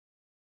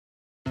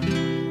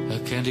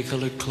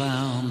candy-colored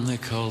clown they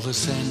call the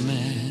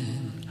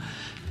Sandman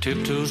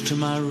tiptoes to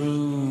my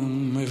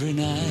room every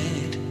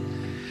night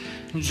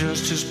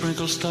just to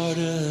sprinkle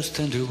stardust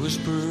and to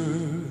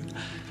whisper,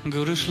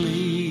 go to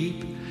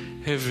sleep,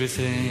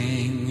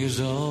 everything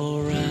is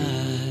all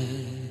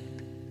right.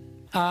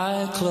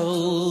 I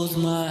close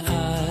my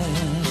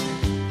eyes,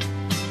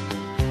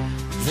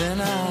 then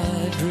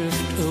I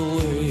drift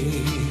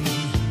away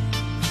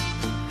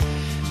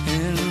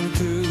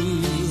into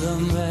the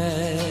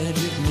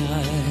magic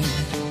night.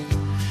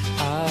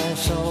 I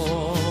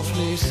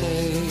softly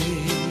say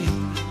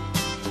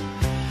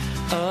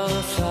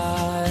a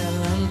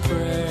silent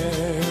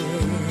prayer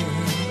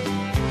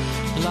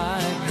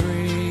like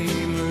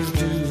dreamers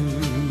do.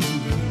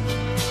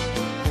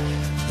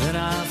 Then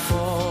I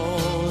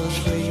fall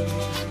asleep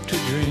to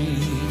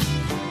dream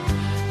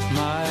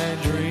my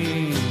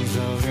dreams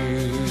of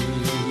you.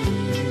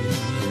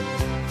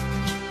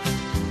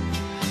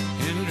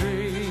 In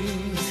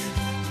dreams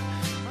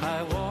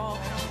I walk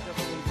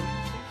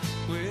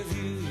with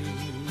you.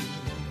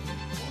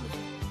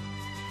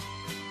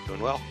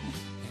 Doing well.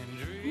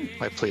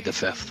 I played the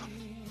fifth.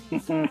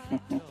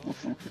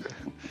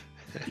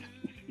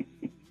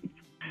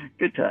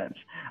 Good times.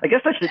 I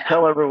guess I should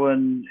tell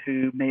everyone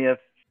who may have,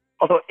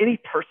 although any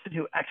person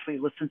who actually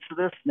listens to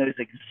this knows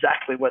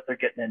exactly what they're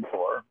getting in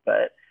for,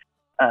 but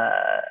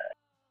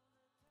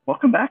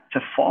welcome back to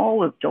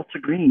Fall of Delta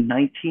Green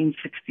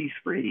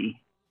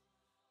 1963.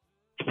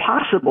 It's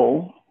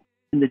possible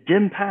in the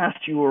dim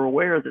past you were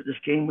aware that this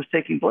game was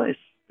taking place,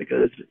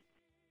 because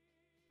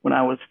when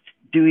I was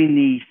doing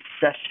the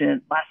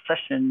last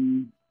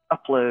session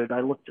upload,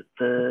 I looked at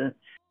the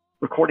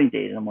recording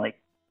date and I'm like,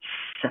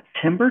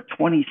 September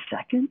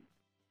 22nd?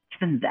 It's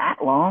been that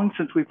long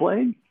since we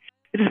played?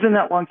 It has been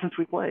that long since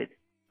we played,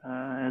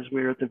 as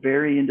we're at the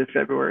very end of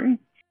February.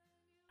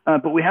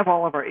 But we have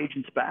all of our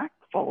agents back.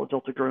 Follow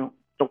Delta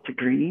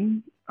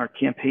Green, our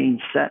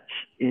campaign set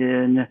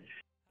in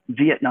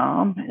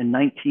Vietnam in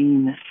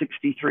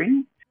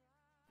 1963.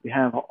 We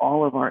have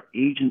all of our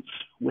agents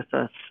with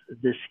us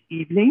this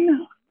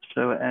evening.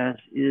 So as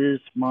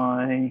is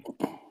my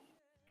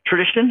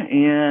tradition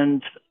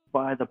and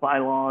by the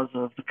bylaws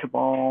of the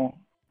Cabal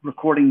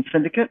Recording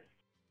Syndicate,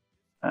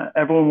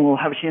 everyone will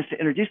have a chance to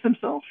introduce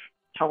themselves,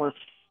 tell us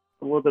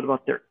a little bit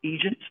about their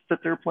agents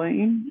that they're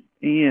playing,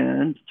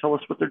 and tell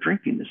us what they're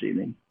drinking this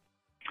evening.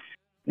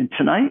 And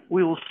tonight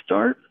we will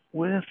start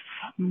with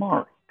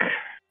Mark.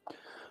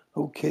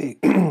 Okay,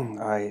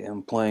 I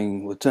am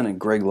playing Lieutenant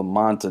Greg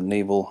Lamont, a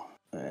naval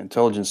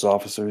intelligence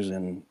officer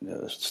in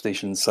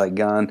stationed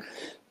Saigon,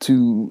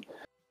 to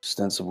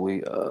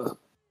ostensibly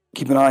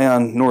keep an eye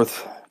on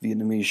North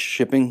Vietnamese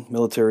shipping,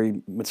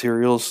 military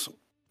materials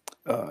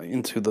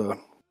into the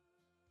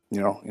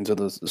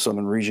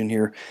southern region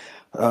here.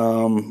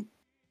 I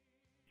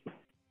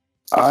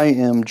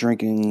am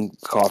drinking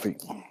coffee.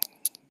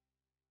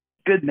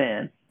 Good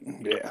man.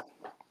 Yeah.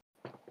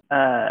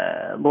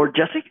 Lord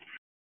Jesse?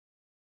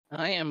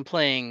 I am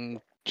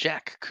playing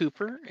Jack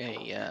Cooper,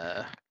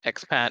 a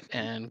expat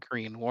and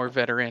Korean War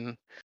veteran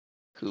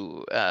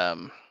who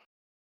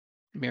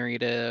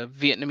married a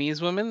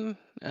Vietnamese woman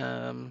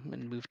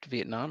and moved to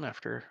Vietnam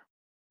after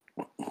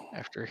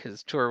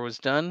his tour was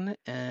done,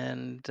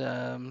 and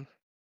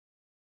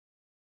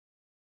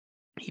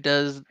he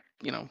does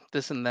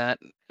this and that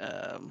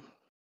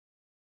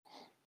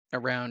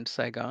around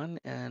Saigon,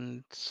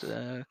 and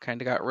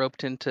kind of got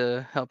roped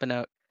into helping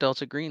out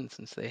Delta Green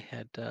since they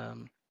had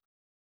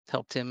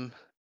helped him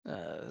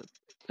a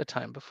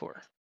time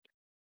before.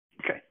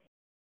 Okay.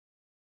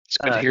 It's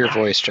good to hear your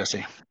voice,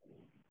 Jesse.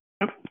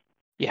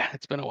 Yeah,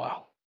 it's been a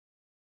while.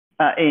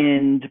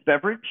 And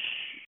beverage,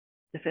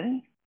 if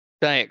any?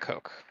 Diet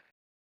Coke.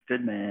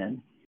 Good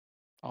man.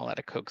 All out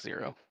of Coke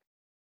Zero.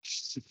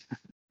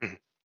 The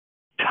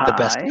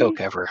best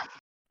Coke ever.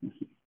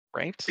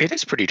 Right? It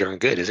is pretty darn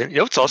good, isn't it? You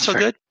know, it's also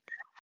good.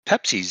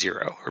 Pepsi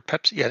Zero or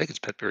Pepsi. Yeah, I think it's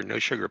Pepsi or no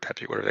sugar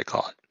Pepsi. Whatever they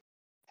call it.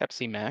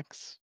 Pepsi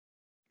Max.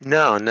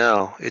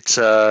 No. It's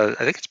I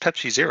think it's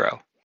Pepsi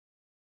Zero.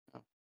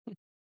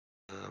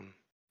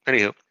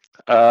 Anywho,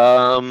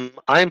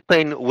 I'm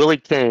playing Willie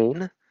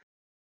Kane.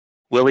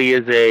 Willie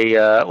is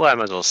I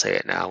might as well say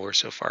it now. We're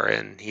so far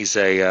in. He's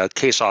a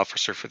case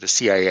officer for the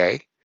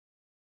CIA,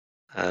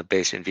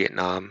 based in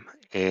Vietnam,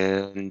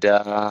 and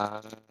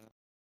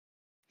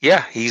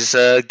he's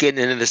getting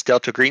into this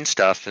Delta Green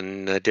stuff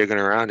and digging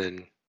around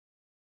and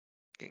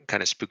getting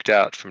kind of spooked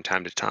out from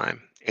time to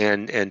time,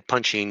 and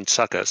punching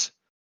suckers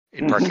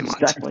in parking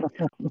lots. Exactly.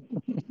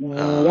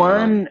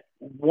 One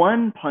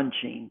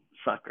punching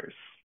suckers.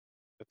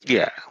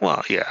 Yeah.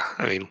 Well, yeah.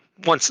 I mean,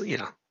 once,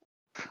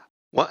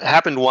 what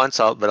happened once,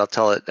 but I'll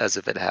tell it as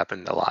if it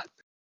happened a lot.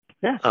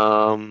 Yeah.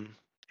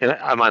 And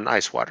I'm on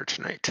ice water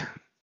tonight.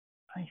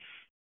 Nice.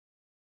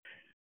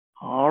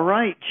 All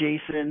right,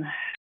 Jason.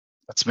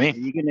 That's me. Are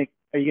you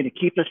gonna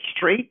keep us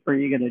straight, or are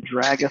you gonna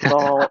drag us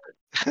all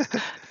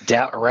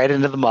down right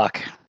into the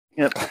muck?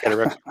 Yep. Got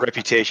a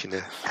reputation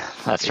to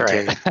That's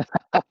maintain.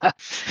 right.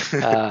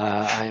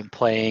 I am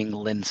playing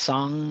Lin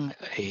Song,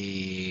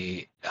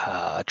 a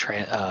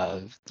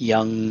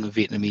young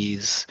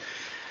Vietnamese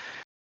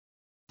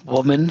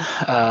woman,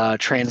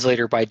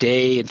 translator by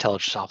day,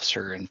 intelligence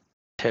officer, and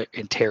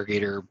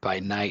interrogator by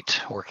night,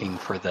 working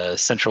for the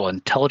Central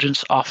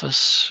Intelligence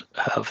Office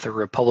of the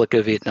Republic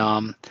of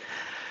Vietnam.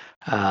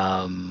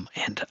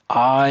 And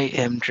I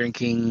am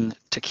drinking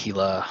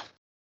tequila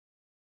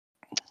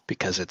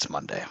because it's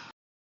Monday.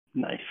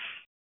 Nice.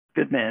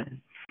 Good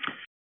man.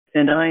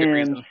 And I Good am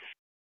reason.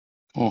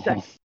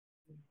 Sexy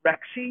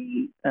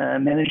Rexy,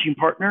 managing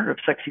partner of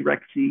Sexy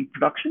Rexy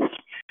Productions.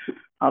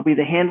 I'll be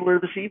the handler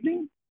this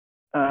evening,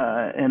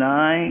 and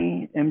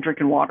I am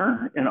drinking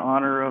water in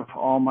honor of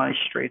all my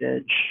straight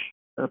edge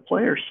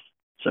players.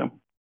 So,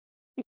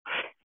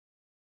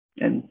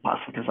 and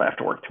possibly because I have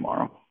to work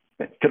tomorrow.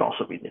 It could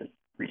also be the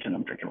reason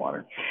I'm drinking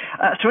water.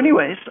 So,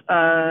 anyways,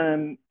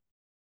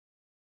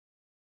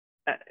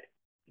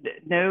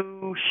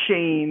 no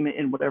shame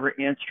in whatever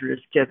answer is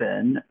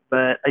given,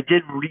 but I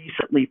did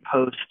recently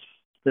post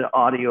the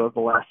audio of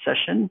the last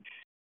session.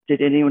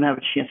 Did anyone have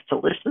a chance to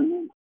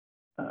listen?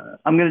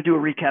 I'm going to do a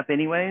recap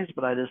anyways,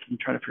 but I just am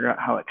trying to figure out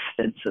how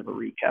extensive a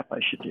recap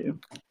I should do.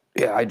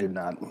 Yeah, I did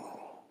not.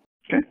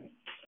 Okay.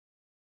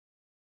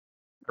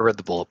 I read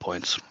the bullet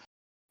points.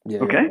 Yeah,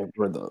 Okay. I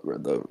read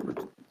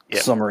the Yeah.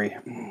 summary.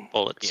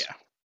 Bullets. Yeah.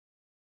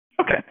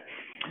 Okay.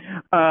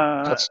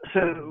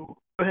 So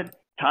go ahead,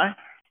 Ty.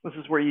 This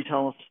is where you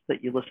tell us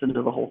that you listened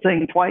to the whole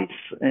thing twice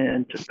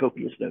and took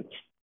copious notes.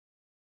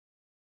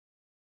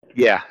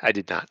 Yeah, I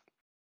did not.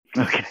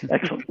 Okay,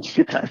 excellent.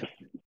 Good times.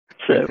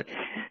 So,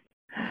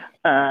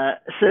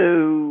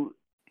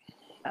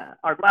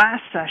 our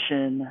last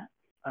session,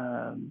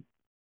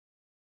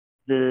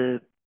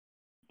 the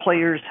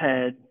players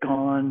had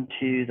gone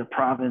to the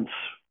province.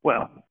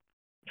 Well,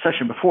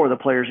 session before, the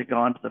players had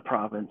gone to the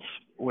province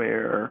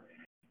where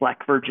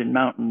Black Virgin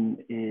Mountain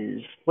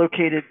is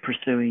located,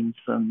 pursuing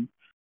some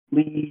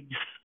leads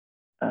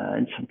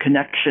and some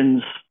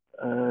connections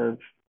of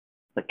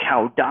the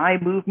Cao Dai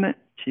movement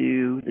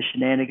to the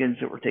shenanigans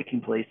that were taking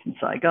place in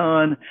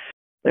Saigon.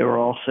 They were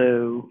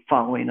also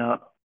following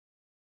up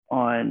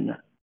on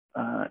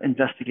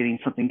investigating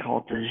something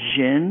called the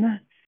Jin,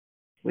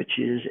 which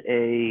is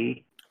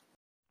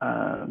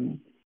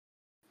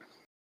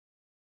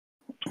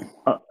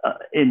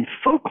in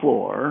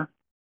folklore,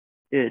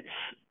 it's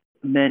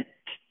meant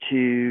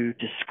to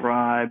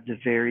describe the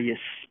various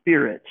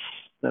spirits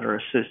that are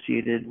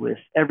associated with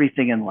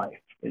everything in life.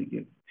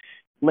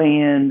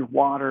 Land,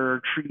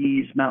 water,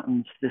 trees,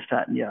 mountains, this,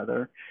 that, and the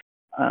other.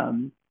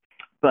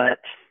 But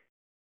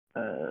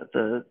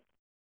the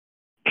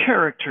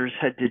characters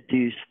had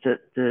deduced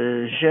that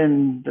the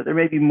Jin, that there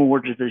may be more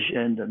to the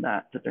Jin than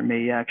that there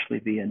may actually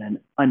be an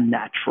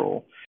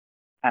unnatural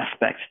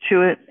aspect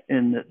to it,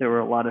 and that there were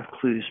a lot of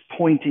clues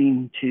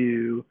pointing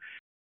to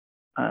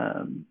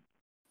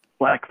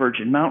Black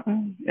Virgin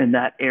Mountain in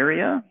that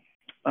area.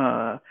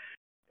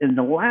 In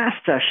the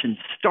last session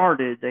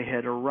started, they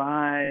had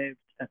arrived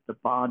at the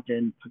Ba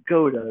Dinh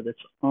Pagoda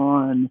that's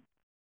on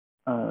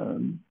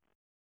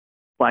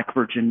Black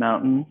Virgin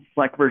Mountain.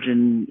 Black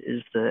Virgin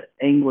is the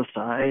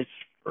anglicized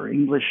or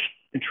English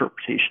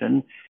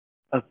interpretation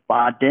of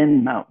Ba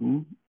Dinh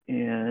Mountain,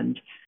 and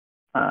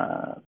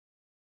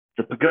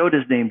the pagoda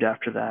is named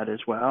after that as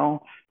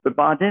well. But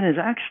Ba Dinh is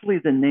actually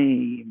the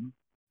name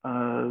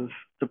of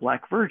the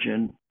Black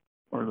Virgin,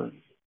 or the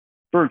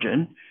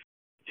Virgin,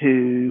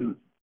 who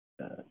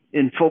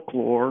in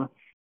folklore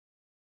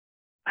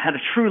had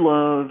a true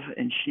love,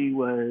 and she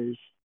was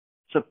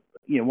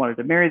wanted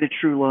to marry the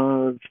true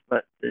love,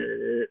 but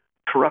the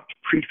corrupt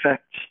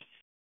prefect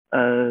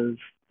of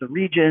the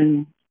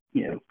region,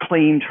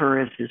 claimed her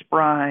as his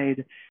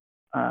bride.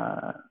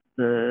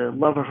 The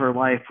love of her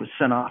life was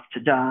sent off to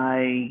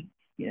die,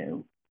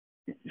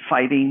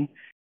 fighting,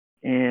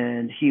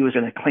 and he was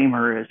going to claim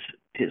her as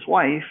his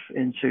wife,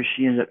 and so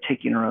she ended up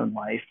taking her own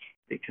life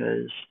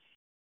because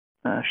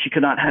she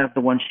could not have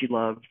the one she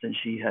loved, and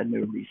she had no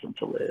reason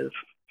to live.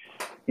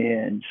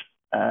 And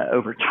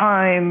over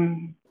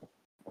time,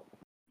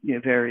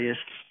 various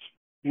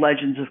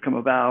legends have come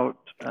about.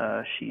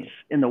 She's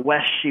in the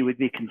West, she would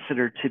be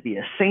considered to be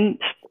a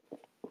saint.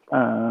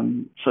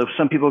 So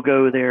some people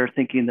go there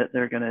thinking that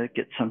they're going to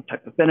get some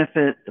type of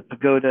benefit. The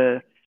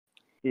pagoda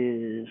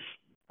is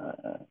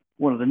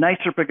one of the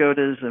nicer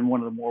pagodas and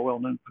one of the more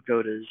well-known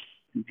pagodas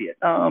in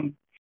Vietnam.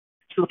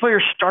 So the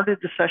players started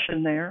the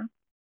session there.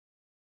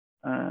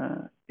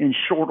 In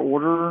short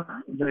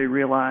order, they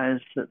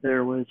realized that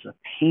there was a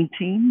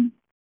painting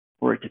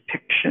or a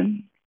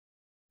depiction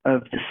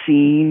of the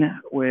scene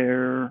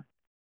where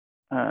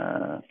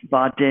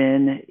Ba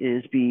Dinh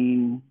is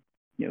being,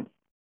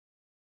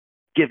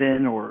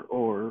 given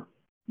or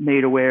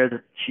made aware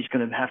that she's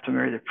going to have to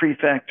marry the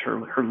prefect.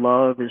 Her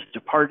love is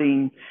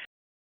departing,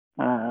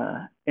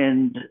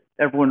 and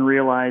everyone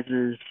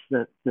realizes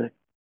that the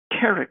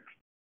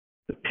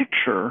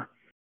picture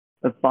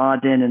of Ba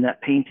Dinh in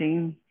that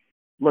painting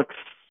looks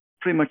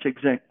pretty much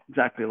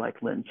exactly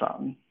like Lin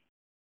Song.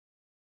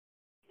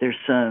 There's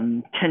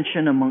some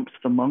tension amongst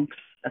the monks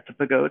at the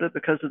pagoda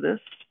because of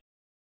this.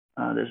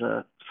 There's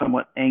a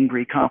somewhat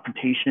angry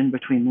confrontation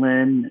between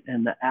Lynn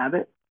and the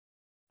abbot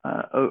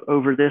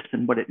over this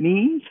and what it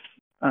means.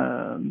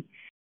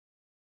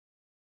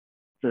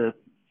 The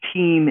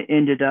team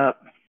ended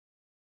up,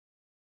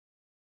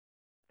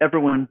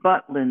 everyone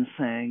but Lin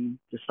Song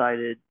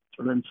decided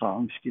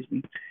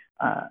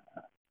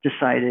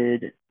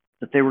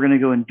that they were going to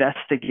go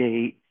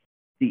investigate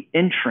the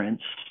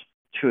entrance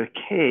to a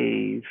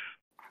cave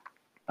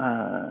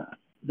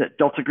that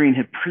Delta Green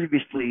had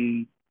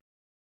previously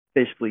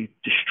basically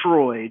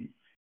destroyed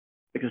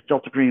because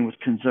Delta Green was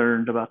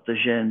concerned about the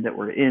Zhen that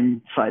were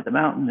inside the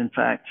mountain. In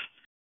fact,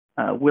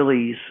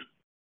 Willie's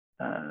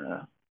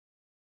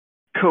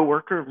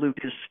co-worker,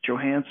 Lucas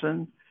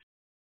Johansson,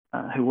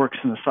 who works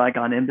in the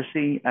Saigon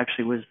embassy,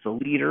 actually was the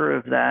leader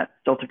of that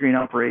Delta Green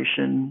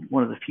operation,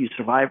 one of the few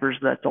survivors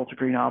of that Delta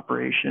Green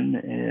operation,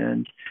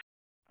 and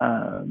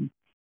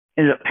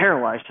ended up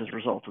paralyzed as a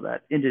result of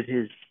that, ended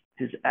his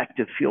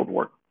active field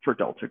work for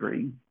Delta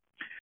Green.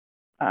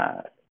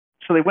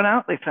 So they went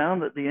out, they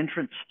found that the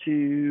entrance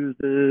to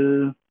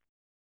the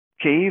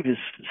cave is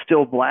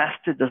still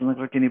blasted, doesn't look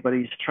like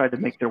anybody's tried to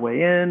make their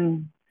way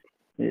in.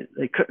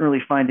 They couldn't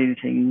really find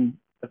anything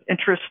of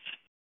interest.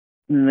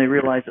 And then they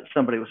realized that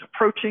somebody was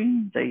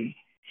approaching. They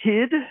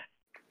hid.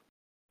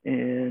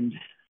 And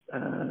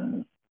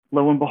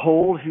lo and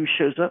behold, who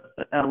shows up?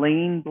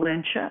 Elaine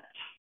Blanchette,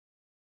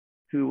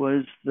 who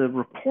was the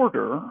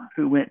reporter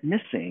who went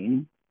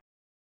missing,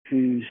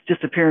 whose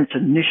disappearance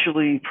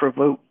initially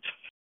provoked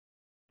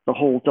the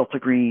whole Delta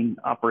Green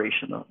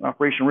operation. The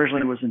operation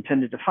originally was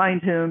intended to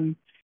find him,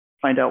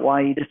 find out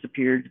why he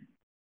disappeared.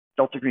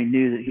 Delta Green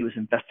knew that he was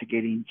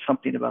investigating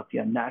something about the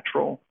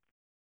unnatural.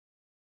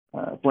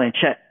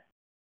 Blanchette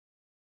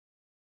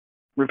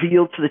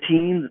revealed to the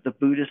team that the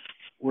Buddhists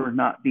were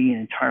not being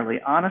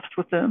entirely honest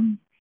with them,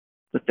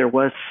 that there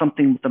was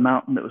something with the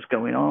mountain that was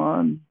going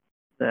on,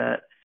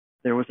 that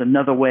there was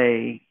another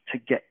way to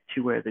get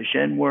to where the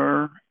Zhen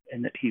were,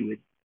 and that he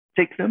would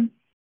take them,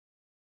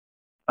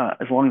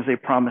 as long as they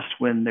promised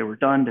when they were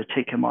done to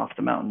take him off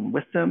the mountain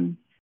with them.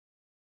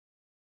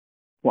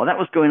 While that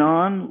was going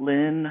on,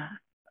 Lin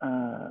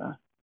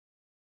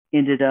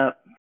ended up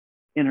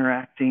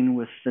interacting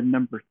with the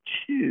number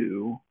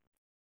 2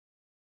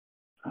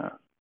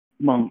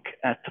 monk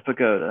at the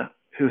pagoda,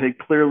 who had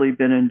clearly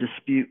been in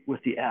dispute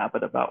with the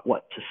abbot about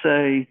what to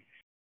say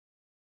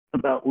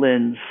about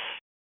Lin's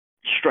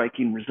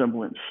striking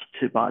resemblance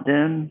to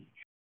Ba-Din.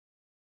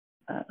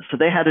 So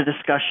they had a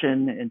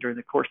discussion, and during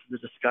the course of the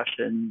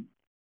discussion,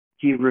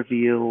 he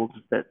revealed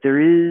that there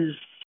is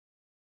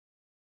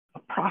a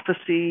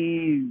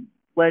prophecy,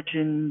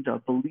 legend, a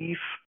belief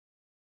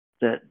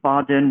that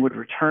Ba-Din would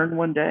return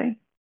one day,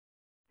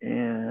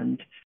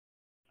 and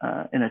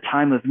in a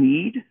time of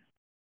need,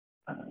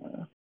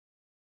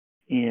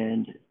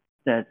 and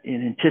that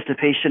in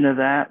anticipation of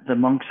that, the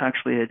monks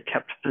actually had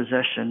kept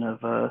possession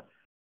of a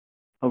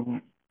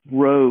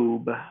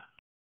robe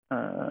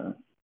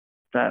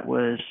that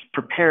was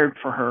prepared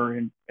for her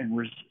and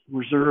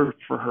reserved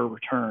for her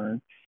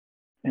return,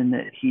 and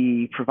that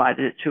he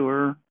provided it to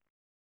her.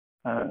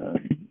 I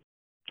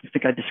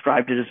think I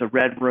described it as a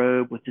red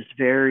robe with this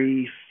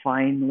very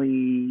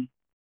finely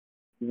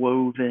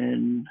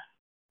woven,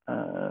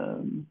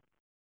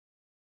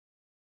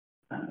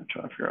 I'm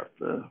trying to figure out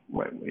the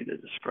right way to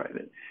describe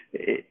it.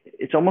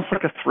 It's almost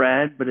like a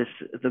thread, but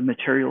the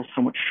material is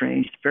somewhat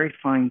strange. It's very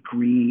fine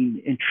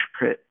green,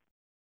 intricate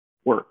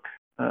work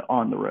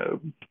on the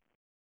robe.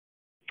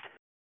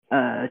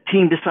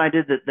 Team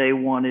decided that they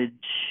wanted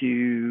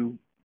to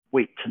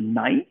wait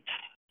tonight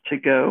to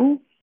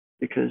go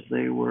because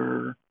they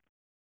were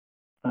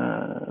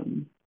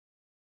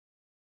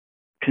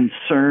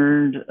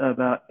concerned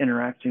about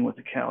interacting with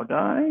the Cao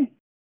Dai.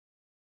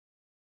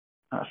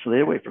 So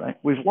they wait for that.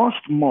 We've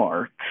lost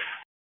Mark.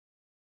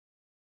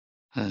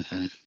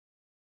 Mm-hmm.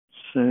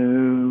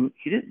 So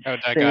he didn't I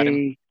say. got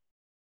him.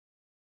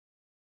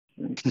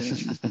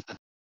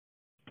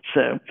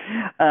 So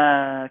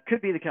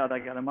could be the Cao Dai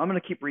got him. I'm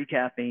going to keep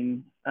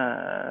recapping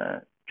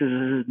because this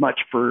is much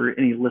for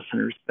any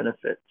listeners'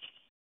 benefits.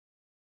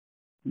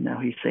 Now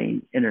he's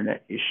saying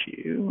internet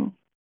issue.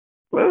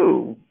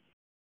 Whoa.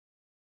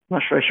 I'm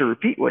not sure I should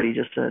repeat what he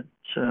just said.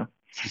 So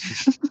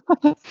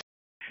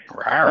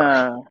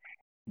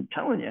I'm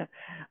telling you,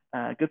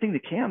 good thing the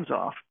cam's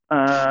off.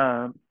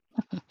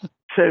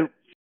 So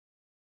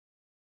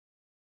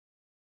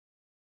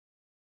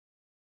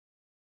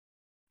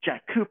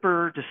Jack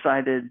Cooper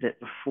decided that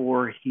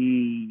before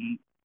he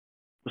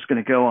was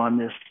going to go on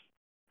this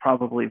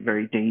probably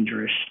very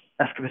dangerous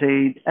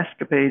escapade,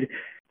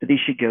 that he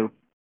should go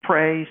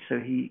pray. So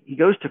he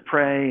goes to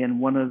pray, and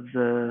one of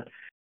the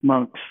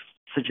monks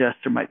suggests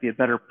there might be a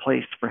better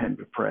place for him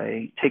to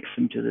pray, takes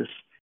him to this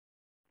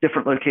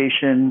different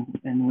location,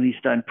 and when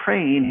he's done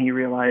praying, he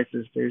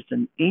realizes there's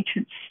an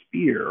ancient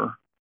spear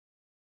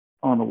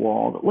on the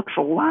wall that looks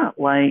a lot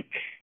like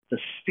the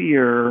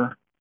spear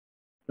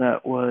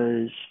that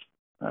was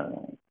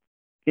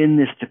in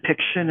this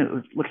depiction.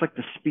 It looked like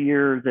the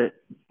spear that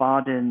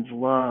Ba-Din's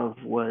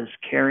love was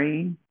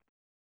carrying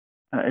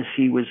as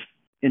he was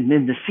and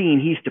in the scene,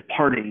 he's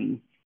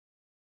departing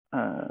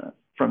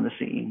from the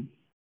scene.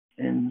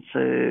 And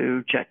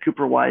so Jack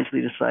Cooper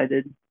wisely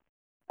decided,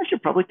 I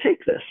should probably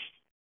take this.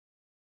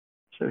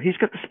 So he's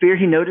got the spear.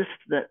 He noticed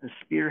that the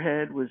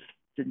spearhead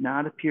did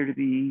not appear to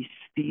be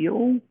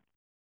steel.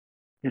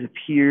 It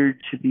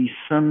appeared to be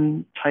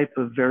some type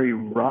of very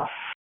rough,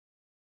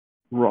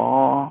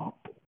 raw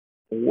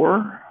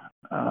ore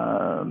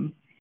that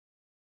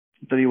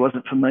he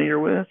wasn't familiar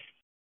with.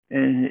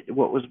 And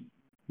what was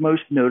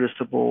most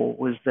noticeable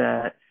was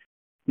that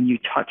when you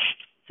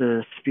touched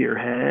the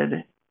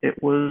spearhead,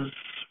 it was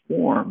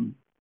warm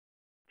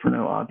for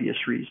no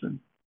obvious reason.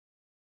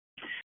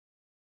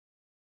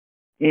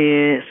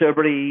 And so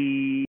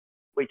everybody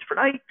waits for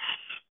night.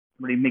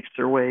 Everybody makes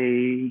their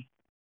way.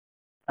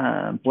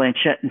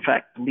 Blanchett, in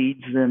fact,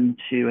 leads them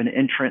to an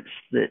entrance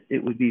that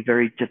it would be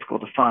very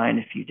difficult to find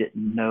if you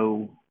didn't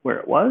know where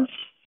it was.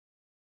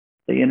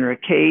 They enter a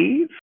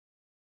cave.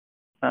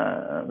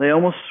 They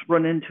almost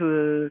run into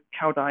a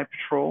Cowdai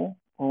patrol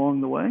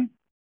along the way.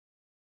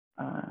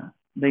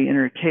 They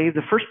enter a cave.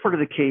 The first part of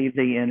the cave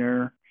they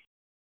enter,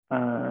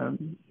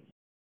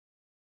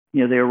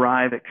 they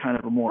arrive at kind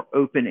of a more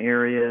open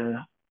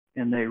area,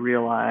 and they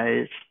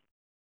realize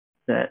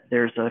that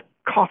there's a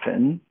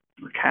coffin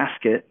or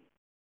casket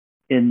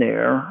in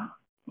there.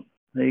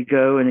 They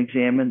go and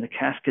examine. The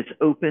casket's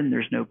open.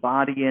 There's no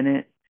body in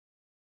it.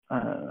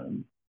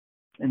 And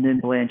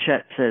then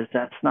Blanchett says,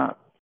 that's not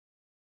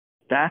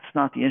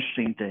the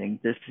interesting thing.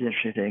 This is the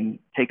interesting thing.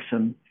 Takes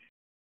them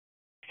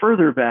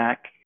further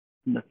back.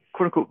 And the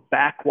quote-unquote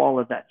back wall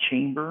of that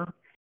chamber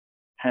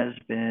has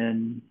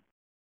been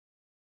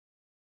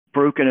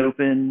broken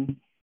open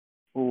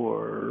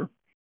or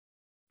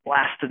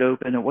blasted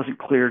open. It wasn't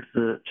clear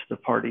to the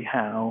party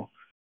how.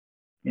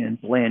 And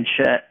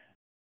Blanchett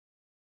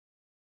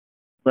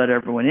let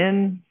everyone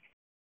in.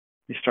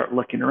 They start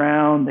looking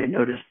around. They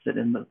notice that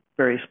in the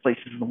various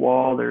places in the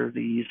wall, there are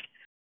these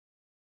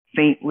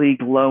faintly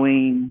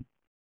glowing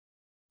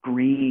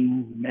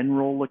green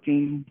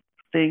mineral-looking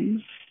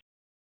things.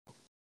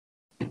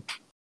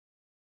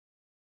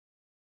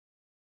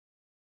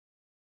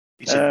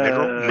 You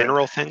said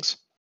mineral things?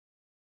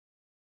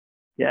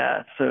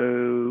 Yeah,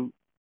 so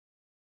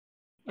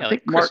Yeah, I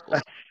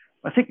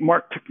think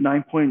Mark took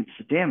 9 points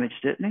of damage,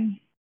 didn't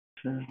he?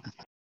 So,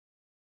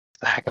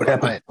 What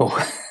happened?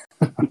 Oh.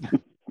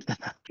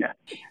 yeah.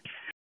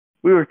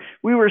 We were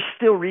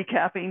still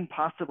recapping,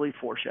 possibly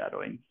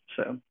foreshadowing.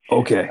 So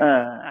Okay.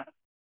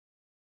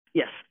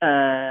 Yes.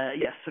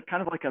 So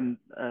kind of like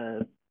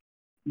a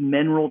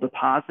mineral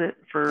deposit,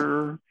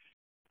 for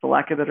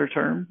lack of a better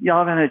term. Y'all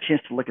haven't had a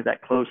chance to look at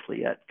that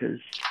closely yet because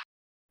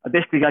I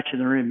basically got you in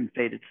the room and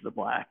faded to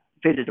black.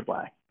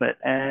 But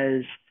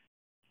as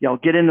y'all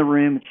get in the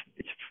room,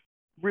 it's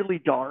really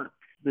dark.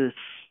 This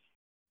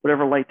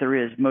whatever light there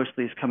is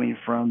mostly is coming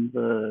from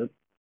the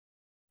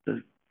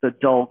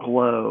dull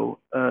glow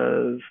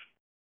of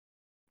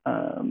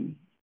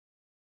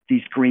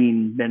these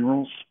green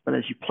minerals. But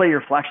as you play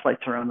your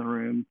flashlights around the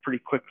room, pretty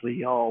quickly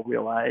y'all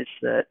realize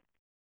that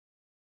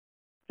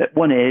at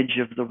one edge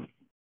of the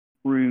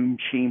room,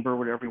 chamber,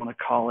 whatever you want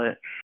to call it,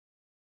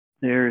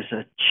 there's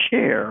a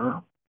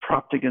chair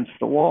propped against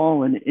the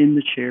wall, and in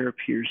the chair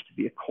appears to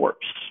be a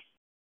corpse.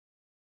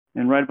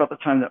 And right about the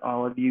time that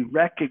all of you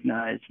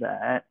recognize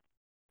that,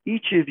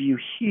 each of you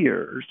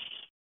hears,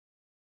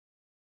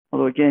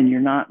 although again, you're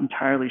not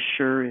entirely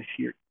sure if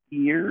your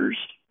ears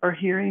are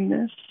hearing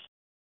this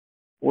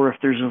or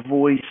if there's a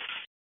voice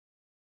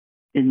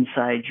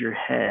inside your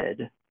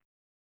head.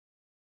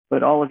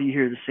 But all of you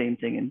hear the same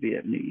thing in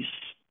Vietnamese.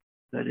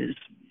 That is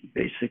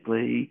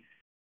basically,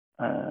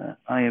 I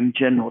am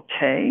General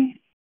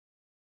Tay.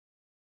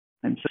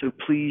 I'm so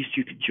pleased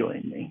you could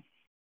join me.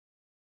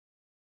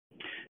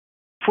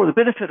 For the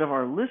benefit of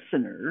our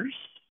listeners,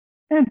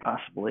 and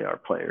possibly our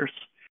players,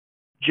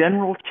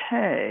 General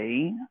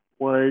Tay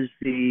was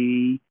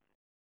the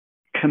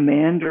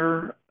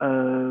commander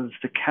of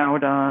the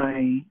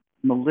Cowdai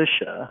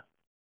militia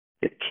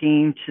that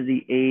came to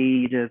the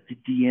aid of the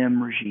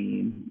Diem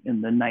regime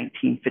in the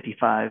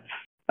 1955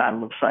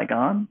 Battle of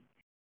Saigon,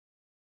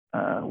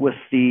 with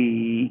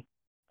the,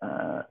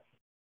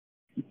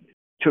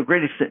 to a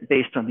great extent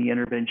based on the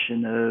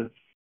intervention of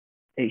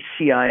a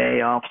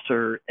CIA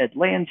officer, Ed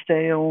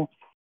Lansdale,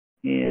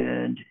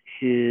 and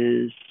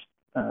his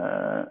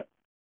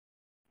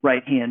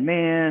right-hand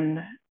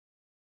man,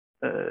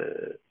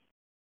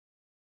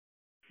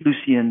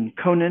 Lucien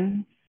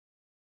Conan,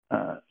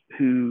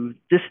 who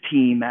this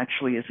team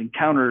actually has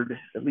encountered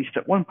at least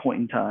at one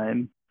point in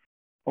time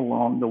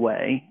along the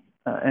way,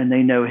 and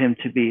they know him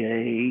to be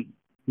a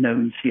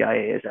known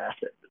CIA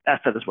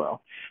asset as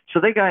well. So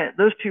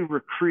those two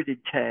recruited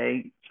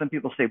Tay, some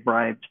people say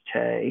bribed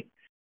Tay,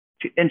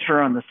 to enter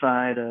on the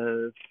side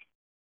of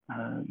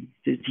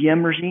the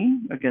Diem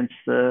regime against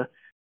the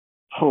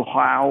Ho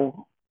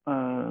Hao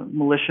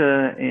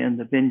militia and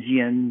the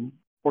Benjian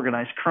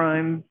organized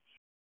crime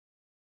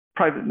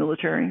private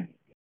military.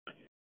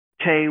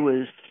 Tay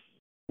was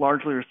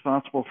largely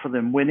responsible for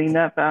them winning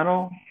that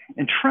battle.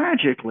 And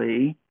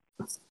tragically,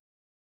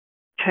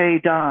 Tay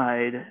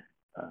died,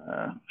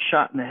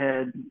 shot in the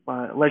head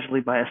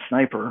allegedly by a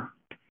sniper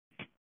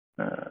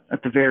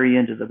at the very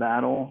end of the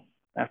battle,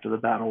 after the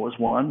battle was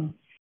won.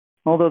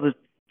 Although the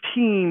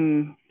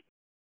team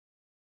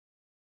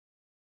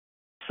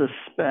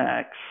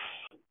suspects,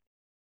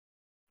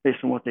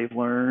 based on what they've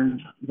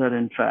learned, that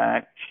in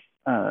fact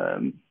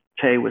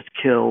Tay was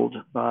killed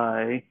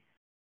by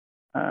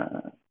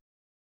an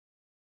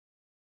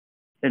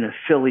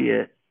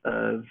affiliate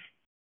of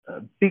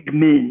Big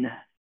Min,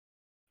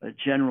 a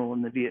general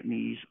in the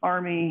Vietnamese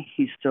army.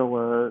 He's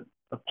still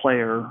a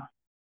player,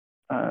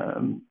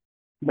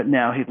 but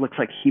now he looks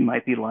like he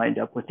might be lined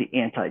up with the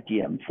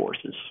anti-Diem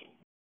forces.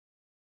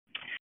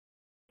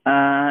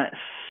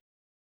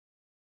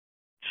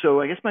 So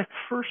I guess my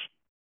first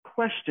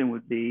question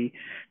would be,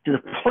 do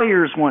the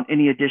players want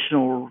any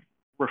additional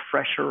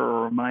refresher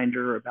or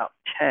reminder about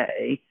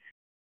Tay?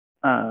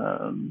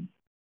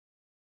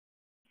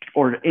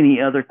 Or any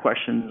other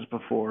questions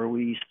before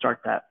we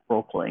start that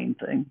role-playing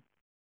thing?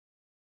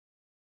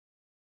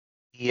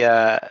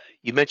 Yeah,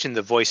 you mentioned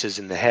the voices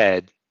in the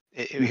head,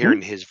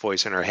 hearing his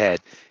voice in our head.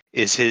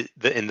 Is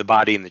in the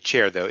body in the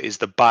chair though? Does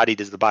the body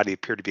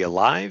appear to be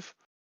alive,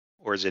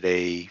 or does it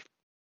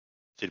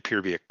appear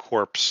to be a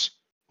corpse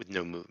with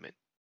no movement?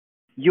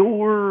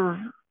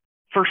 Your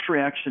first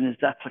reaction is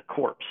that's a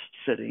corpse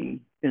sitting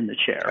in the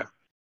chair.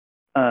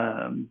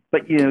 Okay.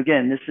 But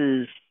again, this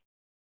is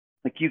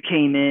like you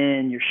came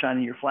in, you're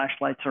shining your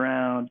flashlights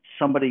around,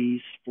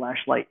 somebody's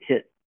flashlight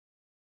hit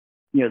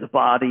the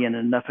body, and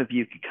enough of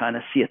you could kind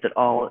of see it that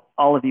all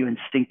of you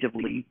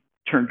instinctively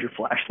turned your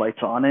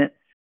flashlights on it.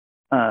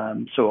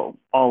 So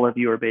all of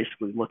you are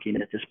basically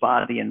looking at this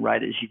body, and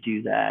right as you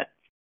do that,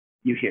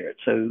 you hear it.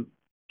 So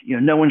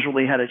no one's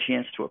really had a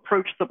chance to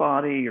approach the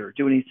body or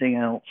do anything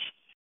else.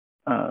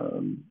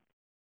 Kind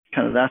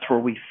of that's where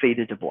we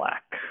faded to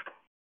black.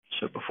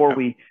 So before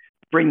we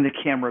bring the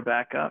camera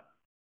back up,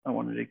 I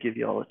wanted to give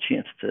you all a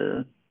chance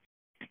to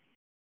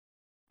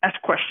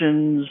ask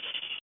questions,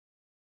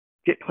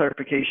 get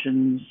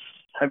clarifications,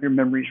 have your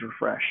memories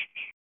refreshed.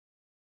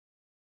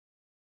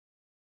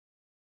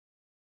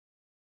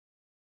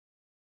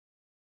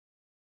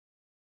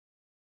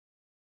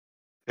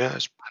 Yeah,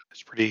 it's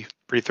pretty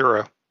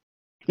thorough.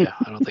 Yeah,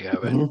 I don't think I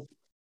have it.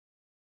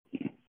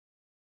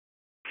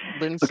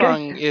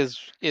 Linsong is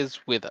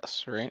with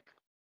us, right?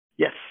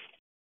 Yes.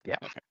 Yeah.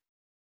 Okay.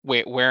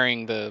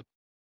 Wearing the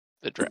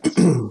dress.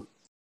 I'm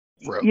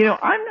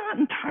not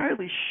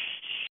entirely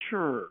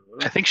sure.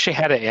 I think she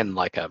had it in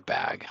like a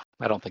bag.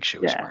 I don't think she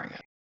was wearing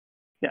it.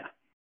 Yeah.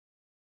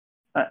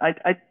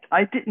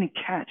 I didn't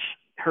catch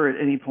her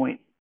at any point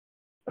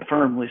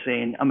firmly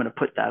saying, I'm going to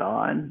put that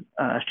on.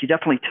 She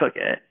definitely took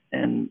it,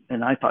 and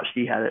I thought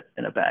she had it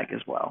in a bag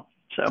as well.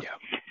 So,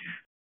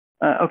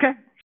 okay.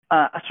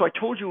 So I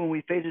told you when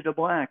we faded to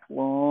black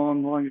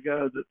long, long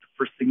ago that the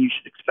first thing you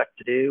should expect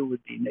to do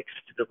would be make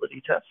a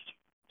stability test.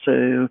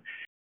 So,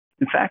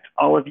 in fact,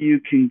 all of you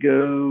can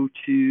go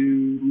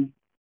to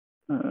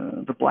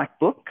the black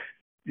book,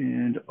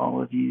 and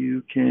all of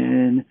you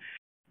can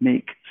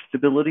make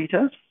stability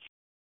tests.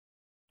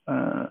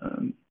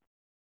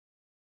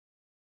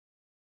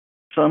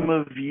 Some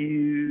of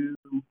you...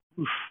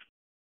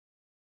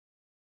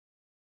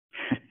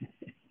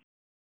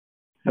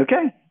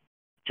 Okay.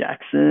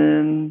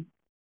 Jackson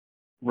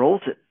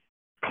rolls it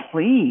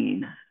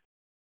clean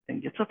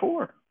and gets a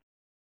 4.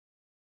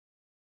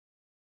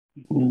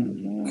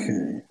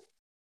 Okay.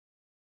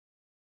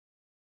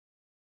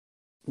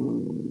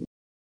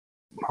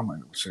 How am I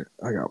going to say?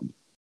 I got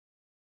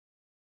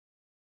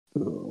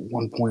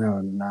 1 point out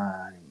of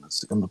 9.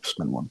 Let's see. I'm going to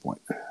spend 1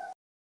 point.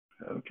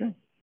 Okay.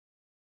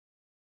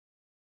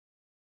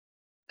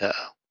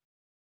 Uh-oh.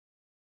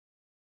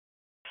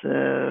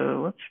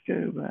 So let's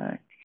go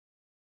back.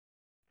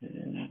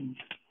 And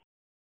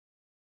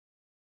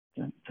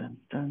I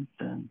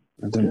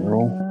didn't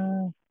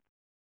roll.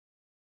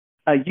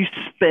 You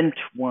spent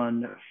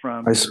 1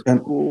 from I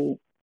spent. School.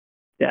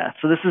 Yeah,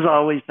 so this is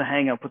always the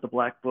hang up with the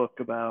black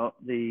book about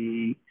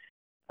the.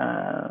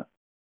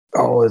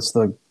 It's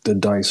the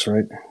dice,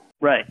 right?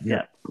 Right.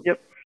 Yeah.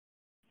 Yep.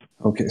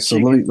 Okay, so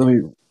let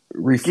me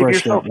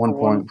refresh that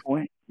 1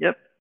 point. Yep.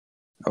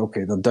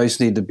 Okay, the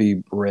dice need to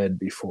be red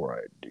before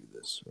I do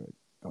this, right?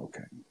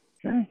 Okay.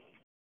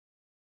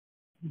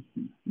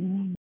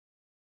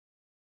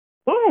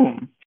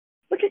 Boom!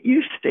 Look at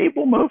you,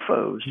 stable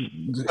mofos.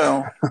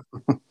 Well,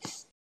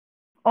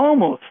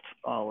 almost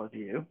all of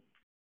you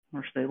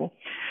are stable.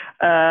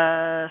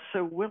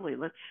 So Willie,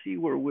 let's see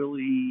where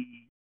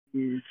Willie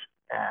is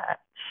at,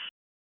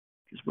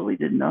 because Willie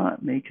did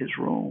not make his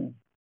roll.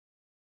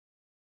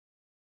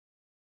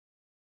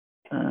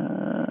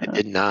 I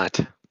did not.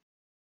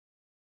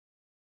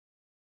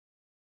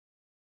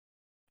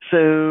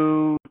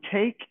 So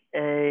take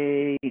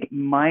a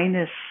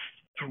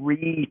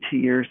 -3 to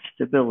your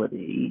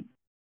stability.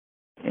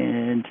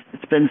 And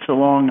it's been so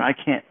long, I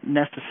can't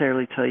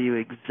necessarily tell you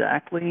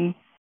exactly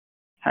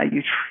how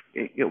you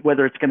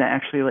whether it's going to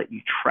actually let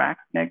you track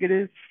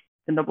negative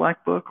in the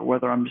black book, or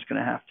whether I'm just going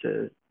to have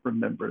to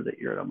remember that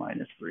you're at a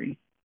 -3.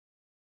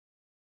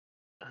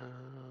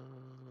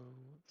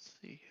 Let's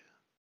see.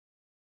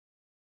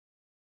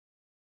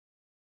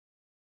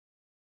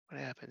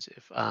 What happens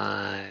if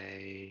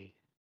I?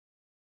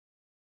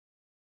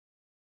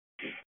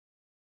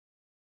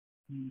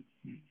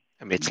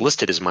 I mean, it's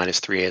listed as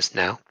 -3 as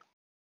now.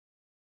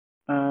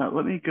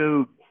 Let me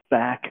go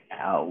back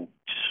out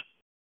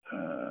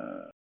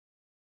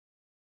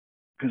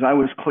because I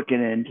was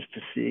clicking in just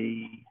to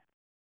see.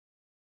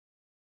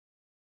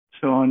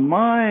 So on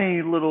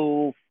my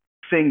little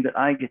thing that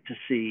I get to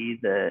see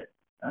that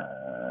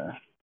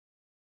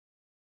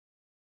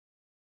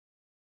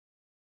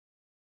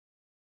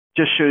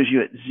just shows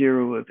you at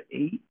 0 of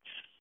 8.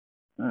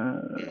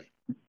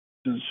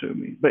 Doesn't show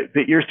me,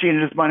 but you're seeing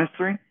it as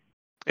 -3.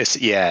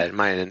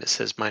 Mine it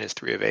says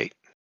 -3 of 8.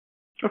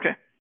 Okay.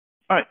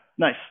 All right.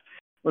 Nice.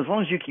 Well, as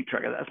long as you keep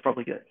track of that, that's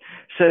probably good.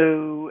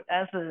 So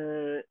as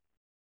a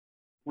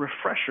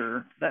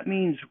refresher, that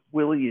means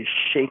Willie is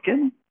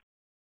shaken.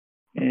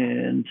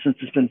 And since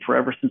it's been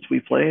forever since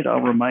we played,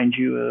 I'll remind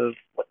you of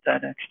what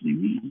that actually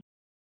means.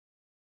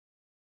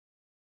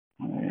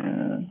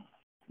 I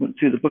went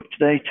through the book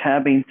today,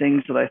 tabbing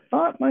things that I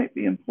thought might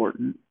be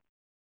important.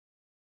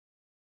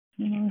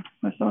 I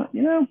thought,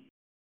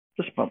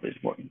 this probably is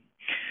important.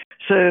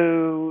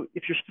 So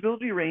if your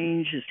stability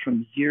range is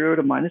from 0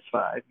 to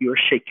 -5, you are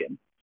shaken.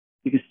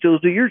 You can still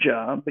do your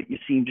job, but you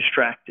seem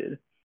distracted.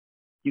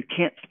 You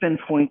can't spend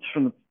points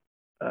from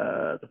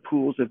the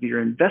pools of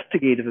your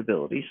investigative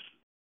abilities.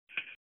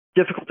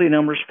 Difficulty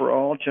numbers for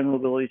all general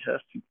ability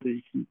tests,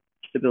 including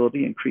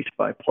stability, increased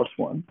by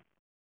 +1.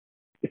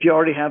 If you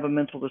already have a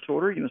mental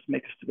disorder, you must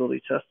make a stability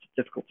test at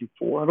difficulty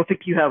 4. I don't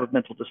think you have a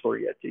mental disorder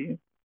yet, do you?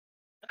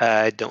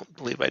 I don't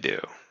believe I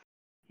do.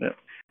 No.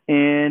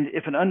 And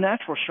if an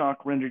unnatural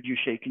shock rendered you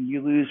shaken,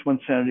 you lose 1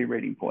 sanity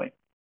rating point.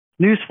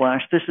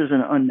 Newsflash, this is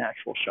an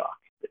unnatural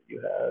shock that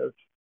you have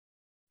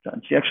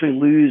done. So you actually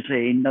lose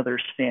another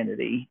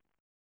sanity.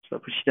 So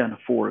that puts you down to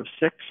 4 of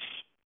 6.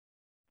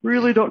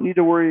 Really don't need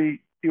to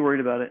be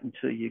worried about it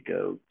until you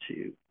go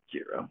to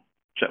 0.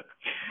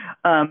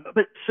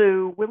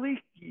 So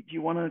Willie, do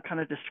you want to kind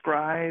of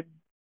describe,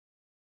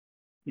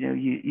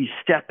 you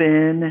step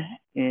in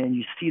and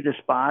you see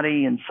this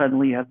body and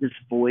suddenly you have this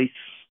voice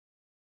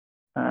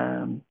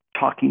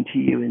talking to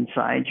you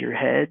inside your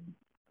head.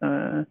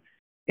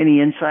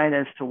 Any insight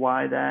as to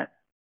why that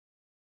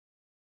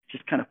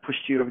just kind of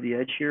pushed you over the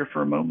edge here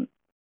for a moment?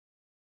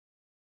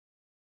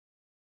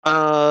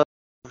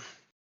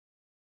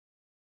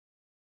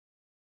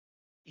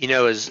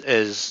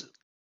 As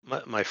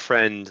my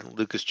friend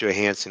Lucas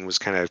Johansson was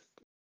kind of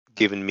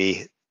giving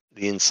me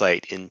the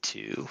insight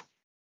into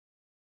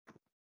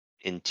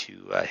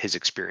his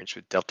experience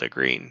with Delta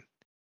Green,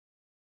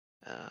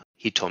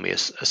 he told me a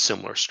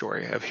similar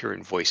story of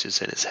hearing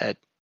voices in his head,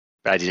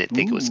 but I didn't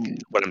think it was.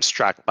 What I'm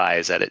struck by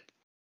is that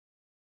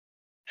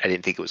I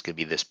didn't think it was going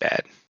to be this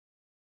bad.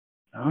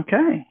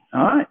 Okay,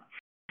 all right.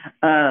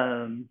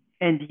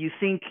 And do you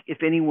think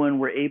if anyone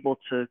were able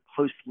to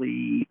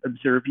closely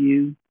observe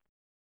you,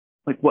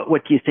 like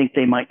what do you think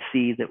they might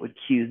see that would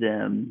cue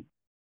them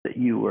that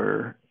you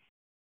were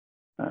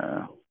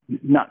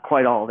not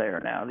quite all there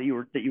now, that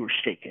you were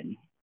shaken?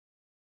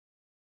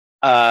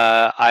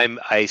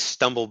 I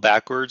stumble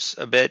backwards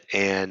a bit,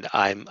 and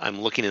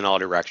I'm looking in all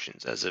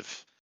directions as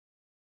if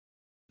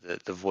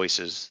the voice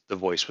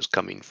was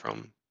coming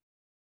from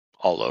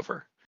all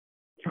over.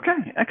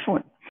 Okay,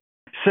 excellent.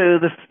 So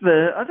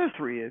the other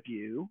 3 of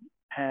you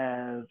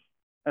have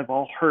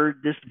all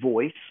heard this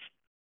voice.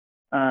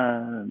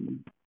 What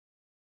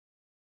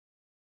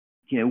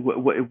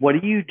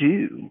do you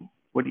do?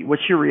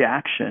 What's your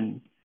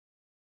reaction?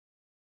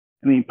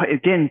 I mean,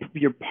 again,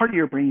 part of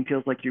your brain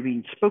feels like you're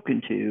being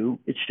spoken to.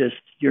 It's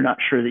just you're not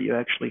sure that you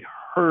actually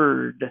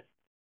heard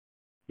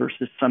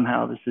versus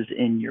somehow this is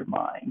in your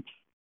mind.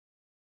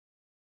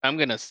 I'm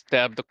going to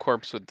stab the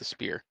corpse with the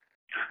spear.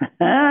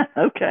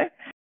 Okay.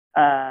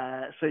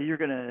 So you're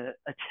going to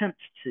attempt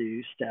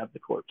to stab the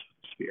corpse with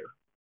the spear.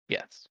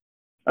 Yes.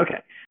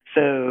 Okay.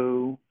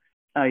 So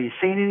are you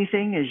saying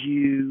anything as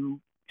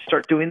you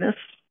start doing this?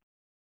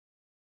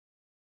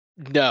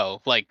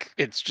 No, like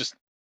it's just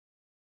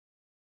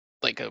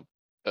like a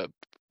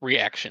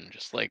reaction,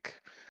 just like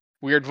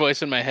weird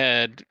voice in my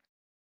head.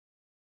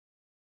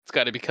 It's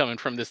got to be coming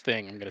from this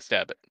thing. I'm going to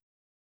stab it.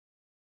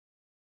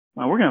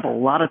 Well, we're going to have a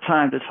lot of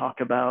time to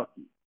talk about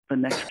the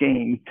next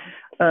game.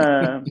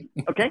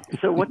 Okay,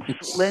 so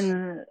what's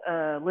Lin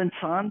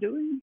San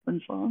doing?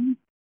 Lin San?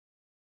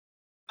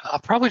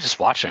 Probably just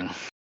watching.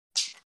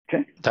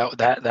 Okay.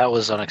 That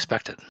was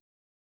unexpected.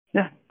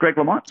 Yeah, Greg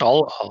Lamont.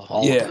 All of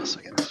us,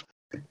 I guess.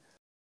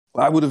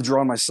 I would have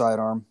drawn my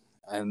sidearm,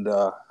 and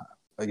I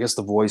guess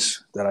the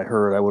voice that I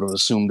heard, I would have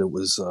assumed it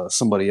was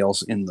somebody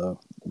else in the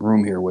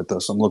room here with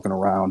us. I'm looking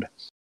around.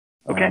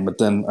 Okay. But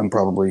then I'm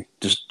probably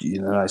just,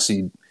 I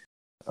see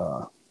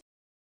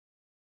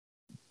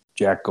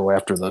Jack go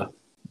after the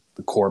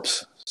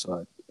corpse. So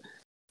I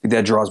think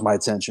that draws my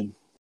attention.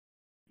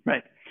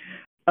 Right.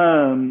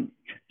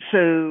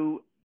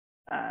 So,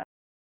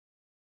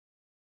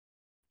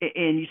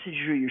 and you said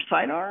you drew your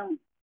sidearm?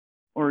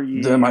 Or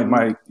you...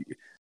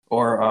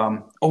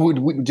 Or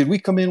did we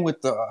come in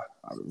with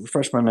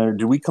refresh my memory?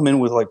 Did we come in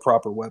with like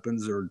proper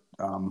weapons or?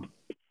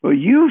 Well,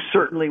 you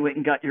certainly went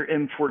and got your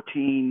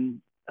M14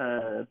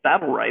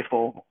 battle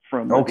rifle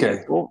from the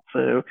vehicle,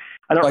 so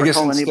I don't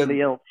recall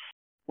anybody else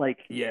like.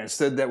 Yeah,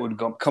 instead that would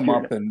come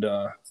up and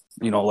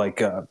like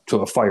to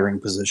a firing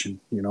position.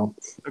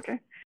 Okay,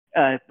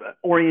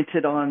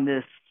 oriented on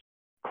this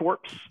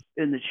corpse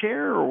in the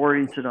chair, or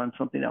oriented on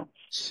something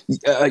else?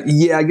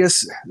 Yeah, I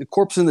guess the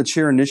corpse in the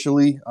chair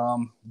initially,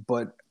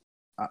 but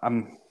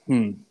I'm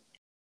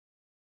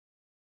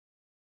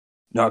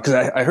No, because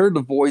I heard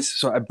the voice,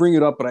 so I bring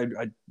it up, but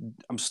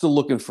I'm still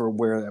looking for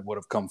where that would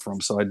have come from.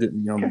 So I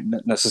didn't,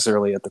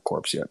 necessarily at the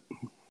corpse yet.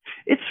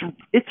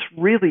 It's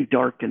really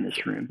dark in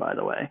this room, by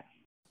the way.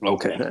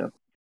 Okay.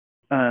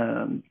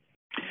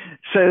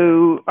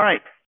 So all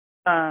right.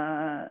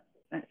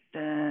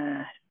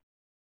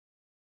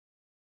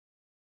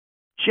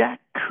 Jack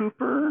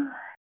Cooper,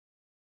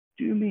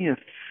 do me a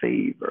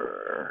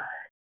favor.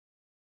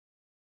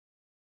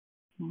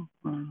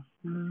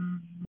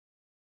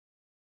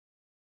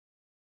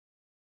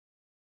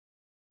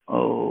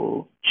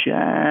 Oh,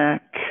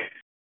 Jack,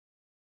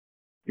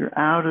 you're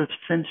out of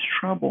sense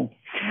trouble.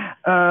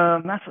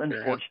 That's an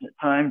unfortunate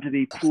time to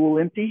be pool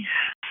empty.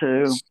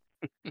 So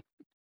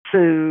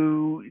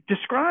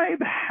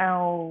describe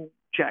how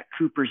Jack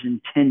Cooper's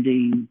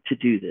intending to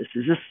do this.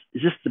 Is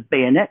this the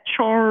bayonet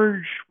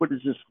charge? What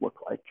does this look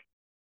like?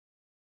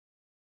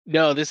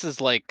 No, this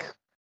is like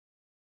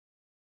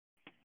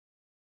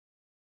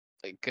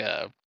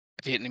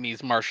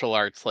Vietnamese martial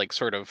arts, like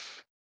sort of.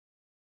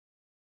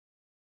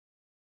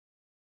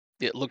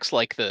 It looks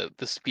like the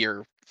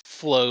spear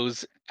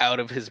flows out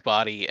of his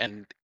body,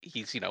 and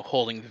he's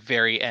holding the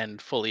very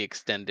end fully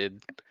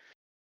extended,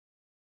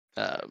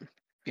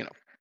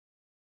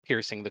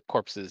 piercing the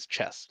corpse's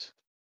chest.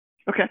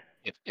 Okay.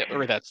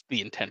 Or that's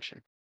the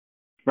intention.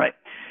 Right.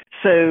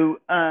 So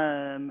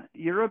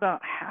you're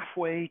about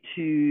halfway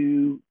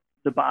to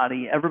the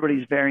body.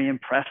 Everybody's very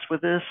impressed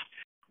with this.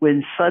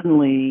 When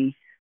suddenly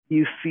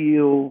you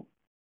feel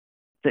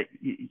that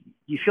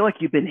you feel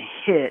like you've been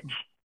hit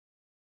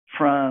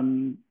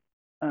from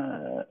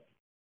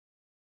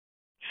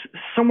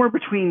somewhere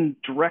between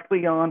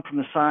directly on from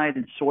the side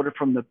and sort of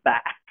from the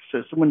back.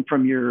 So someone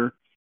from your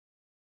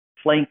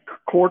flank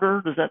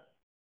quarter, does that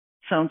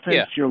sound sense?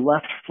 Yeah. Your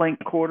left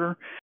flank quarter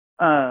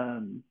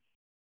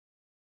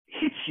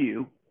hits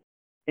you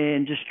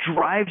and just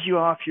drives you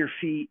off your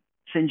feet,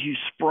 sends you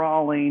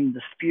sprawling.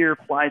 The spear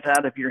flies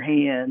out of your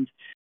hand,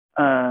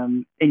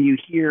 and you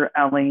hear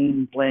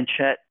Alain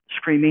Blanchette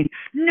screaming,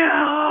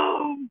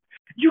 "No!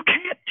 You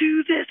can't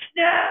do this,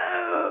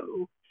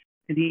 no!"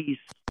 And he's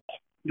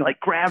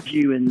grabbed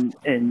you,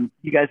 and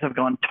you guys have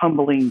gone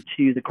tumbling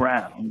to the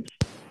ground.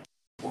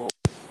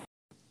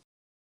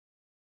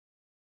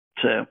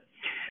 So,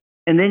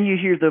 and then you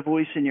hear the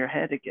voice in your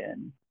head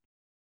again.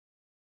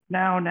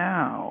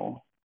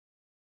 Now,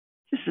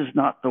 this is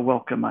not the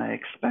welcome I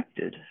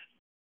expected.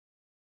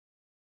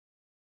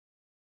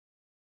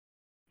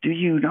 Do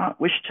you not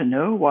wish to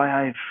know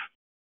why I've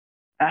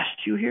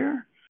asked you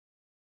here?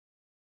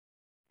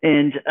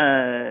 And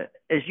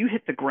as you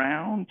hit the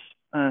ground,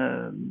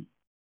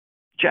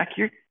 Jack,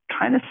 you're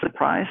kind of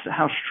surprised at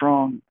how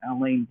strong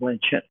Alain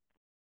Blanchette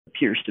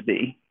appears to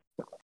be.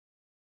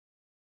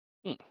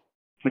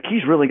 Like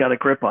he's really got a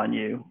grip on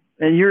you,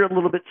 and you're a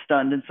little bit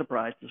stunned and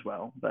surprised as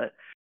well. But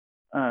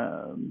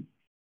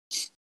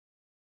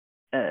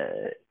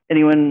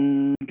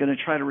anyone going to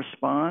try to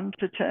respond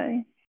to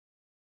Tay?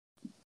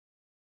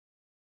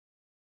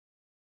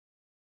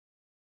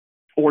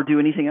 Or do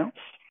anything else?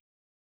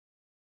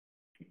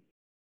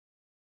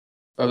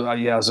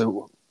 Yeah,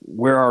 so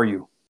where are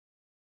you?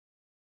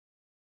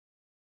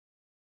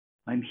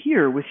 I'm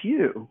here with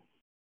you.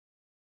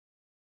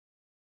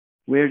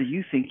 Where do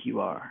you think you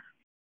are?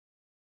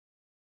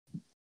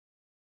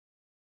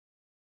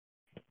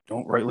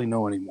 Don't rightly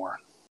know anymore.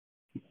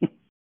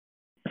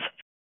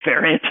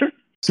 Fair answer.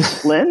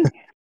 Lynn?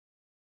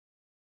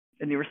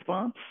 Any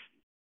response?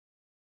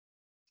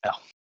 No.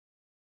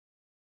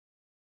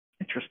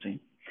 Interesting.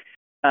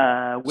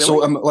 Willie?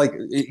 So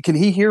can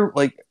he hear,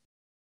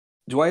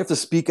 do I have to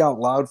speak out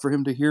loud for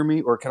him to hear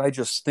me, or can I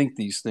just think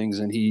these things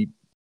and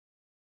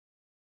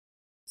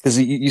because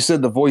you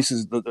said the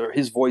voices,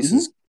 his voice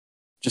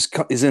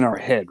is in our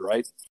head,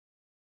 right?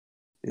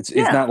 It's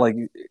not like,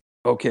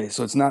 okay,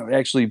 so it's not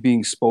actually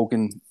being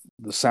spoken,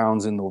 the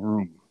sounds in the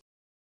room.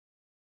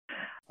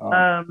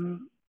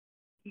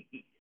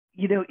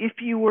 If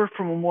you were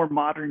from a more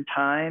modern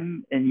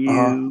time and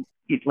you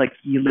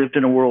lived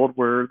in a world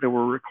where there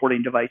were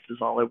recording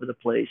devices all over the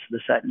place,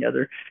 this, that, and the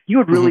other, you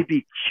would really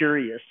be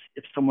curious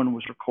if someone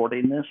was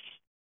recording this,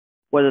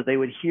 whether they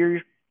would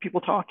hear people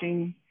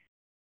talking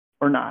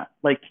or not.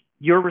 Like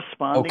you're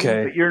responding,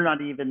 but you're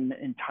not even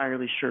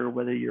entirely sure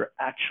whether you're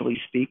actually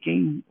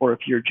speaking or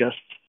if you're just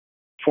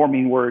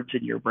forming words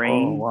in your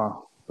brain. Oh,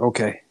 wow.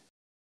 Okay.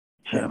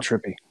 So, yeah,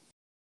 trippy.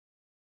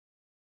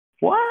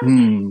 What?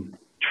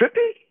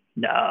 Trippy?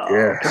 No.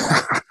 Yeah.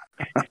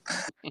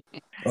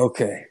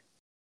 Okay.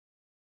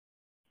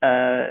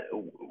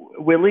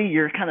 Willie,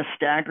 you're kind of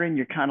staggering.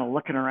 You're kind of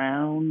looking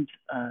around.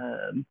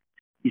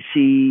 You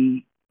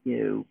see,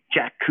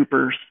 Jack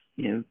Cooper,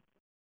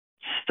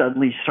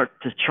 suddenly start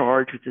to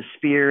charge with his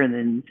spear, and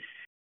then,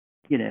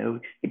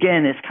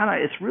 again,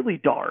 it's really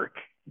dark,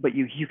 but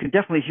you can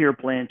definitely hear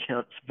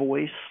Blanchett's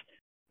voice,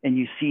 and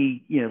you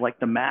see, like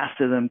the mass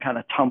of them kind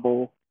of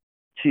tumble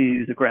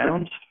to the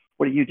ground.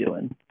 What are you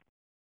doing?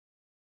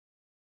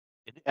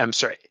 I'm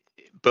sorry,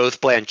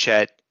 both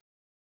Blanchett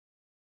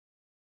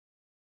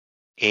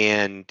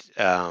and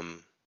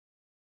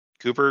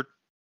Cooper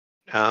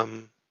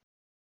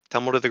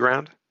tumble to the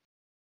ground?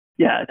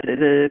 Yeah,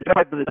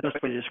 probably the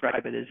best way to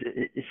describe it is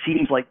it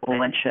seems like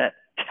Blanchett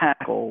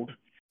tackled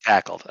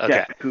Okay.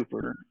 Jack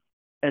Cooper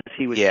as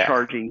he was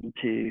charging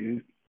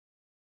to.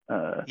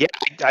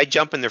 I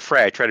jump in the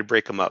fray. I try to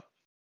break him up.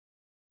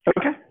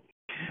 Okay.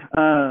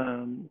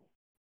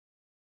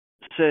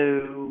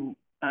 So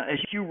as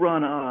you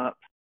run up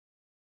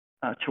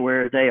to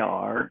where they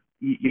are,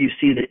 you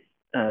see that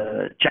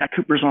Jack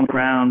Cooper's on the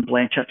ground,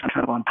 Blanchett's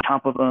kind of on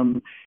top of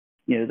him.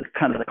 The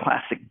kind of the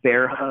classic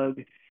bear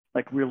hug,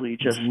 like really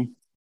just,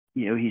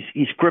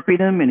 he's gripping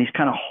him and he's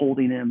kind of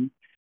holding him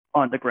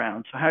on the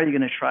ground. So how are you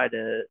going to try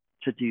to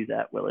do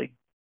that, Willie?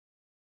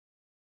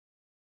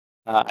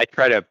 I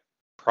try to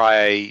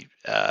pry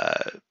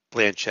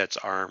Blanchett's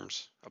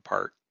arms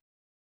apart.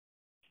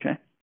 Okay.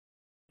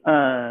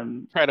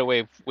 Try to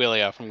wave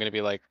Willie off. I'm going to be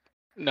like,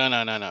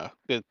 no.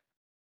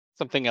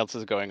 Something else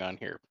is going on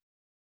here.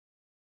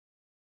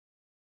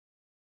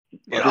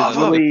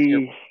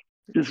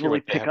 Does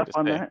Willie pick up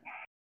on that?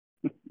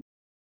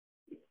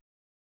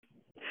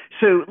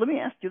 So let me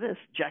ask you this,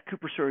 Jack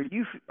Cooper, sir,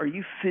 are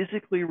you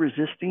physically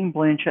resisting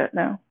Blanchett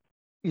now?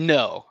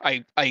 No,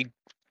 I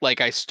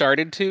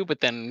started to, but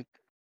then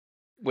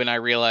when I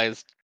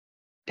realized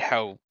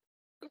how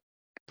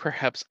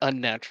perhaps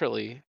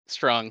unnaturally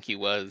strong he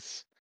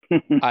was,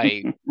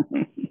 I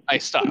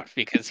stopped,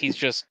 because he's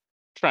just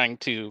trying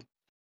to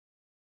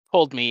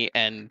hold me,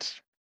 and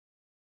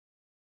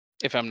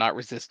if I'm not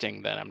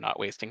resisting, then I'm not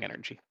wasting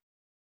energy.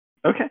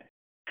 Okay.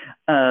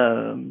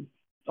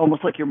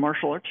 Almost like your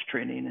martial arts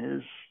training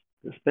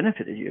has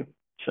benefited you.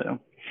 So,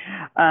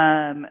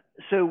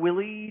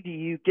 Willie, do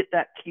you get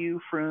that cue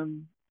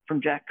from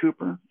Jack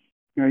Cooper?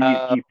 Or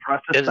do you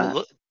process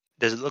that?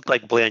 Does it look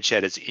like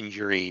Blanchett is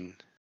injuring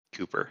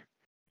Cooper?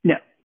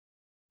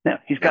 No,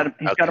 he's got him.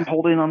 He's got him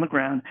holding on the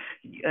ground.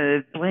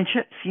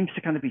 Blanchett seems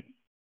to kind of be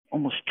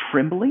almost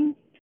trembling,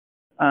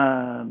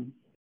 and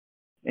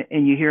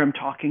you hear him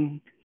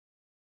talking.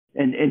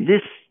 And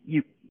this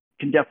you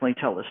can definitely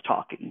tell is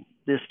talking.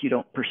 This you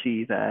don't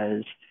perceive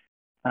as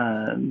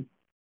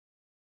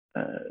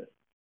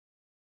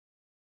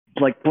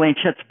like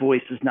Blanchett's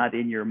voice is not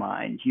in your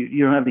mind.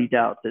 You don't have any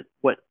doubt that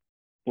what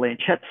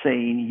Blanchett's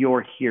saying,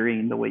 you're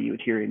hearing the way you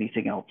would hear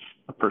anything else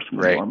a person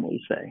would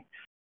normally say.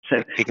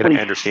 So you can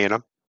understand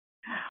him.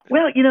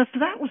 Well, so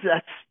that was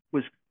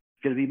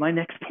going to be my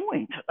next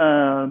point.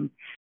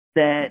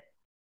 That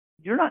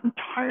you're not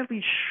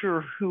entirely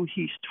sure who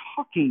he's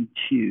talking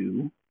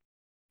to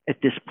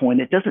at this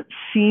point. It doesn't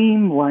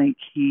seem like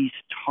he's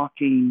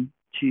talking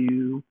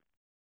to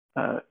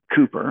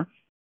Cooper.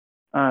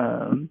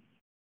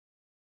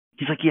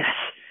 He's like,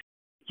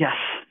 yes,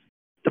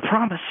 the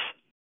promise.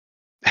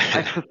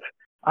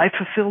 I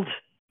fulfilled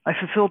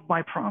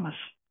my promise.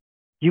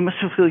 You must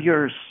fulfill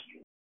yours.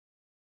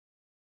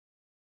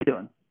 What are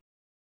you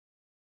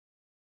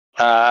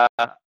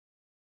doing?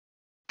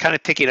 Kind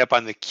of picking up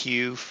on the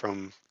cue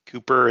from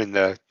Cooper and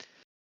the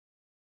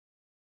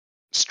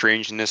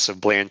strangeness of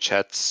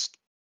Blanchett's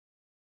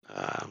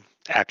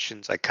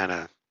actions. I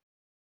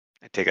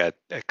take a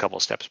couple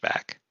steps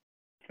back.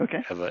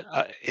 Okay.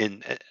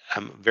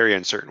 I'm very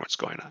uncertain what's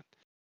going on.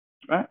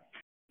 All right.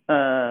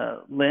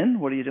 Lynn,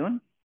 what are you doing?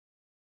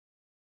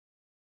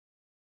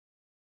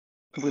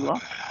 Have we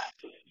lost?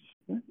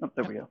 Oh,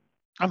 there we go.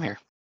 I'm here.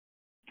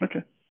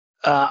 Okay.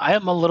 I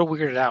am a little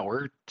weirded out.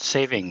 We're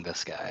saving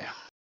this guy.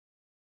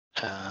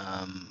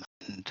 And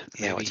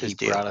maybe he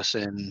brought us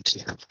in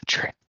to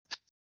train.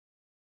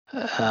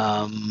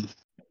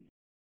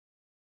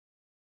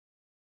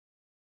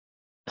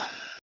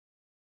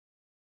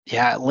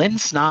 Yeah,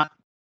 Lynn's not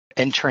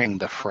entering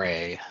the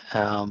fray.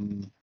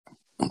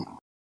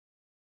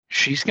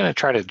 She's going to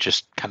try to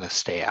just kind of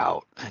stay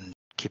out and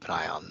keep an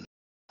eye on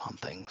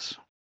things.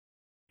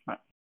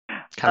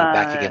 Kind of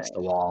back against the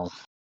wall.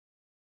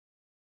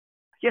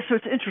 Yeah, so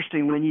it's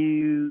interesting when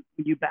you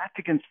back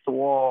against the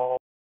wall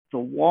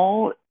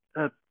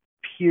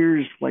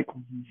appears like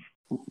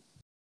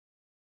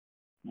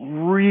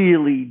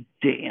really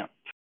damp,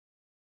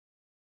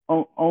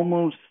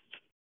 almost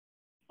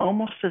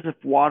as if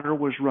water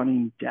was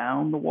running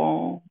down the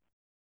wall.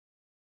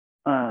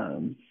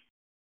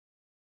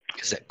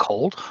 Is it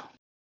cold?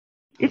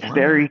 It's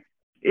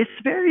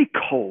very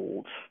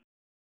cold.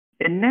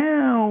 And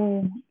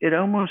now it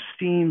almost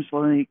seems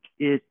like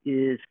it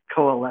is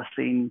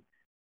coalescing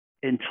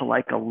into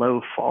like a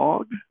low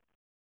fog.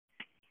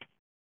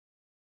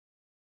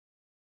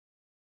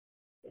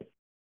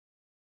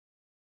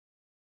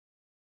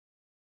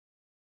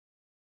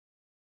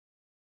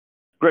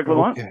 Greg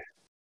Lamont?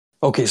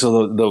 Okay,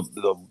 so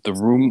the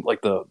room,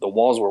 like the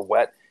walls were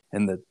wet,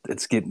 and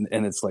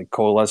it's like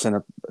coalescing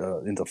up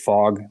into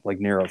fog, like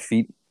near our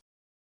feet.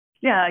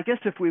 Yeah, I guess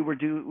if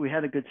we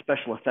had a good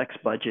special effects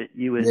budget,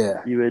 you would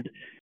Yeah.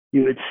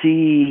 you would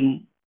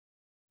see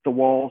the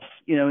walls.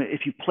 You know,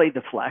 if you played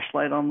the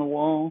flashlight on the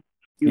wall,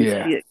 you would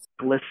Yeah. see it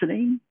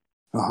glistening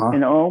Uh-huh.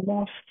 and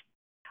almost.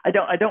 I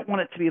don't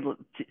want it to be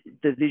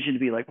the vision to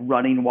be like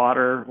running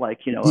water,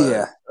 like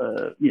Yeah.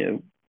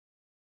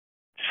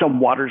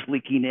 some water's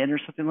leaking in or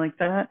something like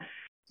that.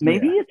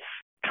 Maybe Yeah. it's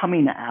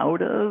coming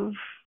out of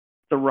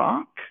the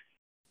rock,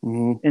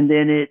 Mhm. and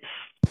then it's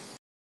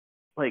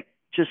like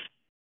just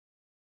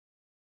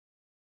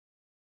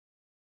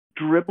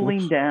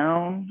dribbling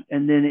down,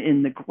 and then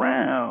in the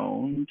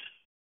ground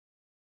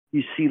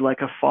you see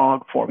like a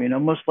fog forming,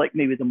 almost like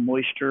maybe the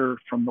moisture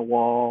from the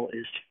wall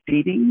is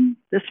feeding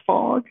this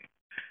fog,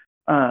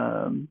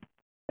 and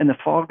the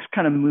fog's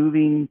kind of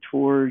moving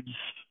towards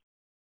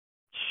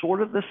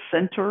sort of the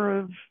center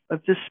of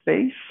this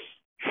space.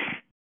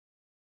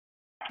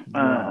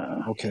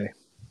 Wow. Okay.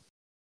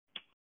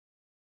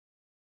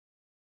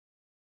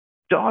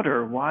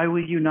 Daughter, why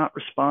will you not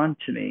respond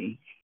to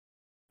me?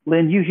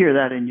 Lynn, you hear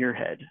that in your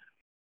head.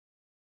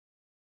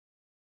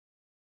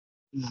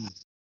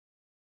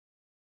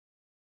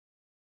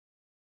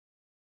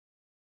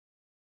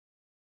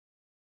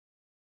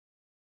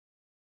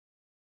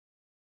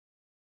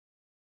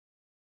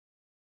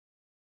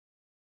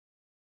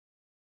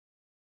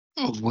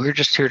 We're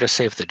just here to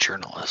save the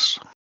journalists.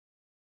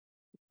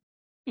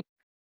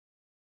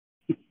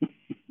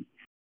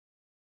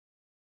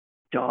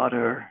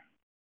 Daughter,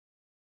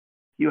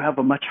 you have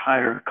a much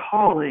higher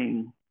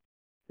calling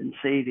than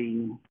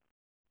saving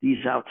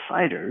these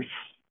outsiders.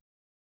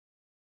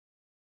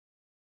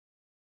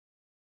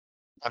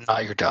 I'm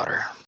not your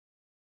daughter.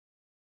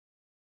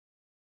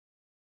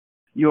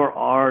 You're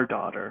our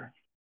daughter,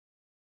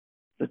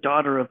 the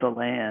daughter of the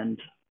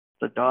land,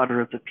 the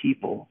daughter of the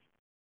people.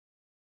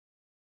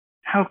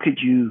 How could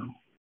you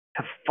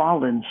have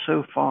fallen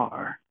so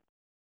far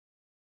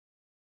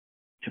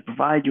to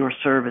provide your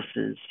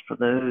services for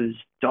those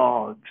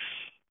dogs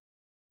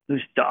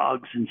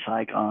in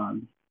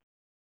Saigon?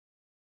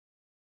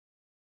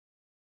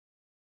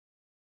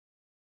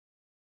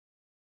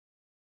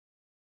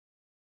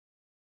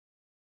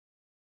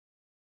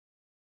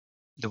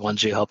 The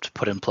ones you helped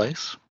put in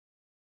place?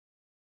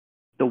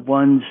 The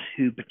ones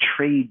who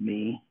betrayed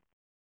me,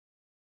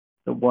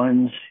 the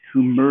ones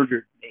who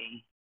murdered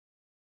me,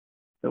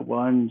 the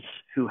ones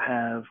who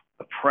have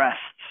oppressed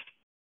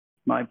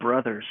my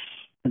brothers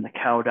in the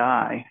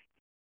Kaudai.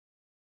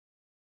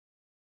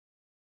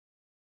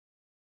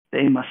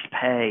 They must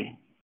pay.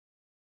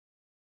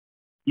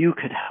 You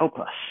could help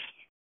us.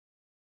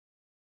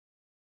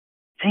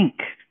 Think.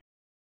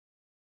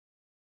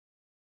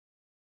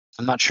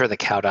 I'm not sure the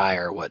Kaudai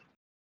are what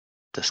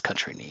this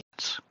country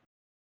needs.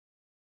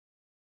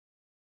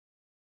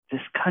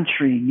 This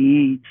country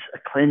needs a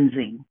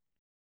cleansing.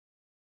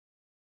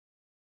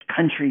 The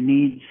country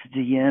needs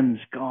DMs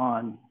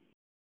gone.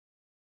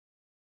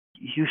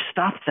 You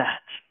stop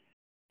that.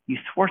 You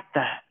thwart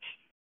that.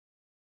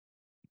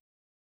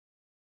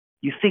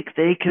 You think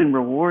they can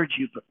reward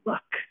you, but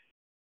look.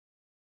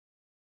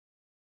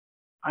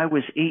 I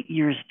was 8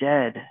 years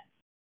dead,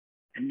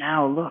 and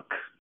now look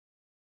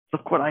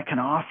what I can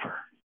offer.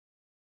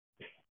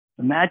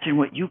 Imagine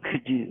what you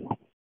could do.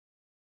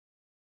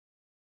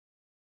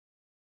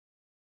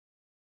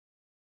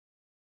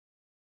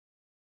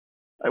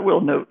 I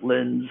will note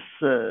Lynn's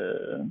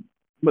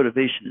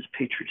motivation is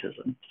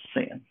patriotism,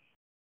 saying.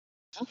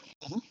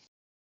 Mm-hmm.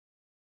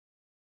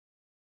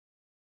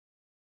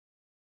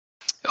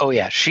 Oh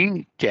yeah,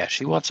 she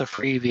wants a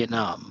free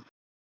Vietnam.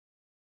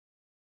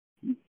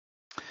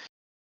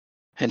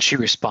 And she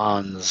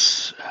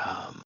responds,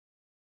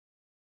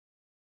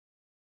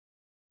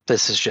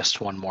 this is just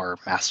one more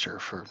master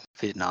for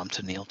Vietnam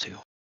to kneel to.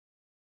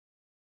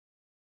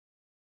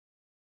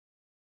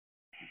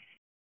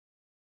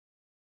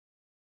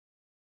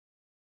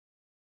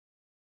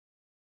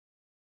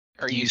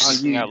 Are you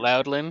speaking out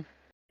loud, Lynn?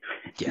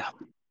 Yeah.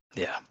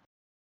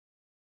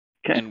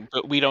 Okay.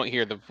 But we don't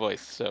hear the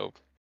voice, so.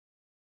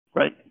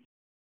 Right.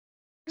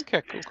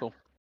 Okay, cool.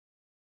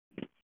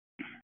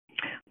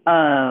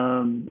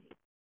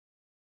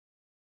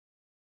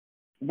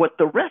 What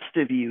the rest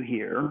of you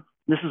hear,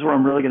 this is where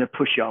I'm really going to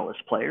push y'all as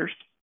players.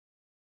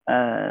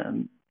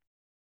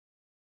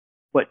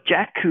 What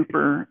Jack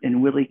Cooper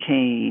and Willie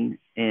Kane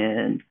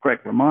and Greg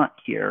Lamont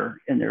hear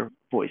in their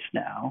voice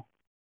now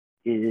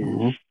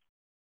is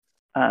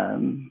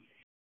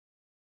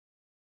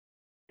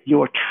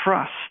your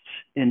trust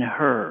in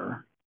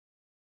her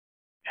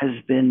has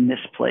been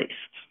misplaced.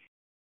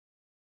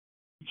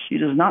 She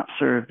does not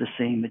serve the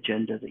same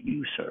agenda that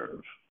you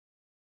serve.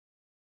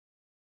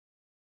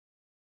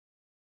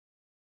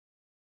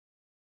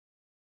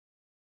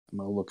 I'm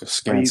going to look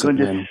askance at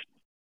Lynn.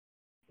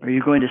 Are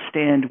you going to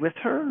stand with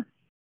her?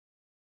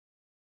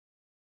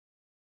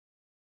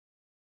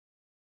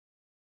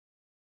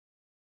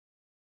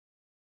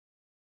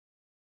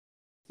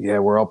 Yeah,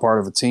 we're all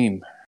part of a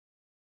team.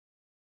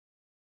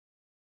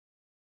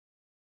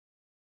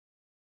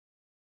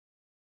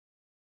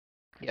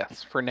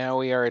 Yes, for now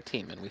we are a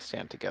team and we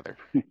stand together.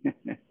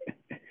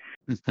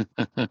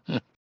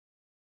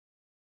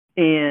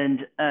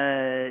 And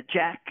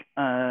Jack,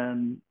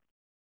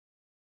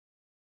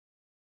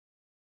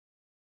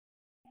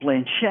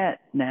 Blanchett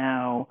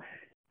now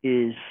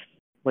is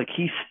like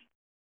he's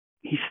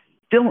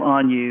still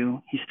on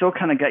you. He's still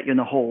kind of got you in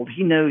the hold.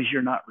 He knows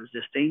you're not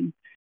resisting,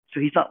 so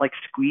he's not like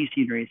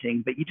squeezing or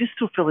anything. But you just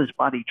still feel his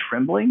body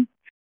trembling,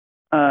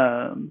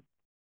 and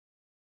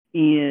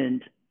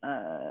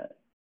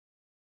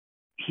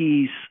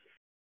he's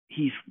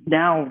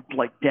now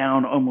like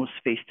down almost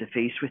face to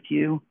face with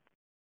you,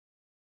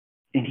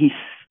 and he's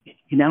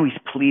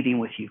pleading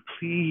with you,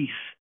 please,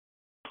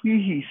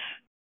 please,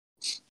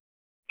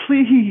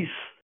 please.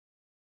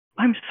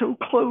 I'm so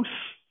close.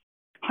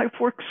 I've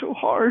worked so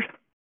hard.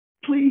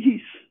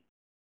 Please.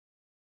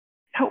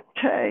 Help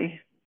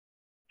Tay.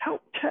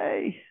 Help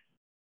Tay.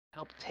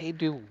 Help Tay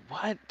do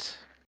what?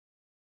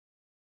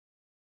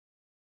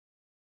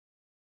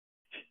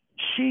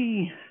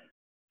 She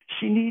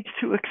needs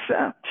to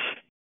accept.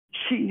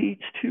 She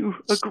needs to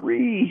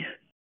agree.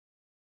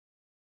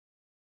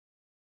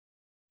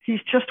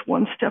 He's just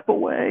one step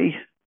away.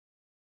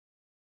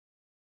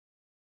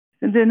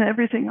 And then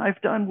everything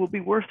I've done will be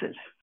worth it.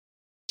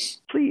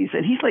 Please.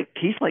 And he's like,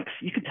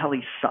 you can tell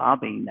he's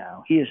sobbing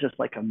now. He is just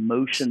like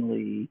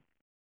emotionally,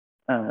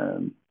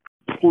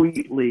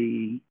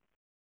 completely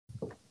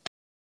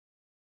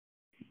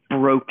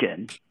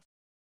broken.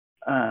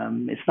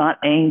 It's not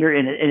anger,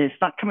 and it's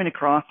not coming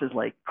across as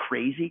like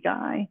crazy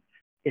guy.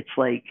 It's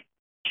like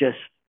just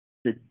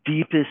the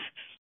deepest,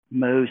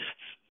 most,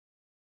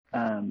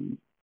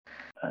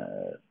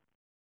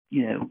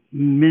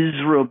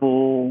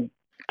 miserable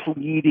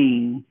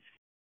pleading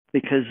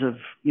because of,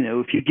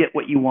 if you get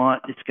what you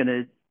want, it's going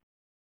to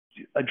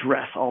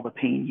address all the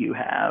pain you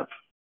have.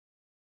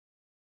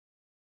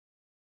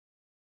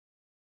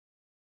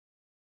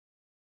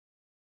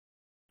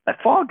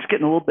 That fog's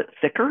getting a little bit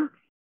thicker,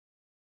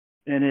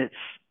 and it's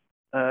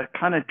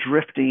kind of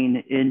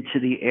drifting into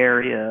the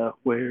area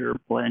where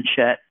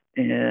Blanchett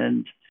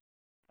and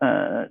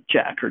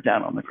Jack are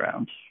down on the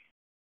ground.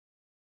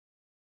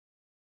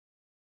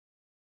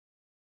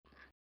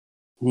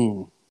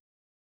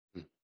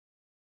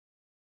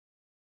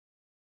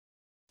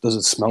 Does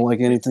it smell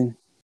like anything?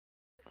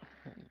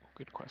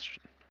 Good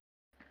question.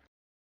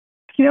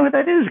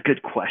 That is a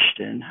good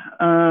question.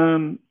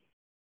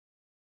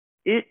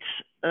 It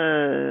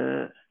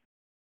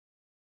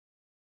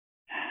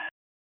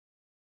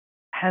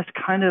has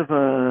kind of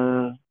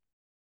a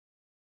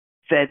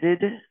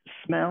fetid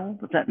smell,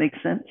 if that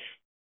makes sense.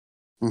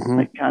 Mm-hmm.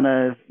 Like kind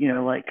of,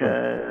 like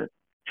a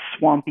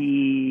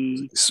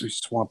swampy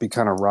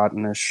kind of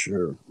rottenish.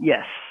 Or...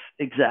 Yes,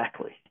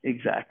 exactly.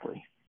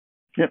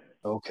 Yep.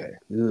 Okay.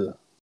 Ugh.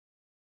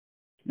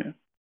 Yeah.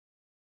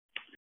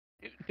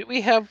 Do we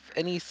have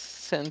any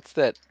sense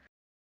that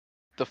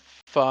the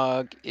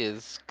fog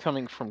is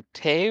coming from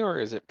Tay, or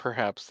is it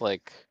perhaps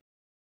like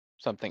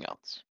something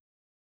else?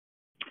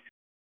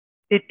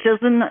 It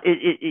doesn't.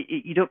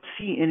 You don't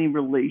see any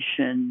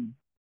relation.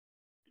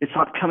 It's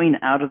not coming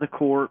out of the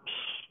corpse.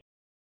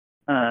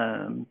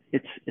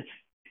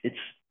 It's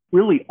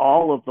really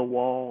all of the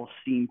walls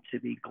seem to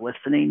be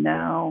glistening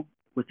now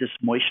with this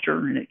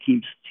moisture, and it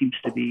seems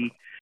to be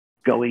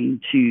going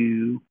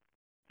to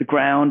the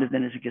ground, and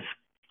then as it gets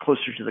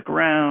closer to the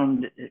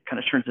ground, it kind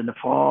of turns into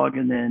fog,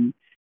 and then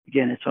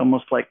again, it's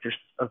almost like there's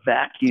a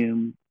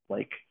vacuum,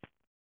 like,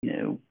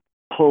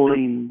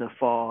 pulling the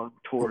fog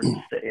towards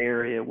the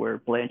area where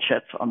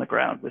Blanchett's on the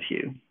ground with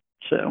you.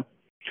 So,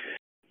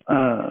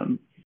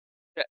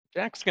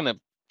 Jack's gonna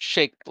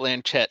shake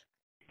Blanchett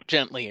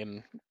gently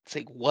and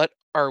say, "What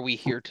are we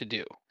here to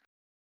do?"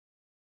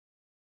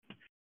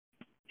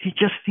 He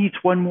just needs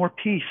one more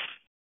piece,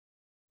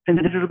 and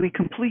then it'll be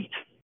complete.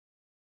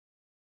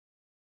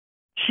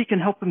 She can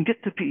help him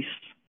get the piece.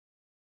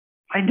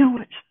 I know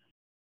it.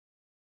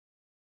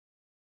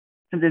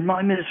 And then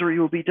my misery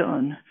will be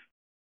done.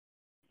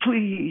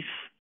 Please,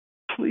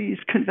 please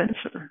convince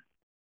her.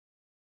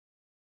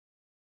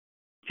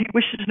 He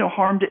wishes no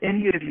harm to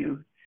any of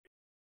you.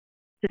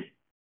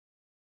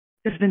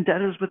 His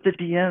vendettas with the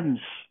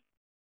DMs.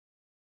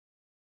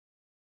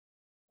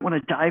 Want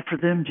to die for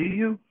them, do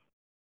you?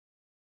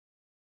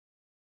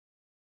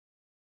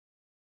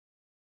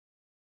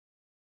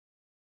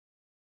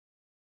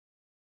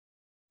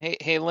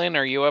 Hey, Lynn,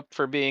 are you up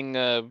for being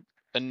a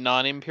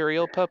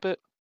non-imperial puppet?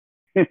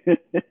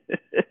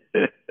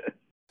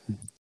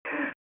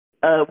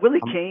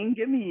 Willie Kane,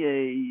 give me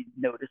a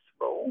notice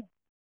roll.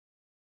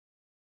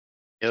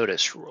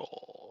 Notice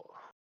roll.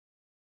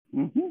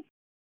 Mm-hmm. All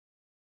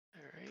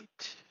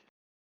right.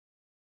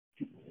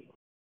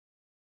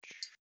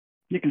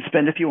 You can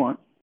spend if you want.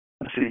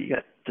 I see you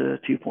got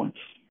 2 points.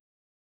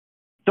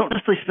 Don't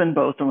necessarily spend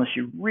both unless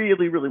you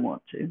really, really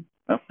want to.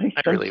 Oh,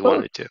 I really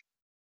wanted to.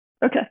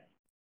 Okay.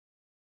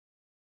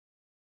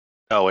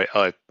 Oh, wait.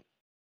 Oh,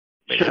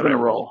 Should have been a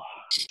roll.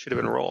 Should have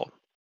been a roll.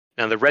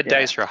 Now the red Yeah.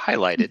 dice are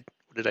highlighted.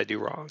 What did I do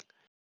wrong?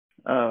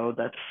 Oh,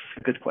 that's a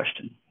good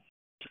question.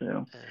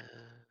 So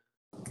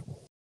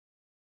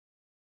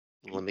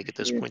Let me get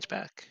those points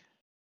back.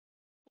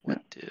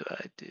 What do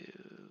I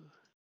do?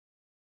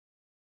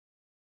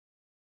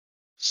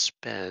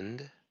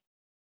 Spend.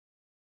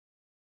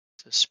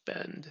 To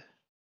spend.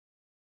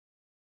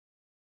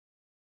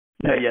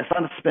 no, yeah, it's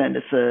not a spend.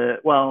 It's a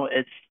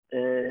it's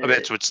Oh,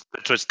 that's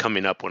what's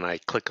coming up when I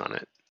click on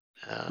it.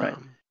 Right.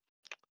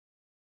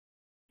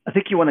 I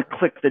think you want to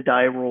click the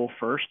die roll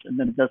first, and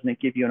then doesn't it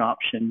give you an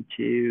option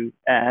to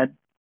add?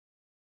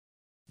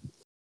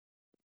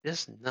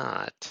 It's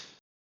not.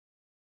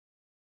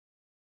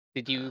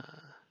 Did you?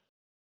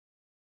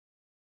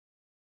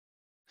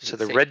 So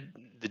the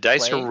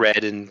dice play? are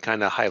red and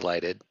kind of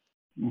highlighted.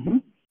 Mm-hmm.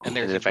 And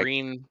there's And a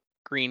if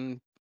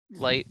green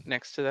light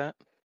next to that.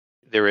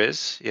 There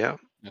is, yeah.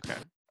 Okay.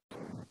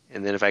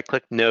 And then if I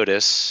click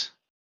notice,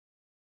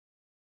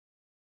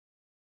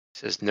 it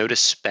says notice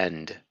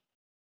spend.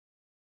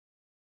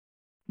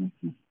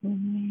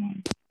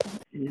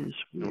 Is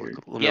weird.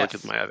 Let me look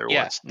at my other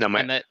ones. No,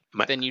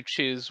 then you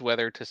choose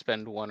whether to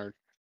spend 1 or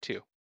 2.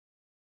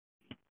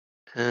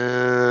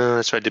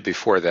 That's what I did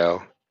before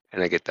though,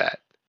 and I get that.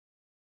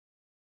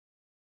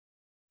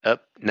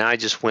 Now I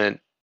just went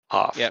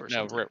off. Yeah, or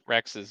no, something.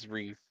 Rex is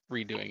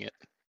redoing it.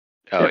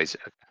 Oh, Yep. he's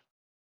okay.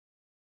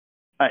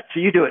 All right, so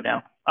you do it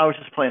now. I was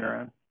just playing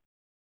around.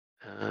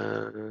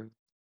 How do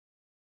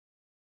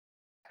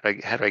I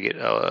get? How do I?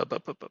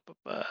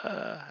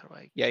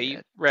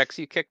 Yeah, Rex,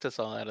 you kicked us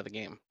all out of the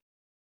game.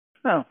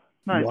 Oh,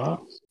 nice.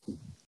 Wow.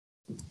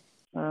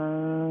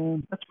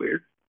 That's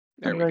weird.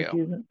 There How we did I go.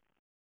 do that?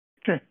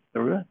 Okay,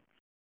 there we go. All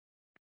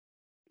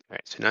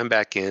right, so now I'm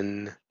back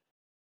in.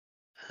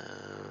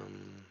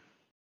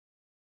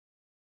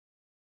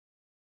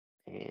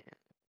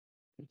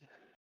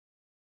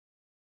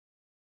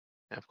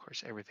 And of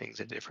course, everything's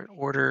a different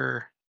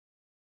order.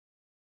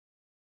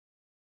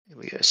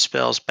 We got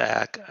spells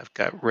back. I've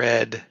got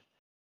red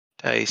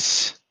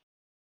dice.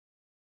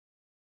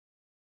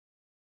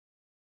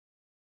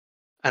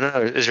 I don't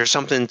know. Is there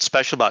something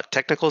special about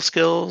technical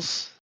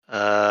skills?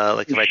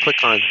 Like if I click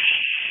on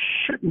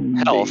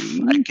Shouldn't health,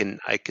 be.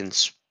 I can.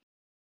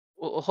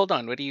 Well, hold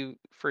on. What do you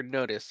for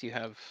notice? You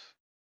have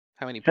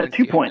how many Had points?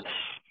 2 do you points.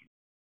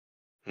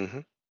 Mm-hmm.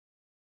 Have?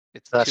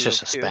 It's That's 2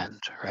 just of a 2.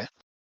 spend, right?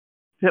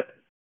 Yep.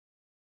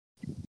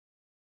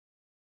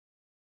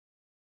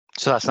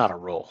 So that's not a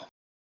roll.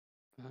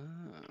 Ah.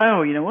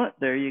 Oh, you know what?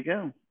 There you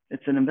go.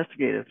 It's an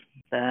investigative.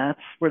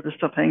 That's where the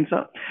stuff hangs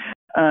up.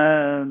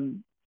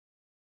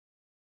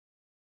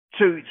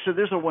 So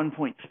there's a 1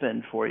 point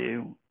spend for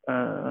you,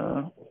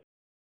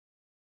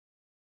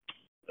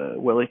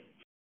 Willie,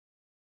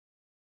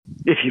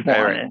 if you want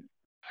Alright. it.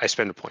 I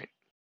spend a point.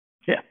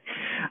 Yeah.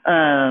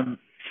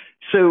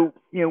 So,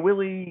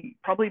 Willie,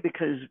 probably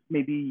because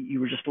maybe you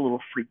were just a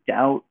little freaked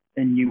out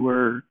and you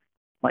were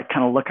like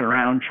kind of looking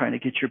around trying to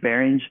get your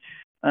bearings,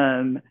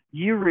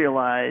 you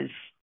realize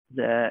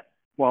that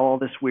while all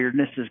this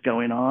weirdness is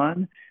going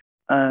on,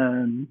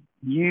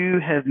 you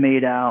have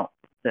made out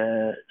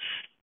the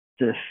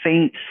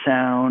faint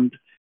sound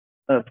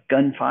of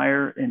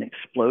gunfire and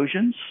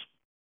explosions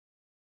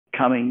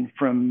coming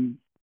from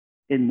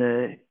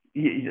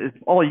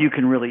all you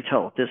can really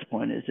tell at this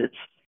point is it's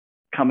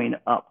coming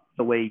up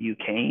the way you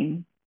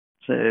came.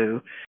 So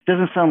it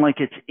doesn't sound like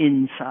it's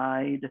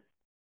inside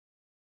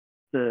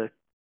the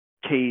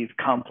cave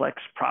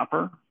complex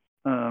proper,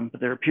 but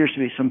there appears to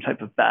be some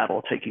type of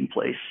battle taking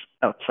place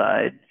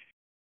outside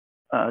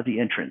the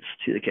entrance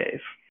to the cave.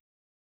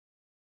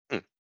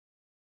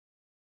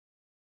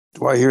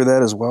 Do I hear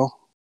that as well?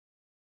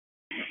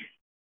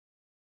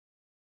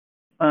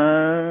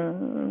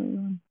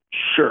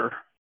 Sure.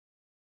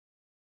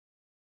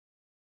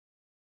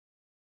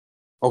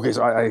 Okay,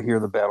 so I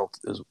hear the battle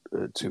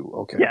too.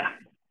 Okay. Yeah.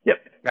 Yep.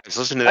 Guys,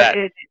 listen to that.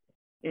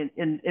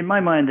 In my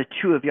mind, the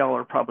two of y'all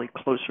are probably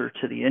closer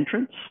to the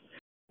entrance.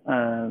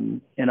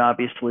 And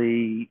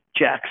obviously,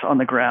 Jack's on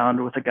the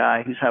ground with a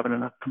guy who's having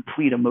a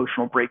complete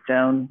emotional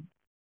breakdown,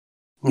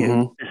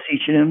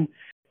 beseeching him.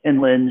 And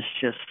Lynn's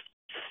just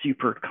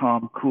super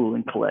calm, cool,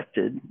 and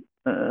collected.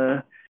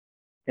 And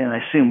I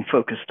assume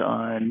focused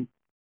on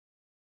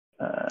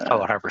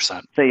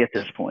 100%. Faye at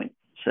this point.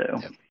 So.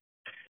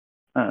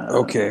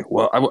 Okay,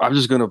 well, I'm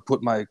just going to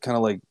put my kind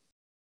of like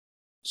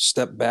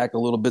step back a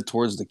little bit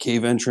towards the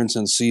cave entrance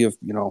and see if,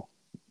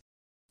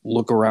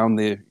 look around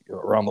the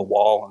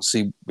wall and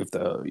see if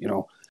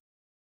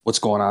what's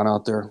going on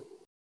out there.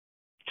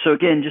 So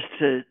again, just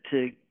to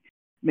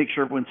make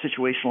sure everyone's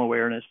situational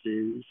awareness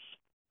is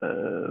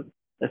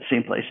at the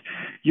same place.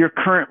 You're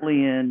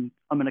currently in,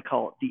 I'm going to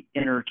call it the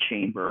inner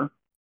chamber.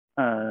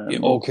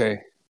 Okay.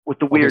 With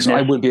the weirdness. Okay, so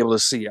I wouldn't be able to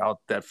see out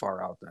that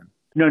far out then.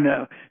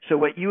 No. So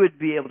what you would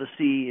be able to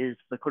see is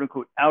the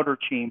quote-unquote outer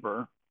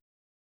chamber,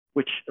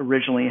 which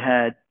originally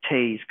had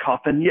Tay's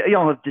coffin.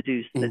 Y'all have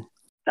deduced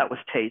that was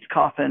Tay's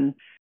coffin,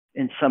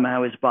 and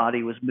somehow his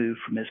body was moved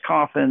from his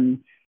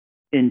coffin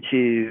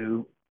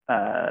into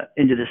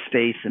this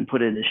space and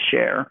put in his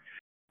chair.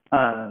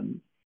 And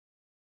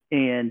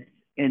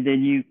and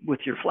then you,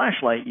 with your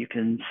flashlight, you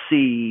can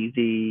see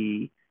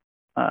the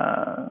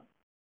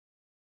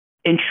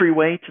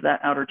entryway to that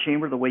outer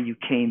chamber, the way you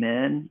came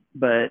in,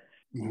 but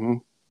Mm-hmm.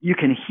 you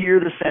can hear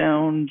the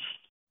sound,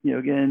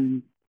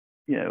 again,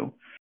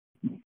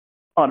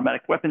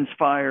 automatic weapons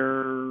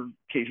fire,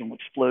 occasional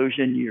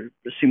explosion. You're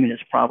assuming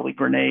it's probably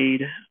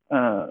grenade.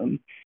 So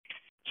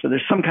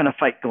there's some kind of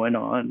fight going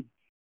on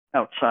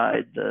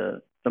outside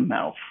the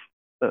mouth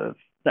of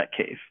that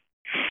cave.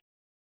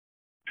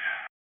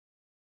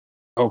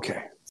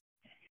 Okay.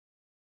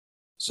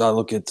 So I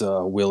look at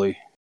Willie.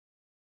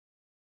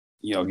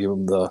 Give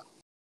him the.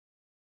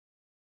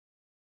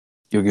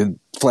 You'll get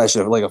flash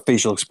of like a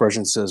facial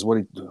expression. Says,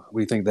 "What do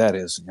you think that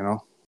is?"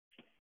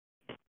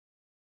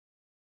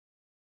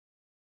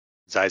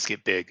 His eyes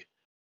get big.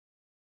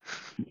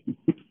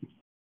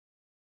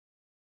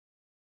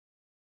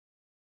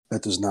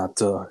 That does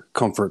not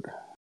comfort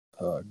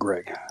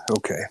Greg.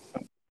 Okay.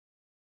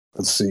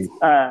 Let's see.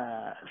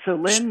 So,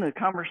 Lynn, the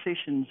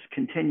conversation's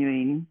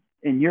continuing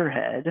in your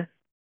head.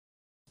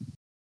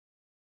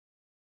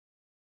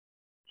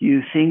 Do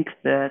you think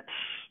that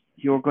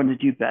you're going to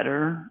do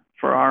better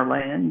for our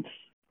land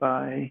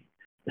by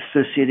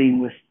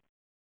associating with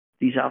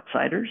these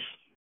outsiders?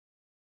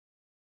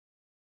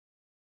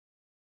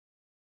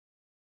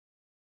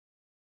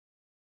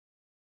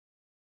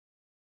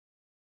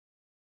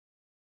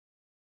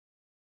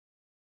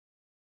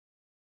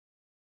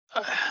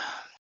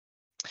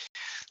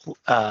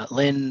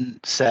 Lynn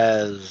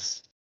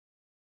says,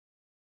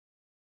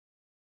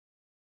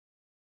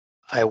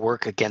 I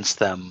work against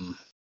them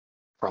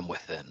from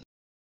within.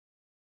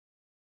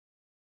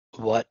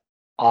 What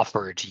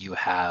offer do you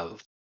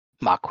have,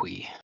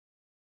 Makwi?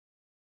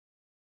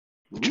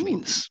 Which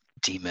means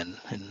demon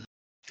in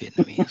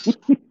Vietnamese.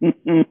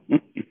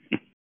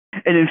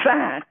 And in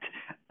fact,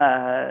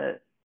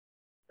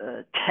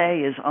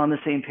 Tay is on the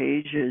same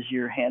page as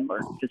your handler,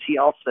 because he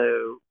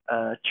also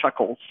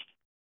chuckles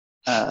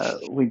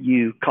when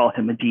you call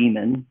him a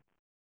demon.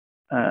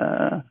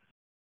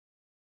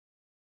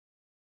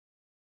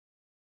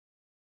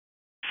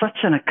 Such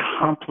an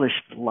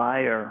accomplished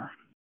liar.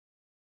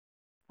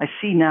 I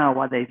see now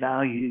why they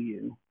value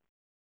you.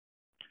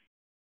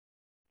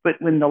 But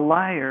when the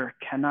liar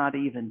cannot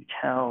even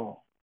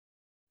tell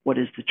what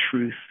is the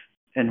truth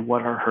and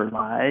what are her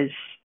lies,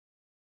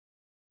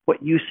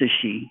 what use is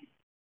she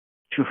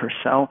to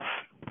herself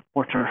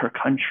or to her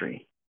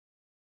country?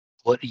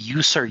 What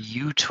use are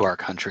you to our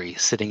country,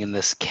 sitting in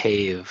this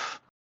cave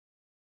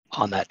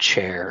on that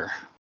chair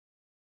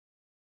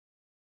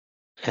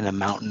in a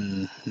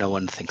mountain no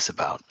one thinks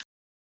about?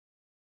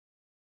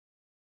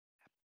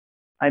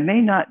 I may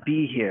not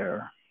be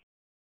here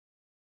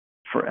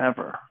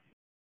forever.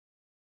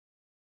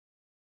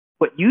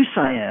 What use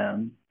I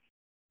am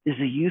is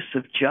a use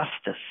of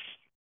justice.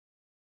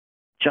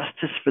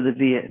 Justice for the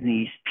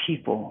Vietnamese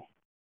people.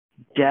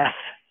 Death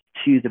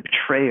to the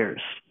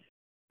betrayers.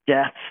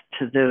 Death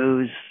to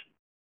those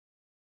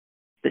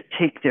that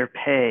take their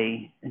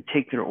pay and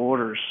take their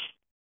orders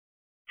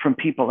from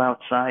people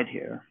outside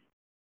here.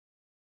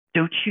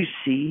 Don't you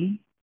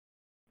see,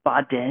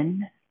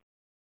 Baden,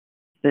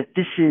 that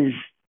this is,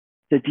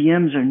 the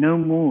DMs are no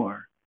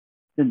more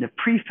than the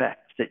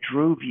prefects that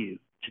drove you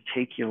to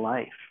take your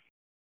life.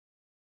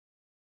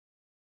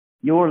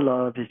 Your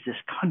love is this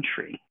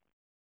country.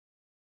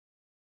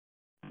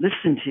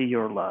 Listen to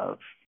your love.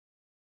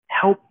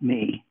 Help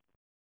me.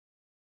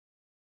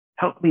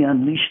 Help me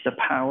unleash the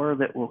power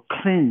that will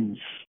cleanse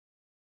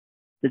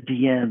the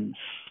DMs,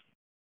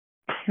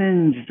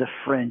 cleanse the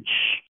French,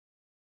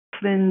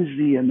 cleanse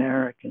the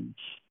Americans,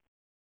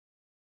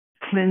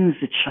 cleanse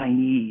the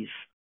Chinese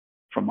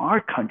from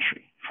our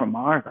country, from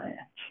our land.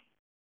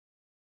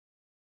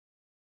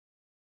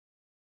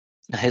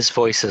 His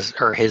voice is,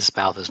 or his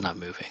mouth is not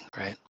moving,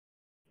 right?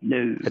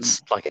 No.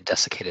 It's like a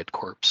desiccated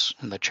corpse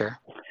in the chair.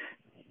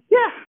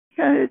 Yeah,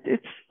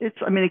 it's.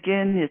 I mean,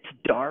 again, it's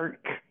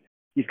dark.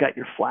 You've got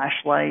your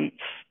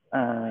flashlights.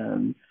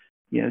 Again,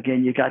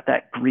 you got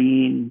that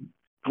green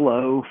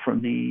glow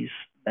from these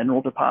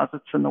mineral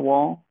deposits in the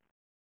wall.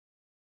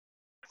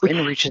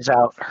 Lynn reaches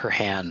out her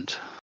hand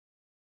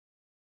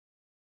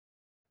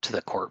to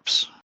the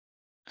corpse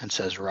and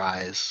says,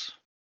 "Rise.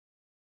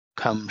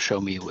 Come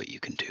show me what you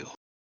can do."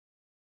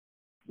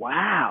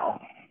 Wow.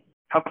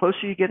 How close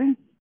are you getting?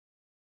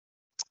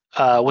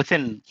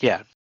 Within,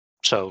 yeah.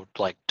 So,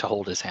 like, to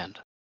hold his hand.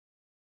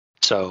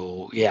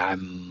 So, yeah,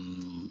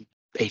 I'm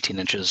 18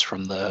 inches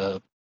from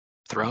the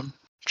throne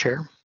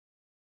chair.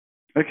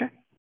 Okay.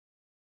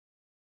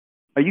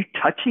 Are you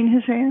touching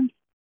his hand?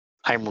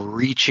 I'm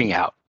reaching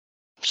out.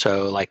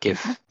 So, like,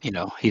 if,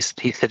 he's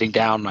sitting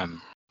down, I'm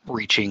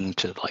reaching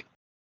to, like,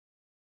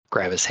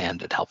 grab his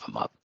hand and help him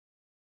up.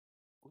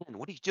 Lynn,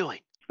 what are you doing?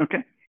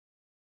 Okay.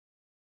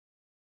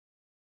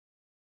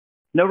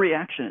 No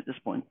reaction at this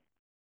point.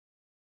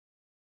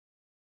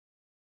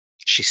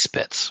 She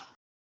spits.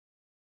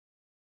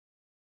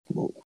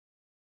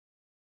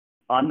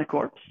 On the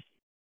corpse?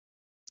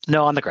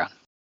 No, on the ground.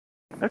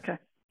 Okay.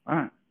 All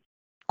right.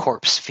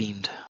 Corpse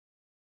fiend.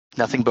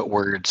 Nothing but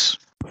words.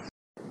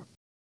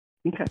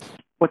 Okay.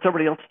 What's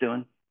everybody else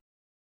doing?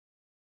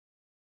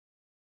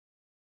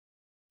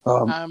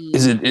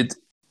 Is it?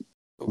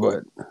 Go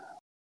ahead.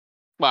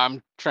 Well,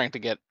 I'm trying to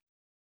get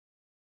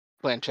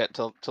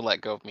Blanchett to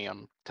let go of me.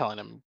 I'm telling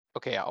him,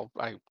 okay,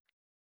 I'm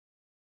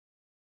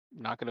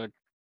not going to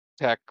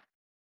attack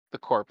the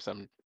corpse.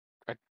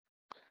 I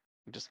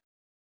just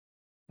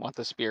want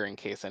the spear in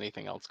case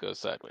anything else goes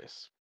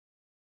sideways.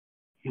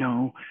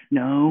 No,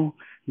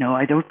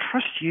 I don't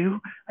trust you.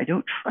 I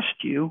don't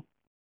trust you.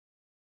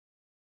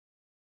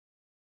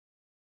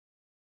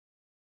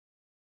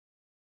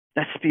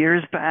 That spear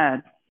is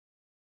bad.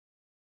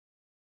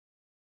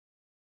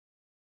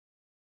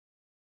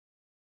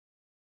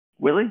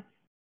 Willie?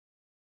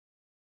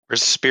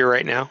 Where's the spear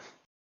right now?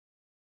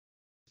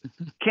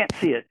 Can't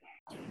see it.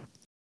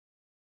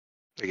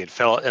 Like it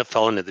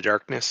fell into the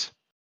darkness.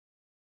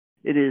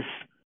 It is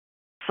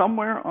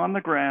somewhere on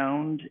the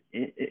ground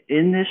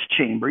in this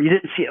chamber. You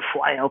didn't see it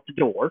fly out the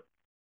door.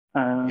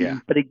 Yeah.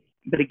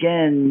 But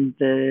again,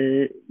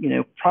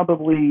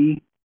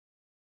 probably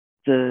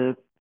the.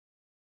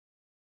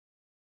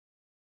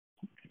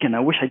 Again,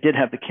 I wish I did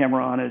have the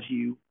camera on as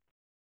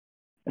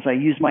I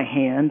use my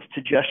hands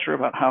to gesture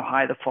about how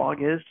high the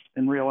fog is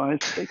and realize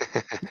I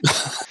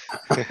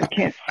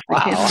can't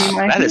see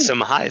my That hands. is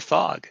some high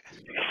fog.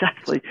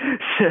 Exactly.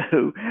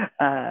 So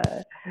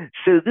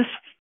this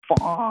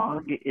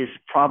fog is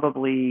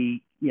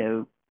probably,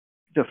 the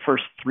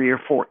first 3 or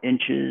 4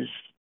 inches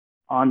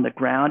on the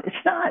ground.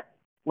 It's not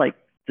like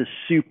the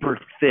super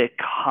thick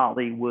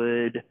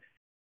Hollywood,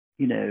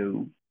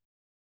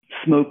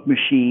 smoke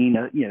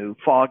machine,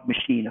 fog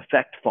machine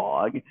effect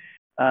fog.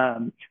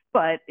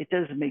 But it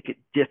does make it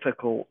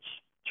difficult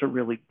to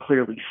really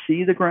clearly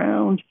see the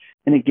ground.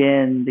 And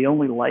again, the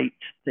only light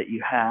that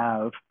you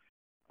have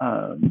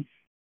in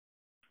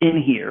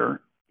here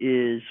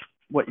is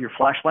what your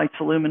flashlights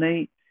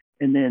illuminate,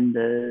 and then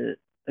the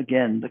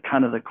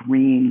kind of the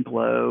green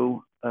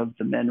glow of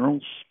the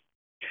minerals.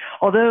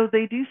 Although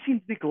they do seem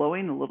to be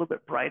glowing a little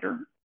bit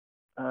brighter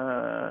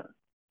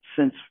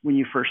since when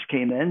you first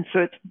came in,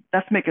 so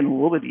that's making it a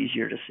little bit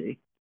easier to see.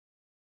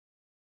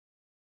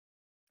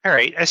 All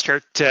right, I'm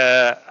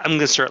going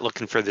to start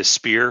looking for this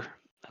spear.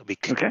 I'll be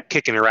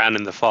kicking around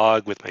in the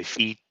fog with my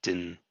feet,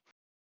 and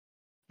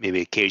maybe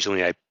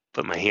occasionally I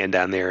put my hand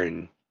down there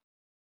and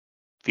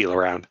feel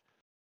around.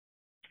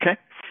 Okay.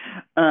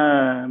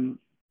 And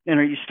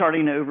are you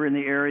starting over in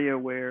the area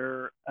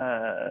where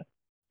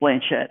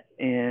Blanchett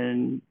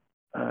and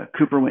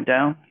Cooper went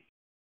down?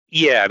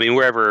 Yeah, I mean,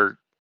 wherever,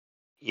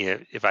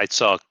 if I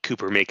saw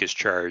Cooper make his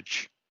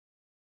charge.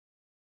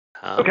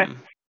 Okay.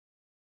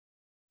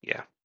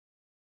 Yeah.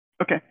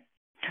 Okay.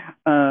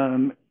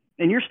 And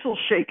you're still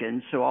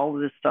shaken, so all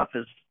of this stuff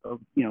is, a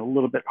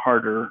little bit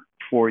harder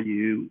for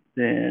you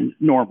than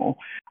normal.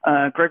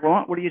 Greg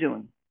Wilmot, what are you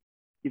doing?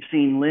 You've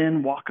seen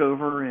Lynn walk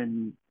over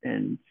and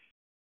Lynn,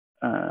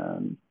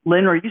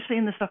 are you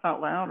saying this stuff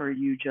out loud, or are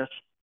you just?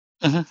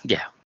 Mm-hmm.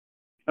 Yeah.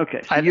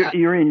 Okay, so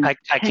you're in. I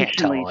can't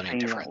tell any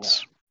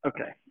difference.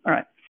 Okay, all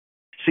right.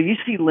 So you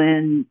see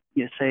Lynn,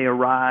 say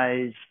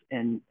arise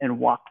and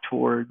walk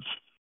towards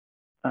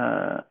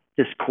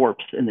this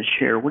corpse in the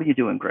chair. What are you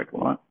doing, Greg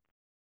Wilmot?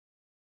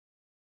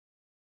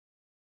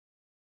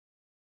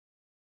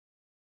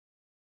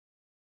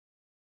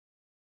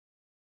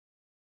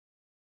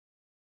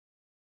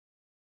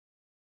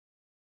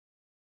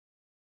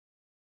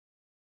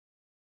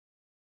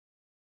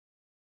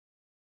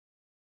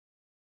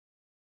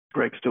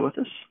 Greg still with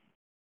us?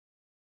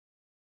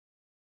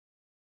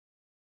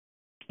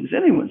 Is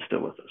anyone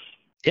still with us?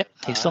 Yep,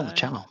 he's still in the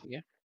channel.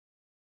 Yeah.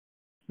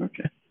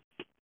 Okay.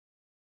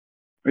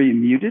 Are you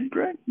muted,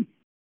 Greg?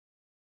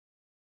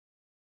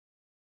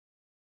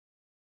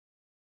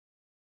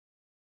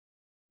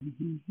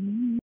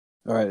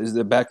 All right, is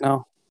it back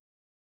now?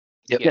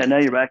 Yep. Yeah, now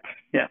you're back.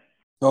 Yeah.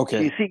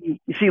 Okay. So you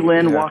see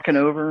Lynn walking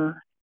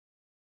over.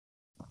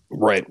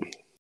 Right.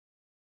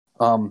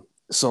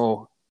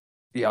 So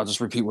yeah, I'll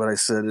just repeat what I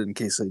said in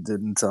case it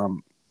didn't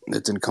come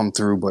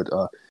through. But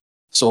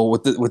so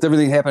with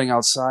everything happening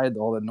outside,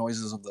 all the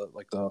noises of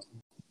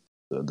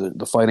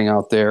the fighting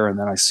out there, and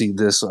then I see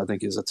this. So I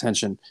think his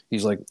attention,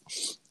 he's like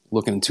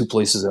looking in 2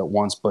 places at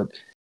once. But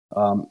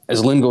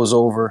as Lynn goes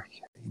over,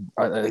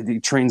 he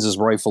trains his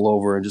rifle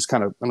over and just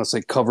kind of, I'm gonna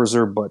say covers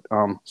her, but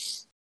I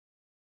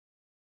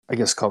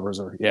guess covers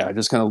her. Yeah,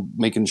 just kind of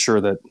making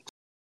sure that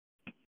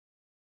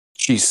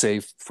she's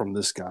safe from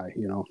this guy,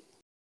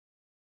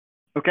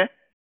 Okay.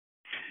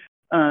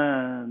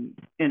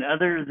 And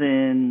other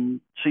than,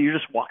 so you're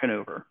just walking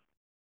over.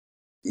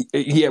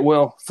 Yeah,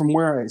 well, from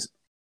where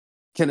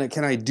can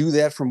I do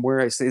that from where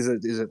I stay? Is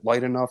it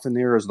light enough in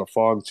there? Is the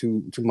fog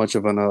too much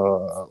of an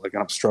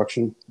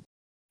obstruction?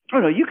 Oh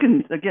no, you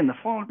can. Again, the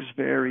fog is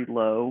very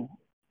low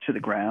to the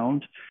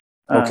ground.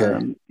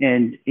 Okay.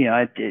 And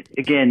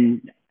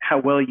again, how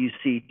well you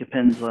see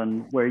depends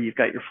on where you've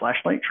got your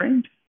flashlight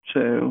trained.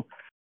 So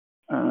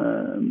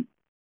let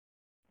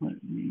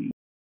me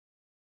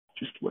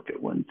just look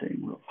at one thing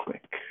real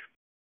quick.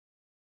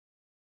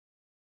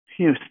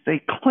 They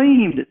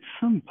claimed at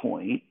some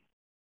point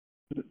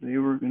they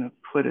were going to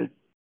put a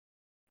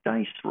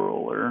dice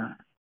roller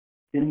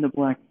in the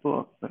black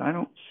book, but I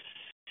don't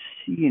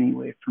see any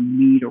way for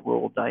me to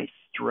roll dice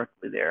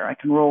directly there. I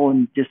can roll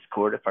in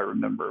Discord if I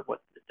remember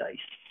what the dice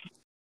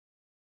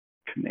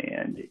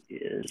command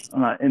is.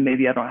 And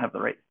maybe I don't have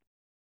the right.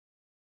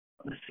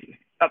 Let's see.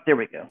 Oh, there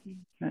we go.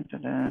 All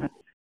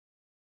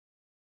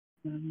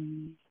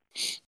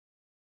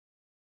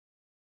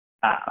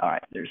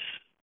right.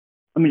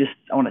 I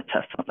want to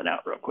test something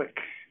out real quick.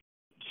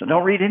 So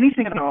don't read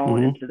anything at all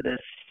into this,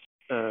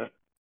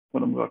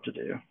 what I'm about to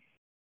do.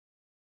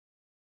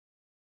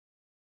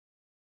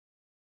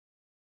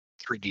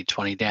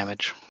 3d20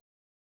 damage.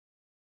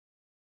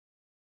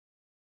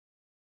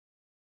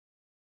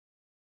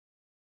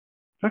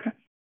 Okay.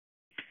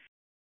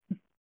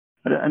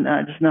 And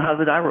I just know how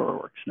the die roller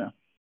works now.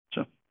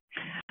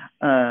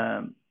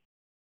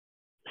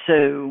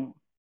 So,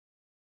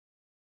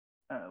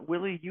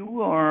 Willie,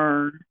 you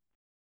are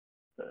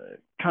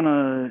kind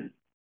of,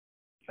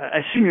 I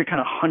assume you're kind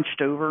of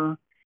hunched over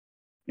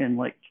and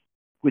like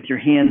with your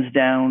hands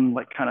down,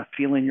 like kind of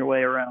feeling your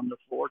way around the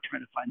floor,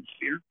 trying to find the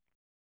sphere.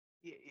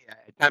 Yeah,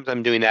 at times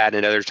I'm doing that,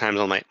 and at other times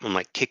I'm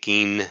like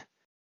kicking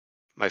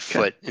my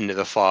foot into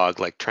the fog,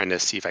 like trying to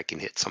see if I can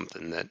hit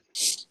something that.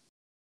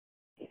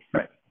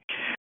 Right.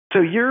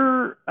 So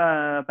you're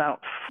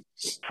about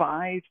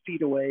 5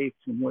 feet away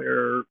from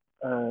where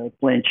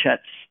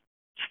Blanchette's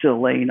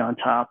still laying on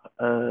top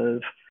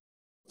of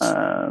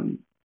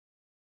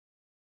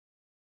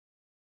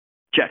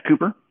Jack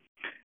Cooper,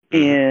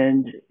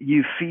 and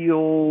you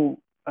feel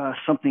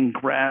something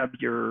grab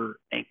your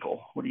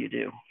ankle. What do you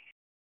do?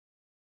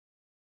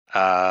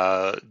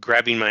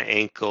 Grabbing my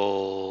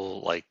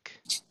ankle,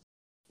 like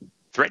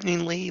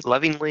threateningly,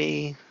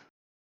 lovingly.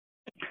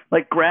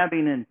 Like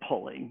grabbing and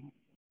pulling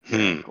your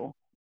ankle.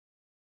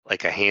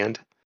 Like a hand?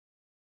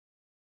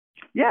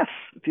 Yes,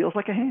 it feels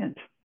like a hand.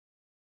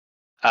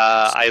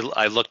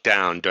 I look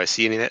down. Do I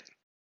see any of it?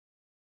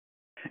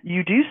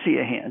 You do see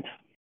a hand.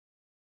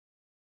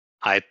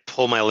 I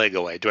pull my leg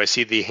away. Do I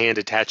see the hand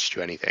attached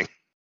to anything?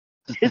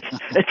 It's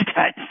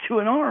attached to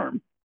an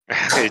arm.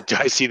 Do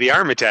I see the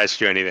arm attached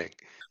to anything?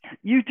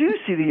 You do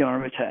see the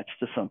arm attached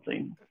to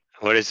something.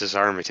 What is this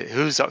arm attached?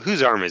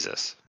 Whose arm is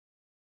this?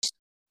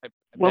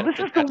 Well, this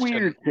is the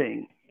weird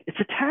thing. It's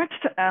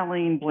attached to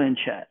Aline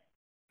Blanchette.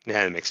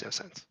 Yeah, that makes no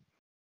sense.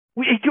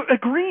 We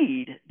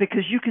agreed,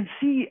 because you can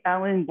see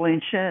Aline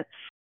Blanchette's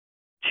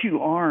 2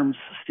 arms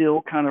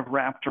still kind of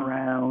wrapped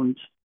around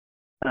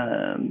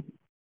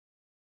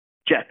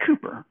Jack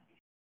Cooper.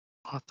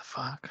 What the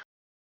fuck?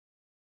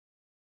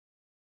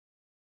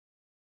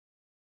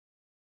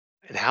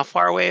 And how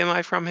far away am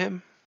I from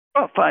him?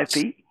 About 5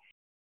 feet.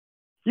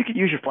 You could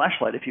use your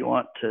flashlight if you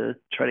want to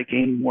try to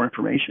gain more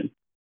information.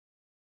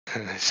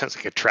 Sounds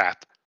like a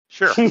trap.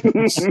 Sure. I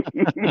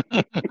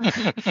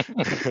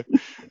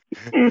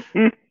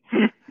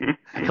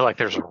feel like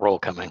there's a roll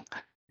coming.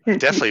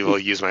 Definitely will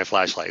use my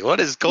flashlight. What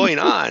is going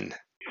on?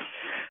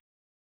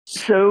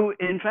 So,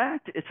 in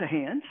fact, it's a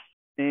hand,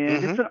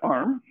 and it's an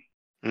arm,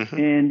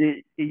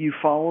 and you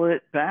follow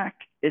it back.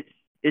 It's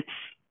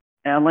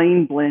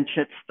Aline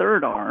Blanchette's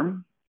 3rd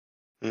arm,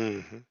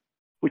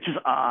 which is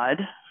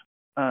odd,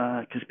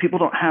 because people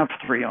don't have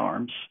 3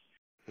 arms.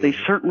 They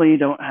certainly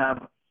don't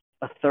have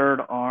a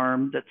 3rd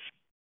arm that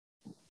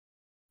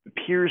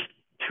appears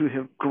to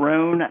have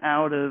grown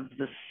out of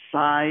the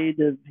side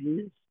of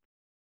his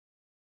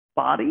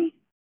body.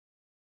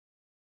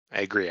 I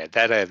agree.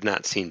 That I have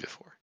not seen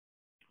before.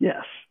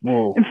 Yes.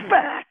 Whoa. In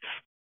fact,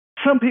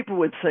 some people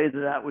would say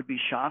that would be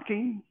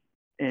shocking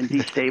and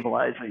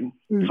destabilizing.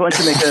 So I want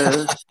to make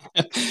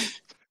a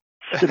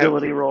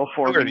stability roll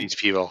for Who are me. these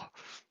people?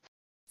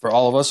 For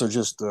all of us, or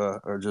just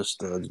Willie?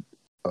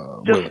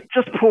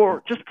 Just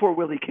poor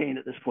Willie Kane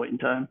at this point in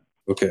time.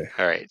 Okay.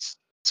 All right.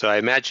 So I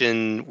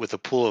imagine with a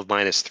pool of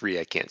 -3,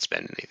 I can't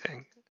spend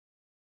anything.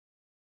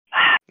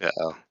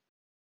 Uh-oh.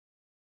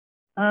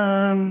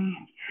 I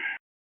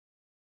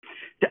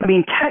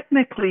mean,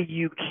 technically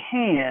you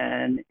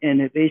can,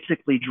 and it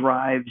basically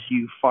drives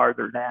you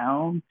farther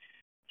down.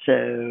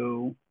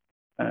 So,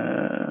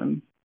 yeah.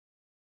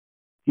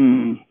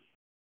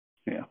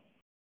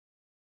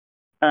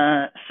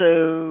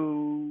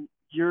 So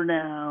you're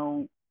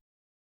now.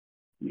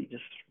 Let me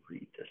just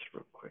read this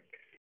real quick.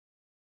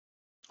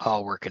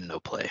 All work and no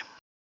play.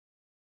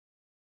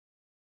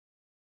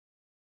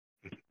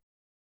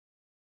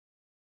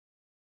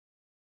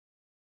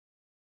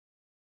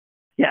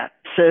 Yeah,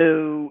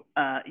 so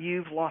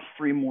you've lost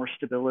 3 more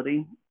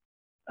stability.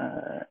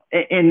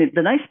 And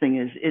the nice thing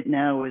is it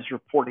now is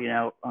reporting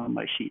out on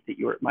my sheet that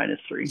you're at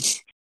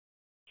 -3.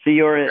 So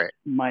you're at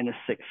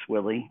 -6,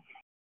 Willie,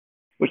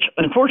 which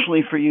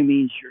unfortunately for you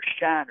means you're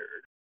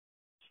shattered.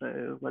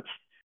 So let's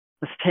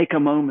take a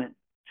moment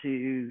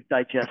to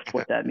digest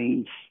what that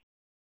means.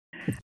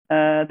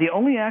 The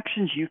only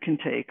actions you can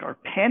take are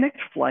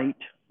panicked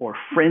flight or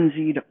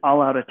frenzied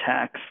all-out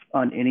attacks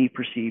on any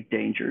perceived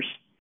dangers.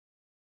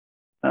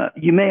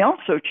 You may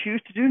also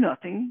choose to do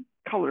nothing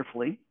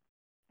colorfully,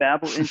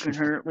 babble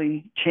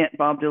incoherently, chant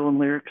Bob Dylan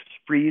lyrics,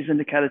 freeze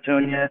into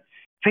catatonia,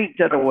 faint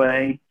dead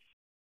away.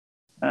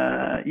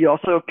 You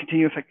also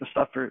continue to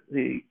suffer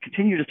the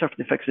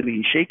effects of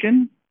being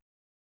shaken.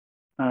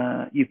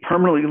 You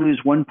permanently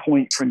lose 1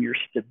 point from your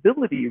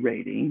stability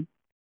rating.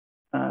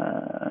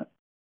 And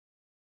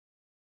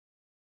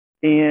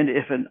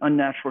if an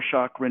unnatural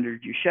shock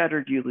rendered you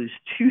shattered, you lose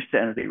 2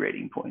 sanity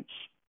rating points.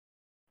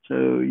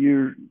 So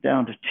you're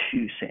down to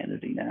 2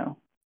 sanity now.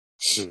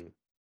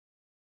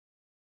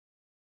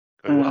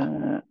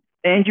 Well.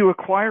 And you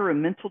acquire a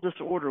mental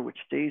disorder which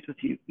stays with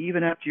you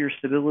even after your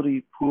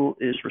stability pool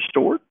is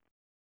restored.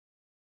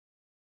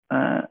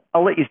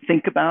 I'll let you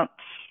think about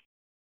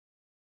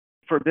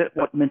for a bit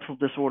what mental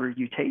disorder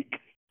you take.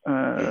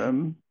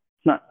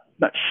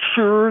 Not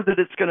sure that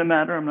it's going to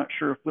matter. I'm not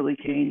sure if Willie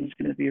Kane is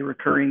going to be a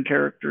recurring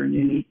character in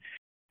any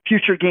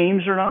future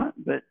games or not,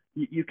 but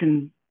you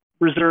can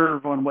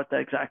reserve on what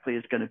that exactly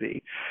is going to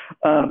be.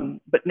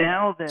 But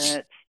now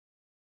that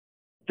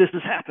this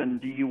has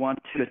happened, do you want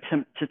to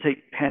attempt to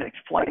take panicked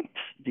flight?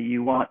 Do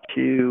you want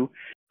to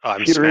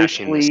I'm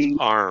smashing this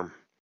arm.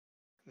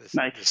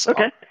 Nice.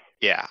 Okay. Arm.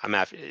 Yeah, I'm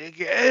after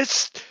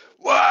it's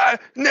what?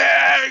 Okay.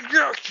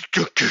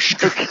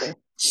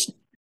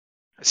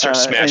 I start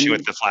smashing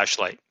with the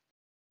flashlight.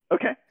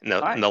 Okay.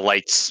 And the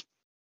lights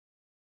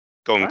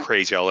going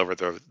crazy all over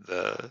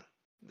the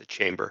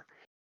chamber.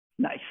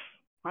 Nice.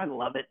 I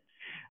love it.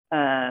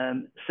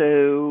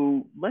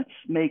 So let's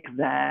make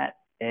that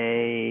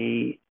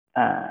a.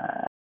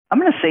 I'm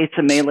going to say it's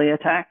a melee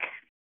attack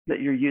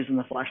that you're using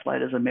the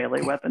flashlight as a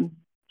melee weapon.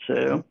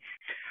 So,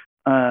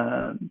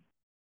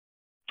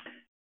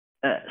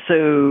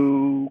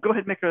 so go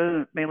ahead and make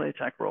a melee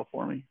attack roll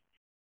for me.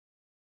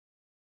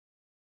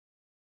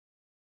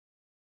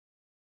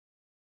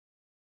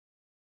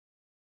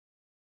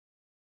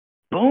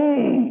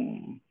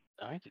 Boom.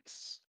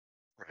 Nice.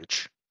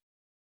 Wrench.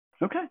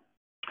 Okay.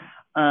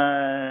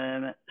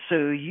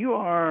 So you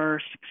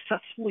are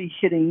successfully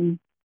hitting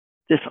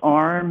this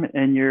arm,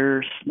 and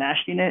you're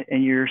smashing it,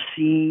 and you're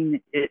seeing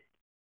it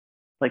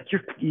like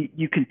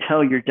you can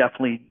tell you're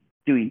definitely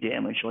doing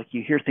damage. Like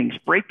you hear things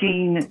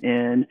breaking,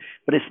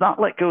 but it's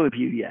not let go of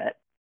you yet.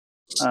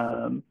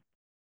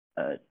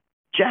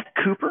 Jack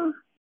Cooper,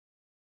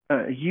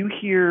 you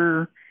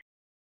hear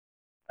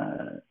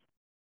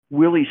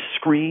Willie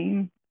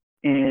scream,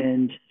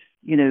 and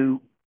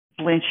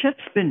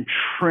Blanchette's been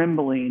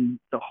trembling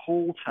the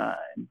whole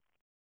time,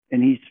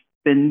 and he's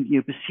been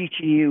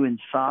beseeching you and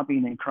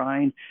sobbing and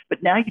crying.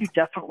 But now you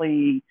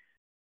definitely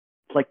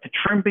like the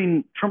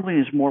trembling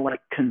is more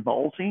like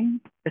convulsing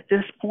at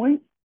this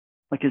point,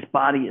 like his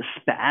body is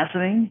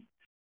spasming,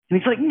 and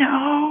he's like,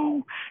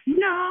 no,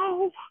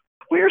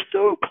 we're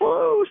so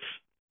close.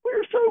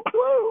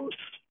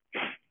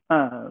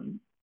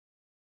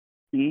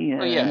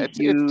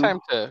 It's time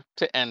to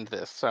end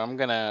this. So I'm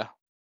gonna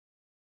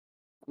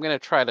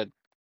try to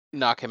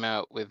knock him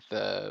out with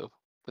the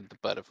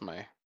butt of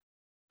my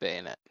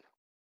bayonet.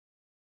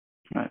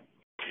 Right.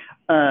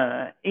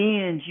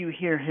 And you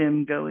hear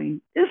him going,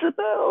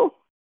 Isabel,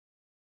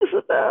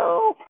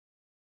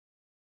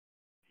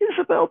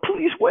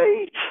 please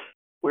wait.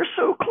 We're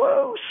so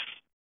close.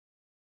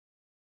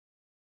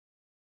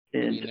 Do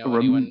you know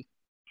anyone?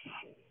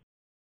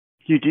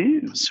 You do.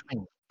 I'm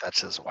assuming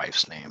that's his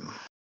wife's name.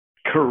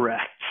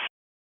 Correct.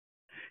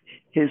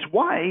 His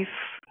wife,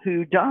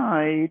 who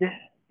died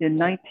in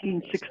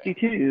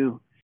 1962,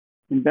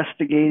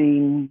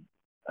 investigating.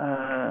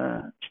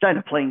 She died in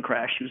a plane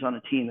crash. She was on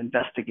a team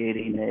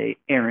investigating a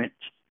errant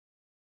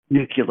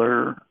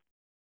nuclear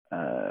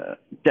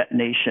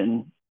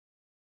detonation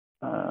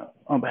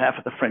on behalf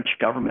of the French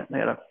government. They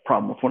had a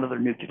problem with one of their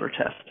nuclear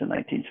tests in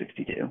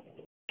 1962,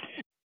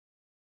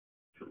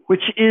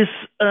 which is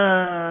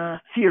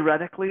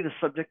theoretically the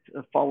subject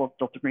of Fall of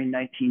Delta Green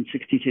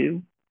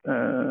 1962.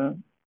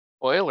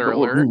 Spoiler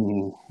alert.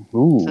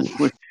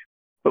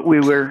 But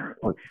we're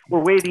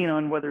waiting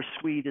on whether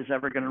Swede is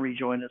ever going to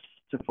rejoin us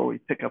before we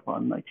pick up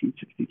on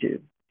 1962.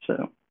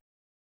 So,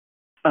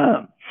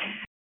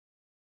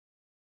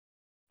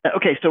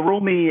 okay, so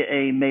roll me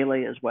a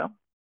melee as well.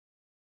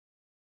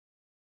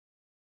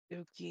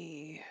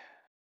 Okay.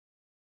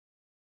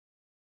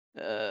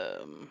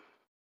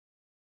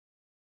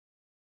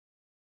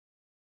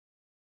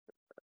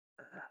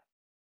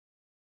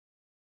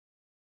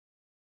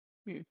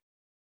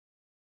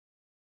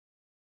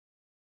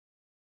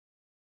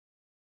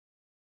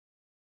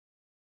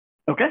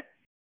 Okay,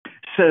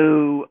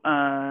 so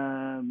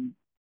I'm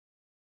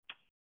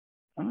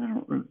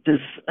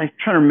trying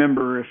to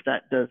remember if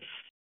that does.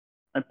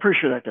 I'm pretty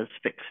sure that does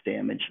fixed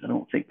damage. I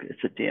don't think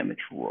it's a damage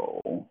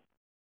roll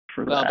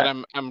for that.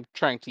 But I'm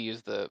trying to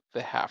use the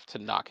half to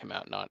knock him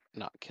out, not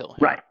kill him.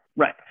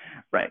 Right.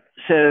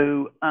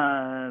 So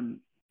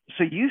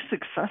so you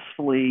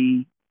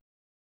successfully.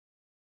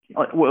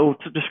 Well,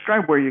 to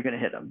describe where you're going to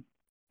hit him.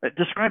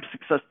 Describe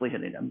successfully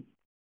hitting him.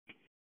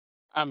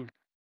 I'm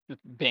just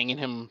banging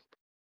him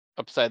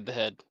upside the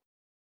head.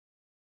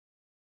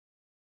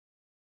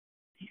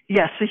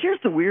 Yeah, so here's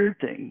the weird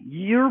thing.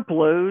 Your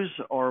blows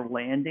are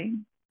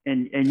landing,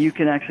 and you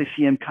can actually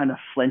see him kind of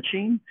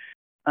flinching.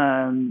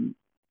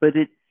 But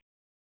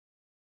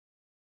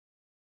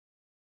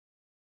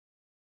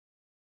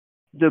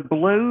the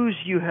blows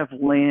you have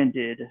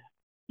landed,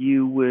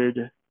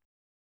 you're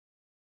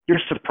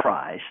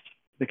surprised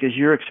because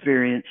your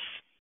experience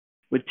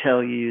would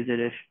tell you that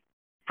if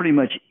pretty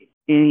much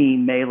any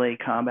melee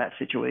combat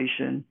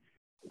situation,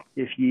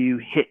 if you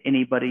hit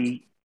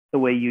anybody the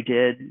way you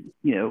did,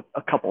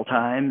 a couple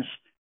times,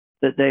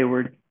 that they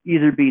would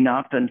either be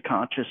knocked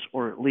unconscious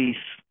or at least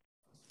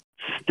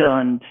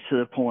stunned to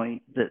the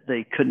point that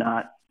they could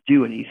not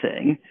do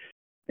anything.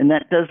 And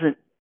that doesn't,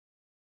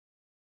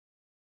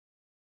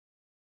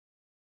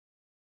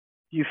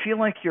 you feel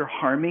like you're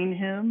harming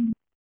him,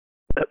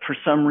 but for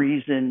some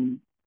reason,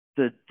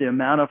 the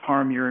amount of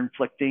harm you're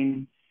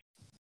inflicting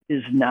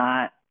is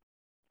not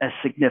as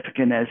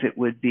significant as it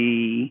would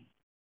be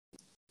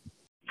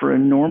for a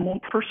normal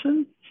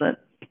person. Is that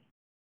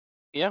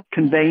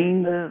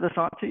conveying the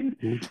thought to you?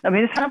 Mm-hmm. I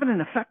mean, it's having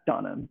an effect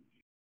on him.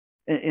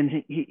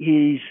 And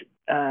he's,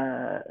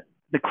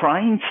 the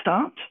crying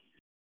stopped,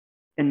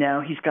 and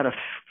now he's got a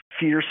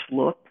fierce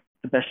look,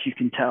 the best you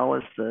can tell,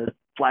 as the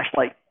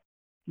flashlight,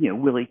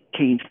 Willie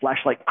Kane's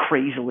flashlight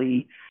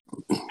crazily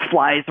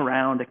flies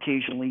around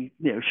occasionally,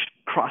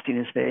 crossing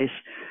his face.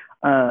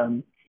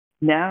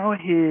 Now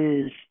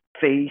his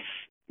face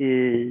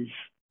is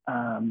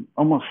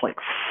almost like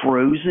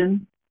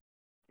frozen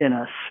in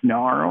a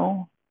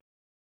snarl.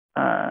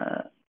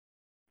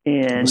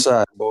 And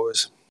side,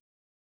 boys.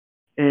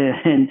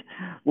 And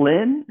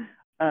Lynn,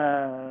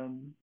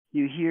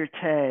 you hear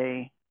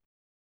Tay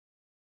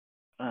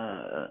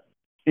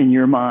in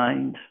your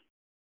mind,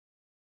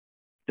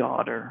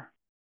 daughter,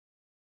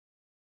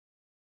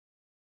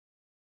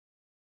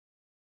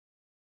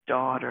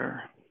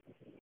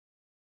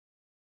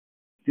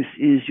 this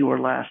is your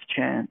last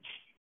chance.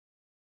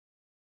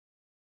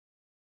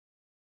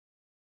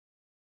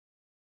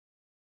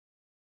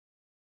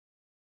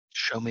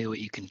 Show me what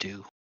you can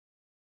do.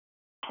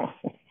 Oh,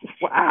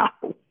 wow.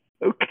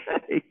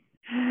 Okay.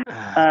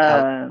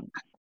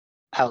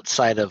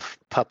 Outside of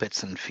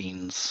puppets and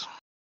fiends.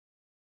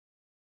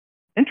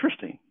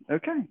 Interesting.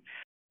 Okay.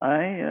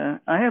 I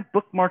have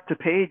bookmarked a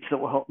page that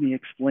will help me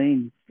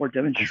explain or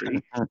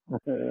demonstrate I'm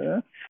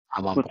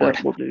on what board.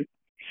 that will do.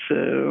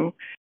 So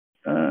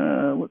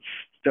let's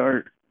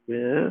start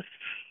with.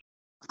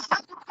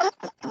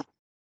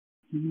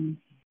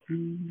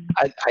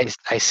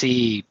 I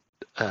see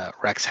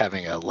Rex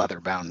having a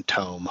leather-bound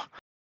tome.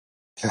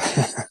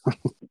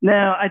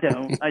 No, I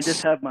don't. I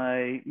just have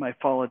my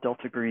Fall of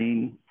Delta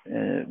Green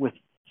with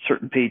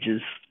certain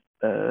pages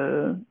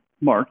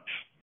marked.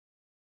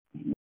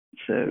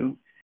 So,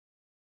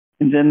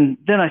 and then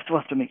I still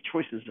have to make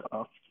choices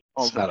off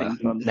all It's the not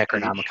things a on the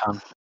Necronomicon.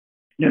 page.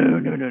 No.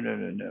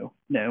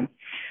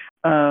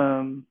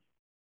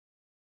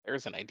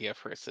 There's an idea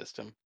for a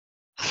system.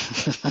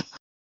 The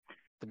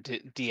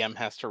DM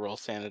has to roll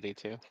sanity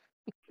too.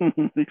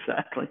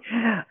 Exactly.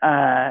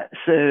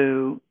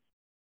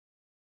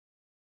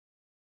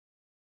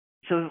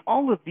 So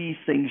all of these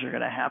things are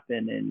going to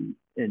happen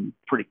in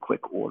pretty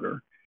quick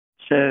order.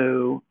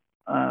 So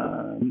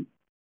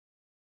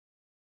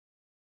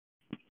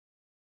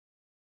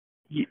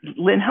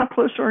Lynn, how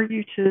close are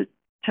you to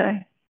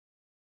Tay?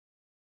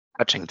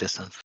 Touching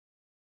distance.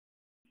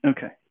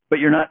 Okay. But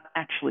you're not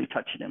actually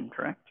touching him,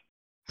 correct?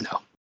 No.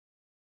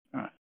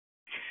 All right.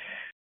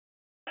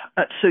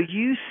 So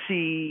you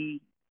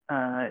see,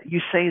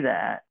 you say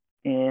that,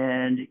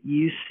 and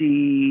you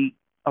see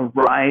a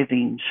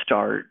writhing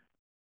start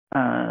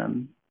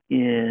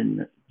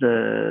in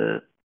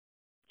the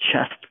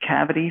chest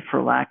cavity,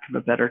 for lack of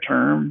a better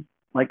term,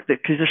 because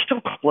there's still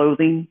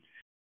clothing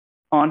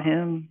on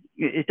him.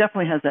 It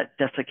definitely has that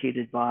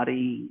desiccated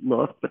body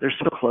look, but there's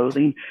still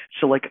clothing.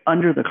 So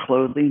under the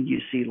clothing,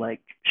 you see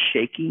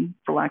shaking,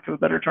 for lack of a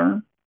better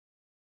term.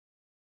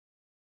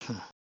 Okay.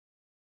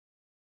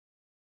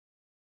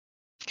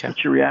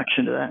 What's your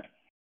reaction to that?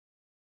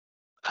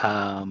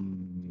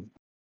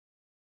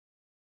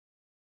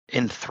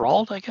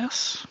 Enthralled, I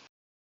guess.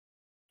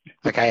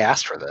 I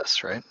asked for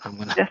this, right?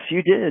 Yes,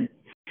 you did.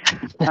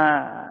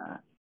 Let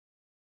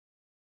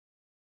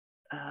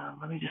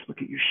me just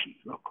look at your sheet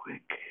real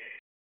quick.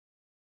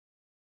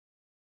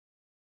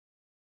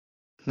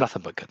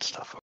 Nothing but good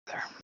stuff over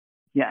there.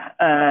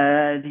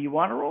 Yeah. Do you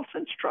want to roll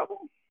sense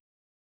trouble?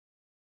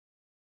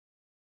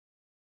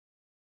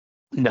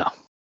 No.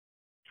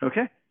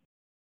 Okay.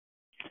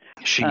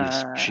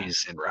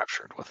 She's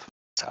enraptured with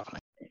what's happening.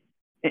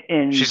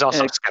 And she's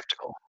also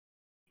skeptical.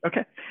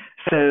 Okay.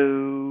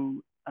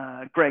 So,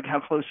 Greg, how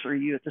close are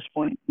you at this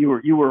point? You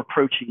were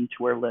approaching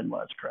to where Lynn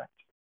was, correct?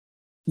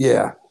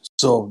 Yeah.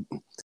 So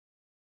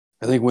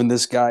I think when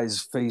this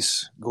guy's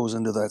face goes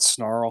into that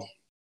snarl,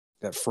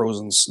 that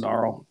frozen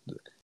snarl,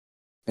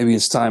 maybe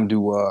it's time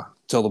to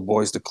tell the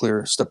boys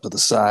to step to the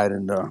side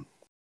and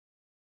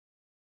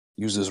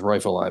use this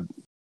rifle I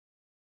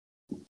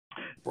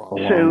brought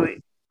along.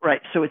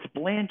 So it's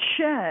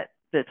Blanchett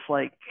that's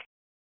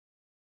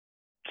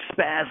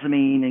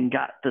spasming and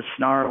got the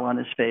snarl on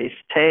his face.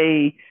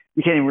 Tay,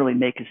 you can't even really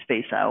make his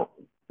face out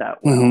that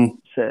well.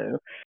 Mm-hmm.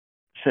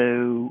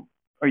 So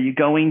are you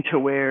going to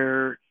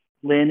where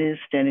Lynn is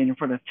standing in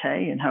front of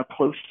Tay, and how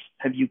close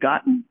have you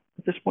gotten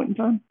at this point in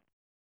time?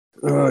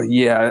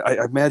 Yeah,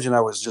 I imagine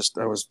I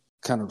was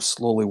kind of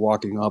slowly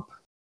walking up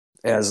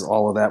as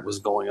all of that was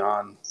going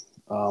on.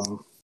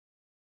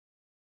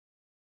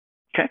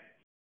 Okay.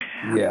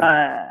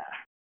 Yeah.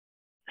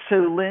 So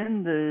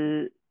Lynn,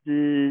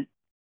 the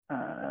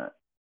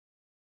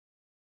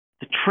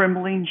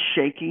trembling,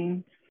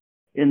 shaking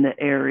in the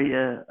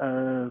area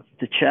of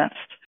the chest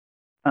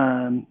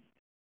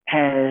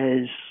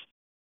has,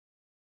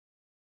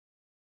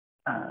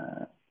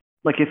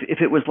 like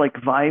if it was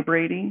like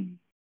vibrating,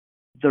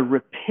 the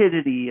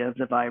rapidity of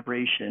the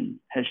vibration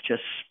has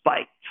just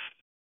spiked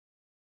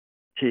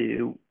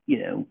to,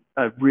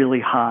 a really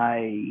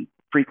high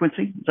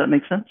frequency. Does that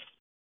make sense?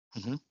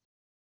 Mm-hmm.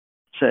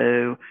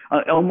 So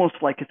almost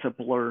like it's a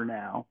blur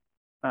now.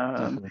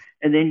 And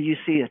then you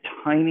see a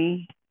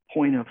tiny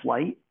point of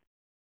light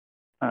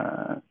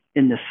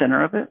in the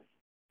center of it.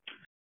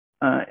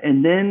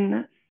 And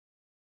then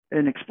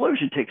an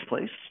explosion takes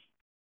place,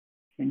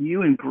 and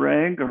you and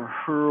Greg are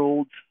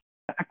hurled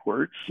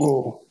backwards.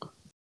 Whoa.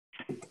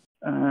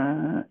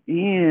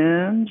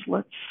 And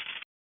let's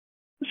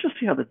just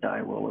see how the die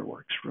roller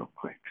works real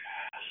quick.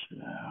 So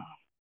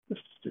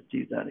just to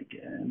do that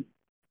again,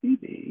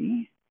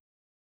 maybe.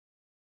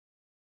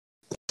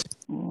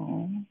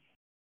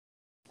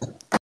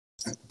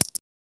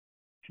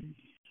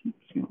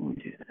 See what we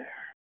do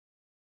there.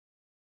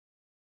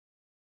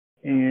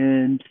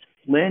 And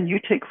Lynn, you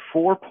take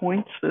 4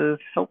 points of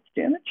health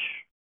damage.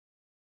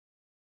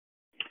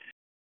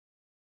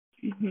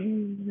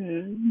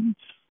 And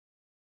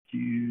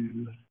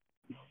do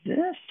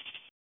this,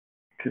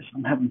 because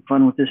I'm having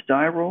fun with this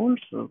die roller,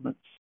 so let's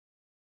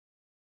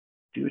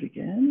do it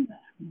again.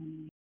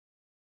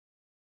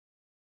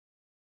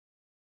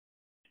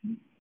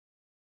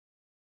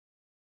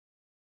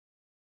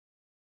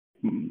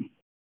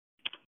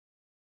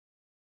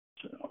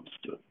 So let's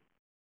do it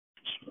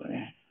this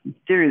way. In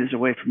theory, there's a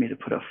way for me to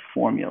put a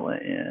formula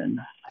in.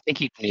 I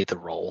think you need the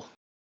roll.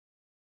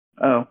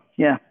 Oh,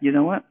 yeah. You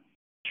know what?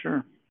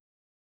 Sure.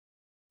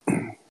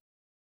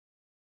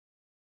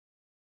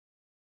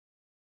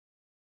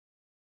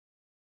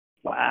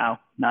 Wow,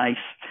 nice.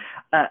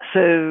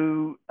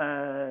 So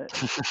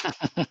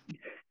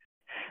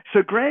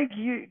Greg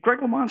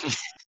Lamont's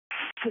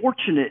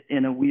fortunate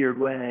in a weird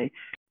way.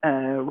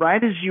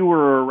 Right as you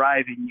were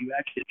arriving, you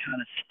actually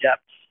kind of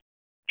stepped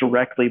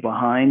directly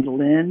behind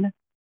Lynn,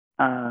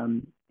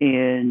 and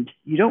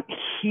you don't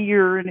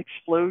hear an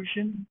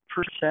explosion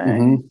per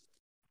se,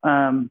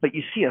 but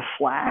you see a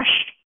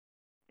flash,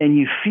 and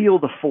you feel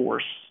the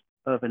force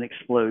of an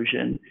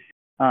explosion.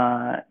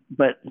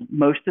 But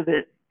most of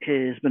it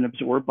has been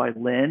absorbed by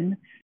Lynn.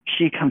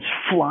 She comes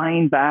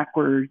flying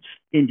backwards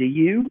into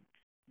you,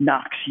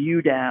 knocks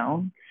you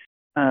down.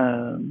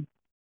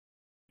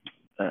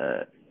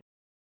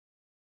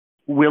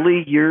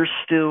 Willie, you're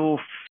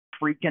still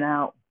freaking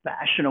out,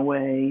 bashing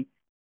away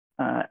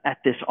at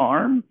this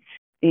arm.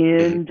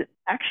 And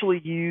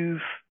actually,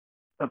 you've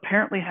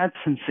apparently had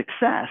some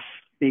success,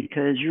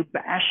 because you're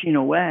bashing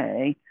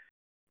away,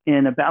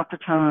 and about the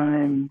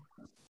time,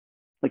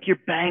 like you're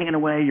banging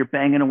away,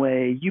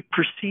 you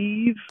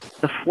perceive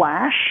the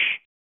flash,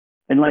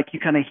 and like you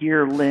kind of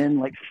hear Lynn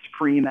like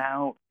scream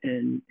out,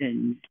 and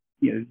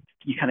you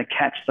kind of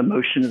catch the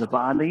motion of the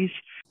bodies.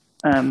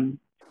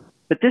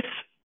 But this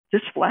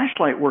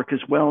flashlight work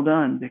is well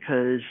done,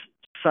 because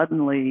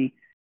suddenly,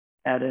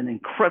 at an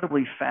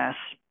incredibly fast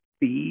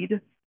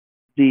speed,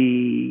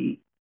 the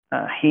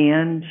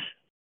hand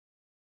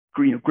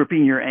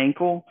gripping your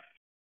ankle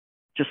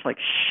just like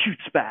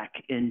shoots back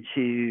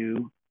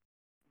into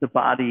the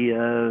body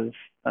of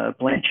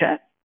Blanchett.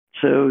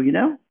 So,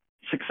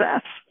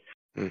 success.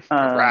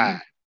 Right.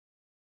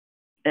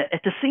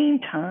 At the same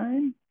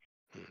time,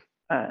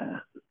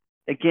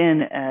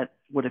 again, at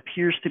what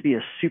appears to be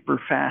a super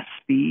fast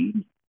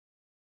speed,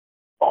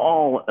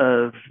 all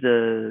of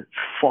the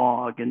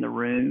fog in the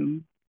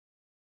room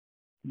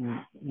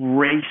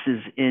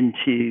races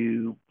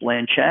into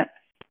Blanchett.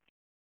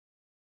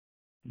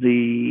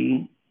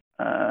 The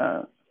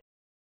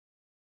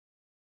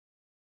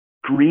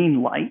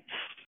green lights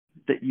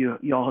that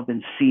y'all have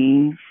been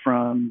seeing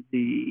from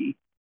the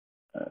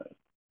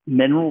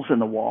minerals in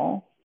the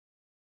wall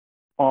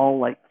all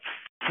like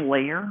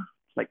flare,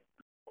 like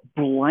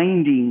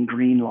blinding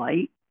green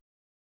light.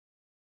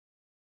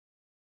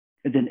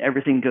 And then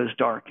everything goes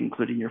dark,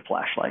 including your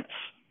flashlights.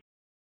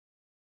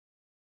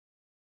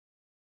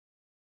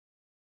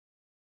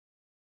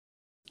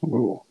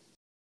 Ooh.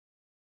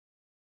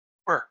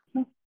 Sure.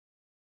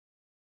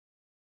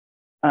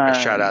 I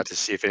shout out to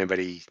see if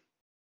anybody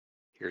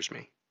hears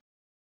me.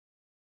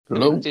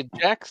 Hello? Did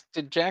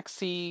Jack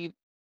see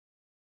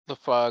the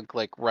fog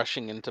like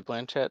rushing into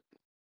Blanchett?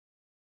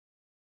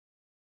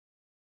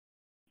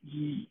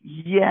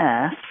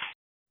 Yes,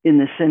 in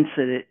the sense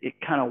that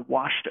it kind of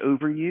washed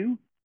over you,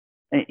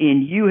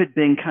 and you had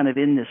been kind of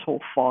in this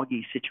whole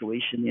foggy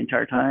situation the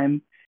entire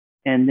time,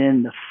 and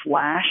then the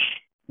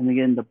flash, and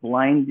again the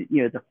blind,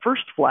 the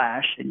first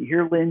flash, and you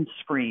hear Lynn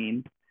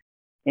scream,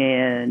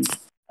 and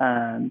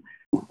Um,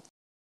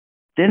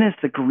 then as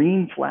the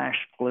green flash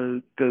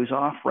glow goes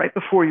off, right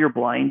before you're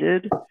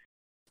blinded,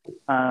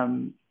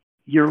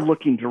 you're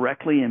looking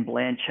directly in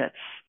Blanchette's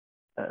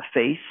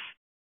face,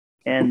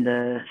 and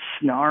the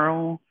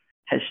snarl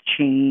has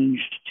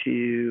changed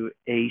to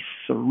a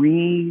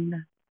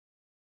serene,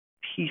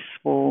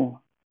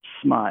 peaceful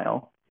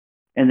smile.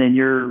 And then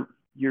you're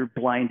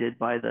blinded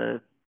by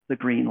the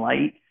green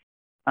light,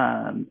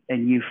 and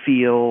you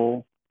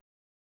feel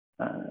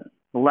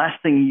the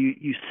last thing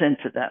you sense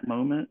at that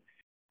moment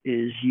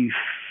is you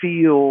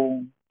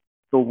feel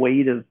the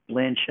weight of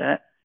Blanchette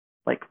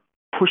like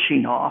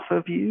pushing off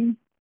of you,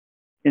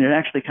 and it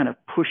actually kind of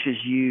pushes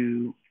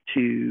you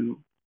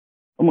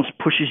almost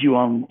pushes you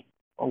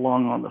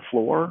along on the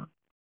floor,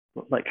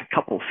 like a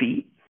couple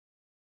feet.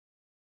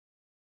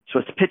 So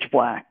it's pitch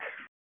black.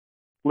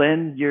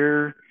 Lynn,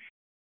 you're,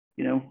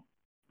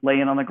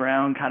 laying on the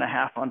ground, kind of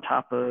half on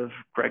top of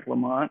Greg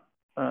Lamont.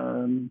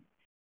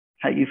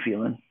 How you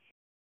feeling?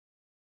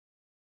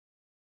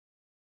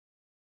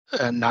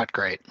 Not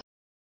great,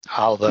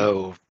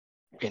 although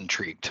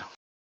intrigued.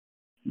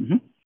 Mm-hmm.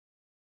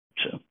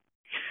 So,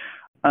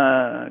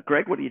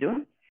 Greg, what are you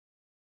doing?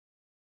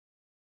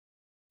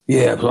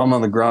 Yeah, so I'm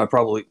on the ground,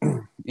 probably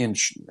maybe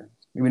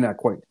not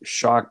quite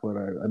shocked, but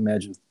I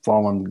imagine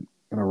falling,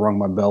 rung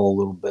my bell a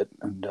little bit,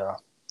 and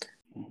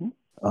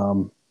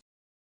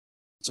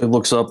so he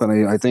looks up,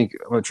 and I think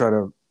I'm gonna try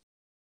to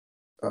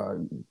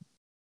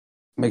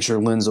make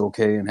sure Lynn's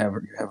okay, and have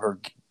her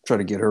try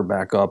to get her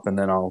back up, and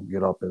then I'll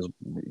get up as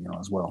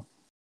well.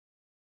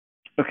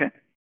 Okay.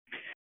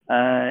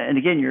 And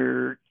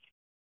again,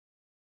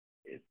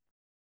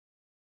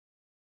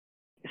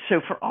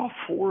 so for all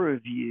four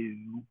of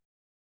you,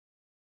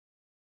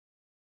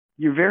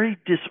 you're very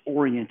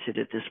disoriented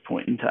at this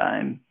point in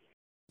time.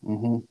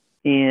 Mm-hmm.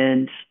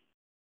 And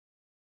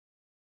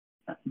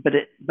but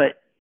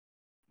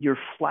your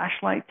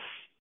flashlights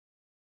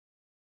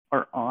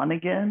are on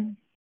again,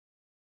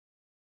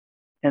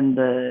 and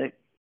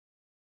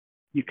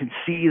you can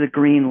see the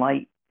green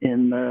light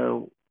in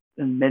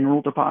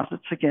mineral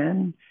deposits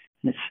again,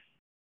 and it's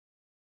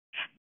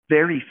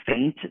very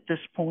faint at this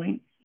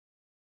point.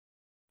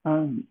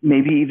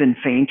 Maybe even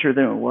fainter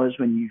than it was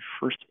when you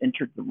first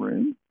entered the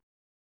room.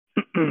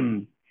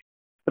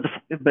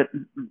 but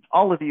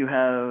all of you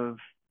have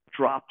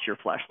dropped your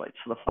flashlights,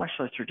 so the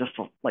flashlights are just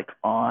like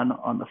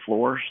on the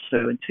floor.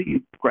 So until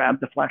you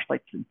grab the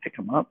flashlights and pick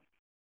them up,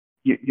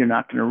 you're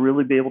not going to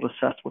really be able to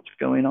assess what's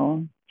going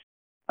on.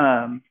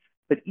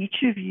 But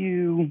each of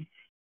you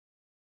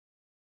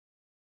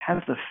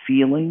has a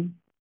feeling.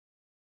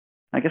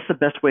 I guess the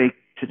best way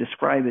to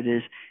describe it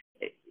is,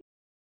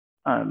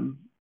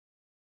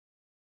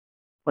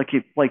 like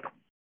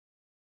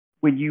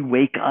when you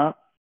wake up,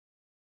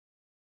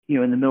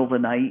 in the middle of the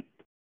night,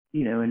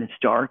 and it's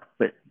dark,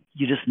 but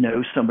you just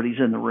know somebody's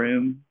in the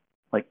room,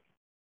 like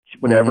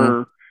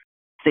whatever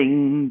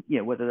thing,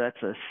 whether that's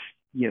it's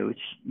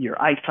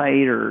your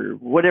eyesight or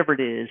whatever it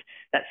is,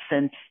 that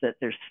sense that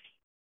there's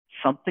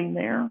something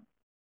there.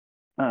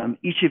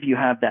 Each of you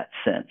have that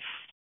sense.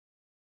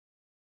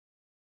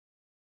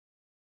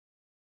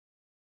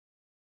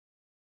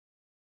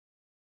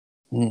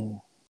 Lynn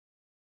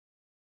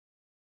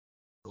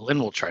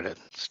will try to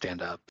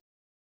stand up.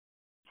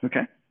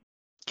 Okay.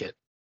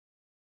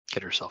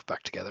 Get herself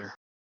back together.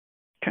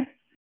 Okay.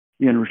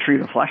 You gonna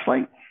retrieve a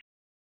flashlight?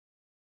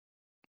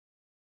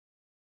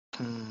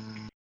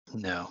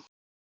 No.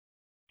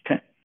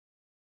 Okay.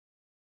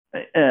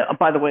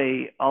 By the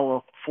way,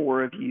 all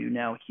four of you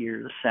now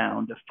hear the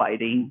sound of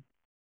fighting.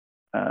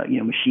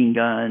 Machine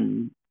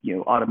gun,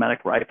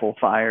 automatic rifle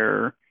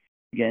fire,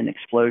 again,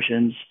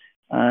 explosions.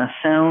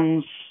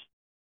 Sounds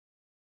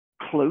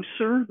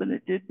closer than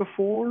it did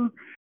before,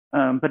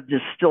 but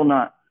just still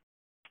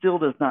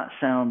does not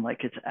sound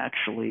like it's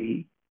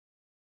actually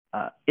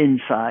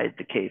inside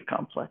the cave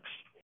complex.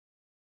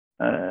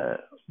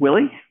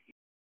 Willie,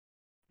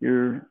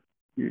 your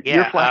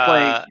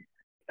flashlight.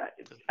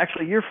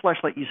 Actually, your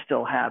flashlight you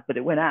still have, but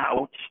it went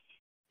out.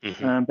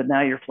 Mm-hmm. But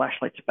now your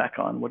flashlight's back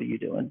on. What are you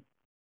doing?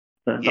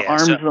 The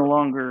arm's no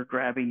longer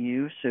grabbing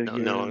you, so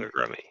no longer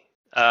grab me.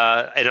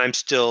 And I'm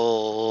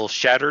still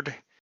shattered.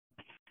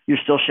 You're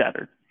still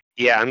shattered.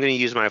 Yeah, I'm going to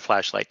use my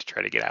flashlight to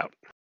try to get out.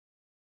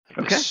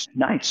 Okay,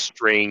 nice.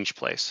 Strange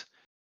place.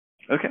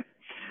 Okay,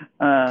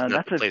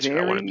 that's a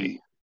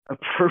very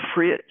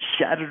appropriate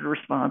shattered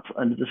response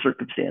under the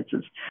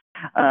circumstances.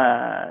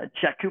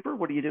 Jack Cooper,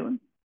 what are you doing?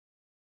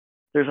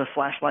 There's a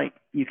flashlight.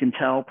 You can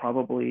tell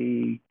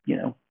probably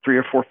 3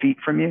 or 4 feet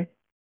from you.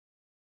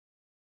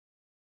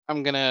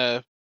 I'm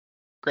gonna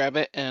grab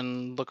it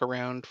and look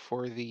around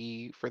for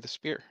the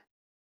spear.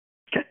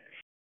 Okay.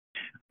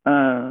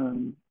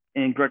 And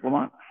Greg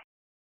Lamont.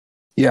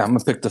 Yeah, I'm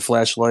gonna pick the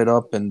flashlight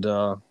up and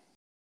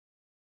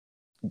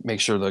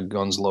make sure the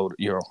gun's loaded.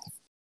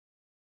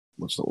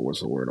 What's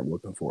the word I'm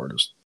looking for?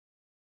 Just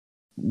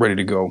ready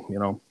to go.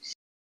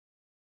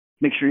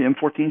 Make sure your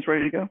M14's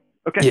ready to go.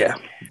 Okay. Yeah.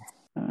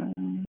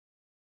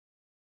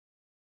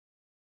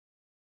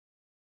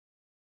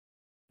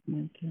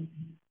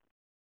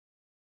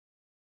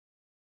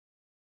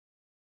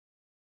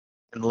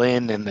 And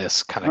Lynn in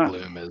this kind of Huh.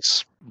 gloom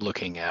is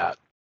looking at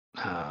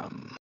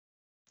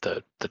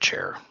the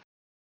chair.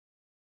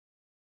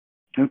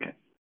 Okay.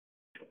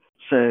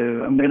 So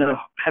I'm going to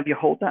have you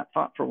hold that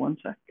thought for 1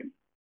 second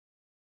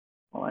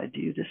while I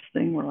do this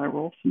thing where I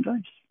roll some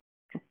dice.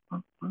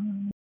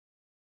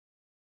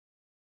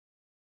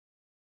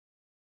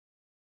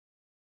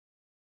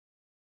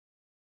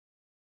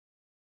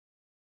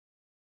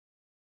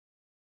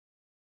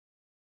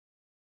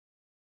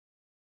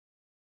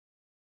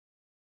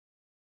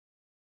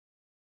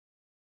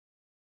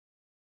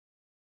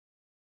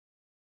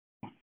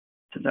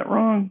 Did that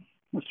wrong?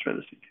 Let's try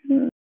this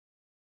again.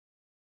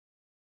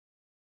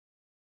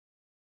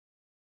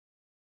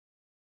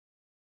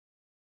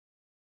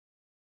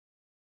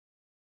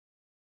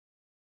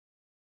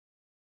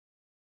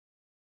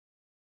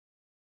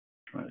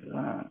 Try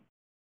that.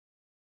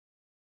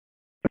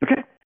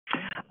 Okay.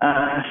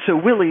 So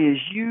Willie, as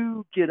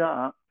you get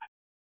up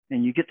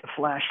and you get the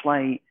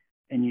flashlight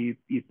and you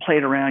play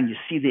it around, you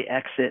see the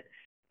exit,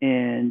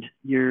 and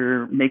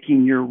you're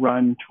making your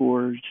run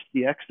towards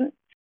the exit,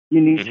 you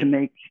need to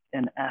make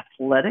an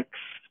athletics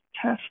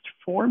test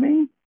for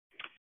me.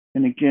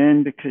 And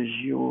again, because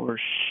you're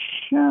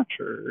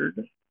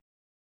shattered,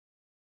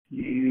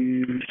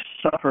 you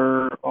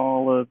suffer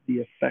all of the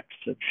effects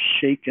of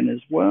shaken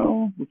as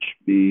well, which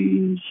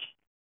means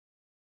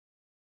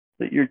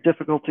that your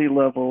difficulty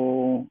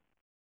level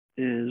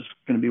is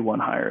going to be 1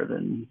 higher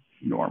than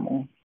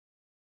normal.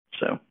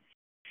 So,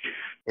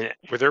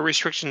 Were there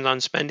restrictions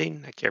on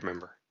spending? I can't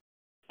remember.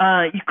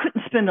 you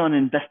couldn't spend on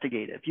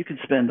investigative. You could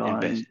spend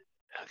on Okay,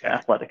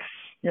 athletics.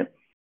 Yep.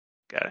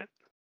 got it.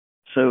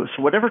 So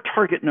whatever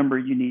target number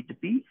you need to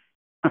beat.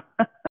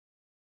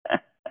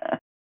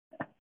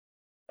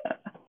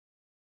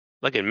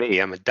 Look at me,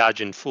 I'm a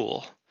dodging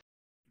fool.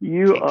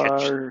 You Can't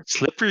catch are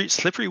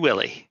slippery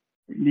Willie.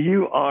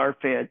 You are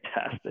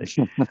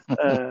fantastic.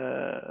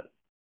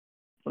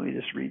 Let me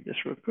just read this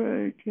real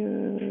quick.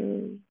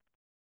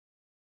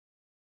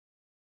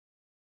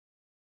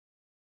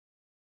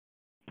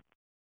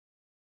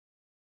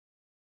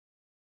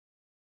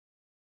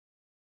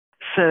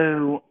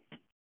 So,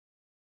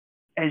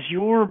 as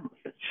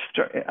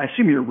I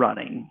assume you're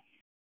running.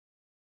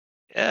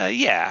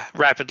 Yeah,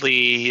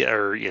 rapidly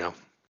or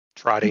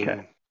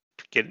trotting,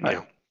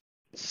 Okay.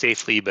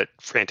 safely but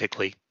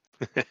frantically.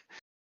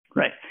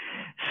 Right.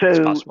 It's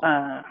So, possible.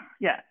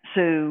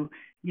 So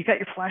you got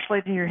your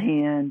flashlight in your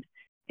hand,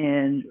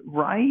 and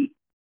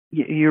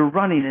you're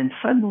running, and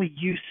suddenly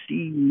you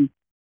see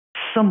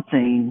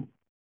something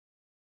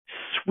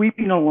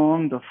sweeping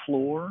along the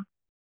floor,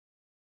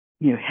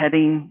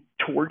 heading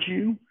towards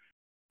you.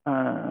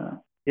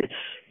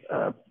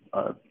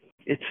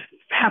 It's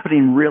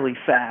happening really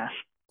fast,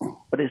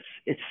 but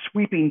it's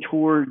sweeping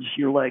towards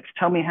your legs.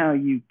 Tell me how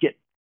you get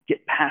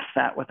past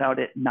that without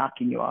it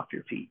knocking you off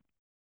your feet.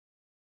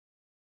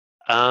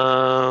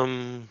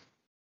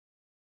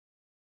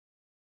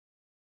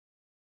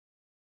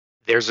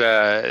 There's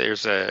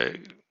a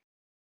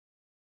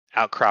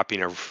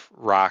outcropping of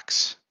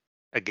rocks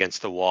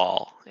against the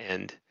wall,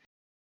 and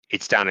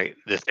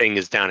the thing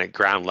is down at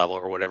ground level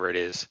or whatever it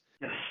is.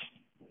 Yes.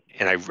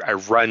 And I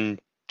run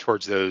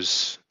towards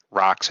those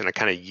rocks, and I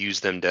kind of use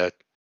them to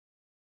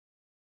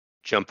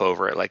jump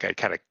over it. Like I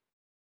kind of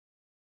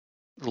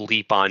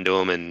leap onto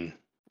them and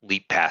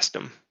leap past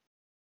them.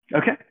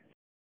 Okay.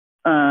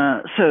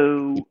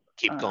 So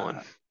keep going.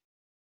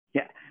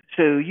 Yeah.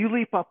 So you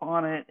leap up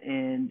on it,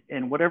 and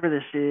whatever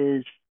this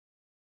is,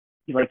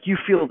 you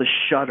feel the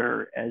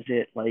shudder as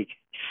it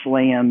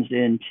slams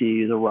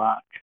into the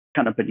rock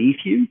kind of beneath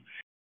you.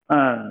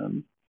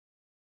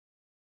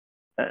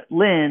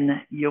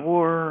 Lynn,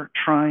 you're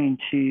trying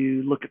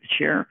to look at the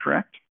chair,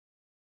 correct?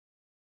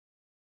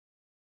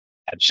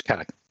 I'm just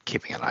kind of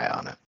keeping an eye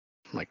on it.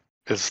 Like,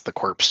 is the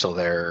corpse still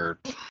there,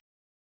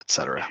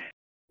 etc.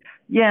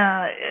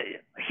 Yeah.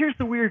 Here's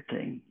the weird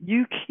thing.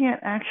 You can't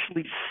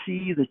actually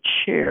see the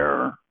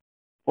chair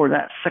or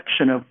that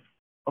section of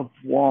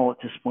wall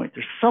at this point.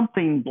 There's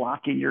something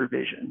blocking your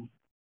vision.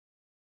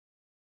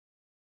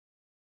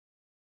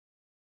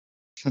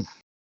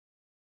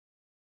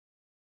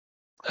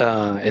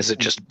 Is it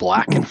just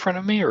black in front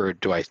of me, or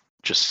do I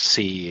just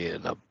see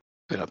an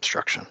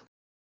obstruction?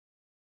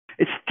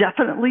 It's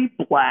definitely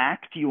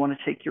black. Do you want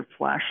to take your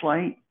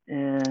flashlight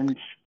and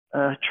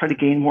try to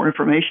gain more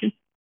information?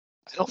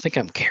 I don't think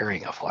I'm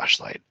carrying a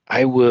flashlight.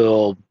 I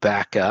will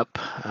back up,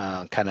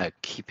 kind of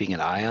keeping an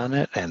eye on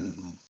it,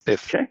 and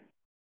if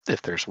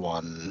there's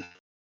one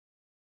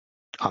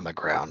on the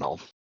ground, I'll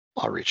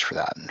reach for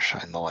that and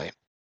shine the light.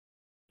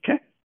 Okay.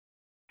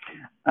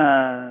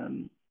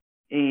 And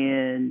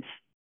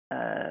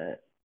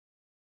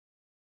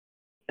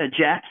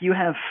Jack, you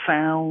have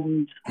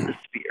found the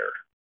spear,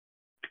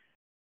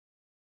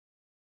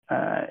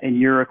 and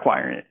you're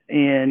acquiring it.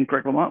 And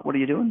Greg Lamont, what are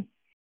you doing?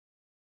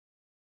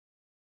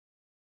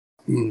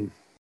 I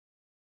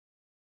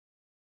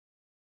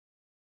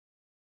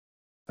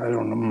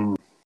don't know.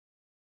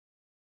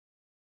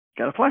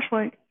 Got a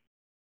flashlight?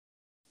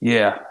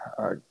 Yeah.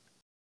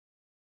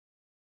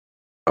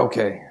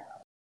 Okay.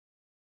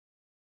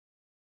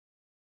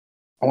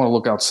 I want to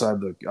look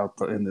outside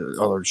in the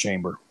other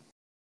chamber.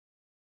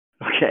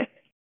 Okay.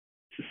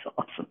 This is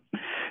awesome.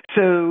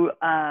 So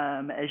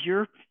as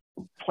you're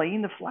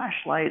playing the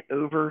flashlight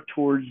over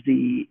towards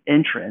the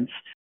entrance,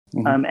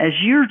 as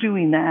you're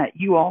doing that,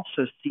 you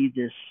also see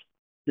this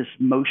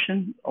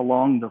motion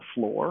along the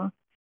floor.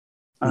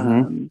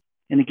 And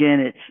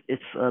again,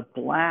 it's a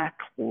black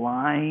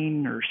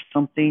line or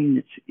something.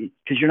 It's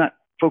because you're not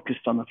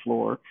focused on the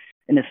floor,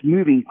 and it's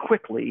moving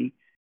quickly.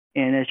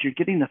 And as you're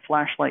getting the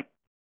flashlight,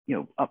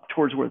 up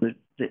towards where the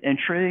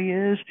entry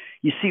is,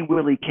 you see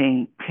Willie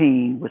Kane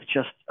with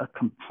just a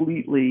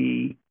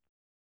completely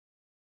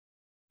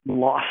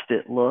lost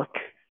it look.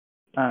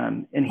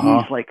 And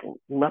he's like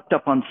leapt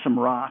up on some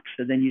rocks,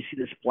 and then you see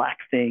this black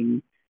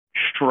thing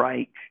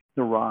strike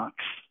the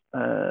rocks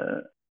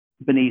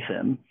beneath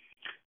him.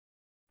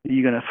 Are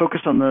you going to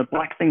focus on the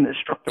black thing that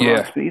struck the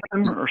rocks beneath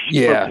him, or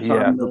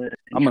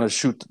I'm going to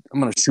shoot. I'm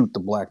going to shoot the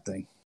black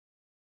thing.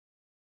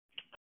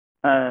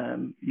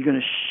 You're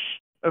going to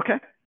okay.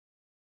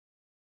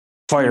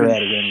 Fire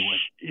at it anyway.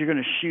 You're going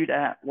to shoot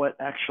at what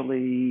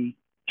actually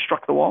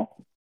struck the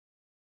wall?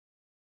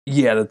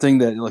 Yeah, the thing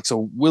that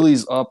so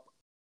Willie's up,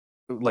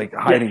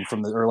 hiding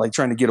from or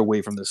trying to get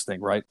away from this thing,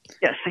 right?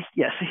 Yes.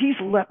 So he's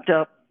leapt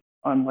up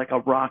on a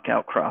rock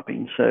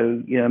outcropping.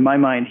 So in my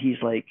mind, he's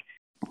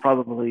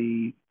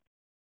probably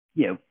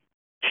 2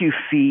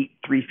 feet,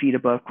 3 feet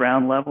above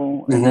ground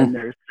level, and then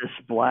there's this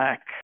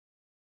black.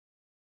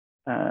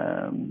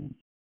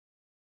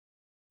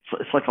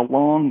 It's like a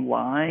long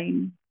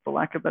line, for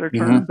lack of a better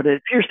term, but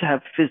it appears to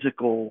have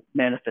physical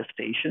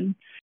manifestation.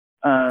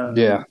 And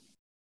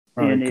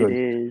it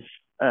is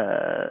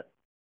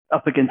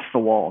up against the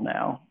wall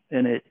now,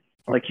 and it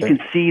you can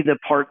see the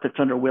part that's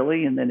under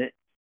Willie, and then it,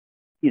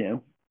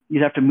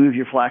 you'd have to move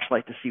your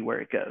flashlight to see where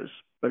it goes.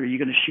 But are you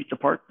going to shoot the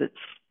part that's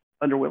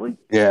under Willie?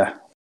 Yeah.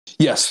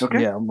 Yes.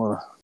 Okay. Yeah. I'm gonna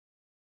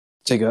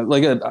take I'm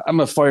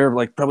gonna fire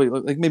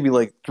probably maybe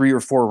 3 or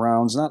 4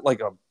 rounds, not like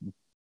a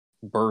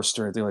burst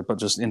or anything but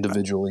just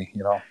individually,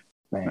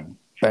 bang,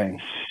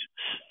 bang.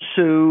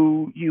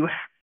 So you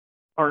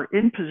are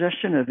in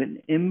possession of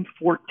an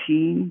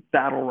M14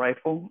 battle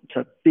rifle. It's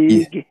a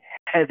big,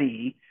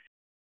 heavy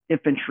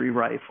infantry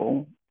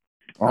rifle.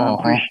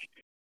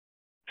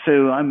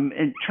 So I'm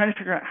trying to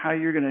figure out how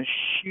you're going to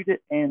shoot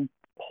it and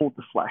hold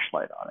the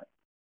flashlight on it.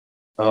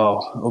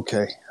 Oh,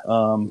 okay.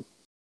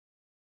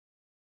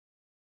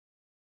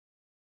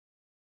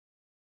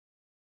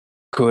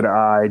 Could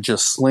I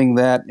just sling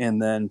that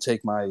and then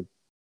take my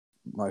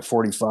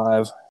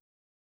 45?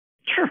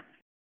 Sure.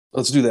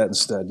 Let's do that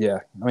instead. Yeah,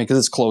 I mean, because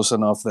it's close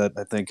enough that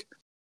I think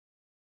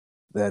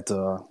that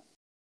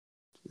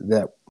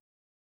that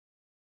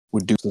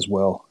would do as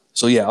well.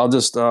 So yeah, I'll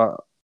just I'm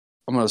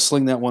gonna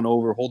sling that one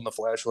over, holding the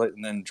flashlight,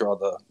 and then draw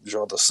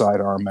the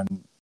sidearm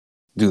and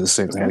do the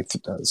same thing like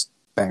it does.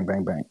 Bang,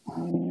 bang, bang.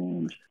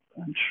 I'm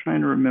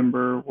trying to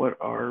remember what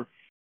our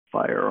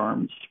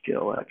firearms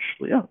skill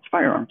actually. Oh, it's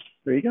firearms.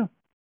 There you go.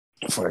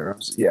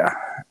 Firearms, yeah.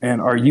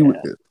 And are you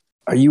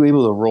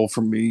able to roll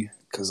for me?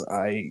 Because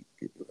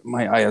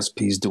my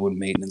ISP's doing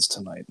maintenance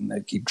tonight, and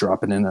I keep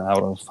dropping in and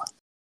out of.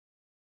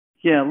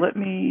 Yeah, let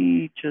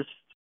me just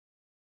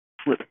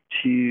flip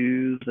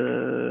to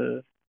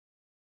the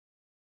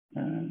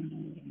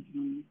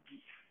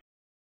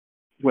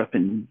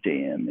weapon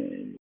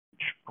damage.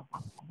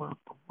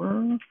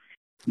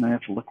 And I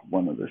have to look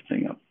one other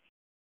thing up.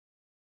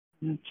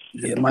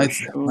 My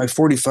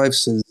 45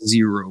 says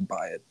 0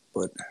 by it,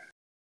 but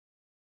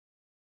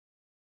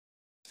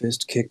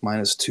fist kick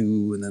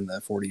 -2, and then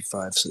that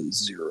 45 says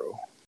 0.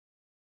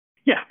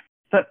 Yeah,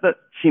 that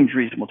seems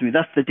reasonable to me.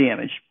 That's the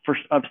damage.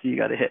 First, obviously, you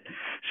got to hit.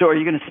 So, are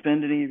you going to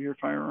spend any of your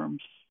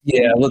firearms?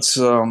 Yeah, let's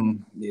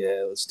do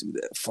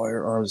that.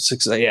 Firearms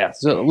 6. Yeah,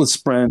 so let's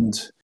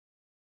spend.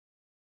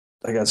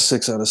 I got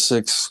 6 out of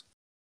 6.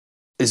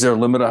 Is there a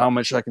limit of how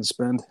much I can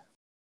spend?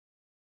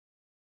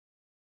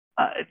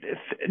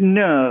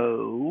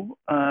 No.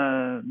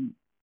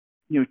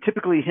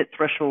 Typically hit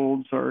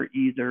thresholds are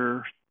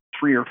either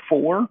 3 or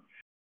 4.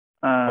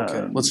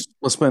 Okay, let's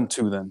spend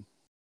 2 then.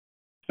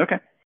 Okay.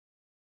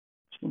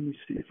 So let me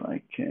see if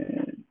I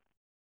can.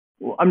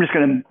 Well, I'm just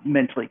going to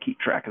mentally keep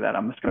track of that.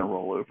 I'm just going to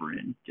roll over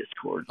in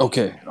Discord.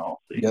 Okay.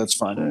 Yeah, that's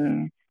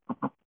fine.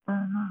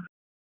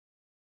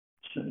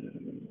 So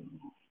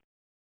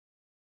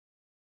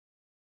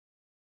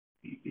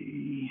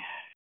BB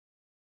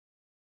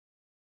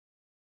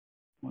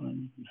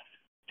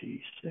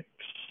 1d6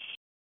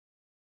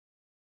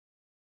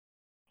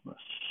 plus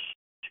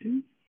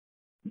 2.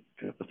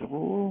 Gotta put the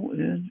roll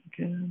in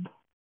again.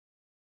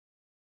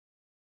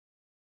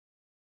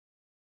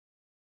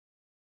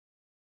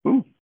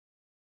 Ooh,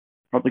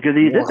 probably good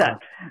that you did that.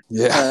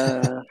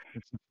 Yeah.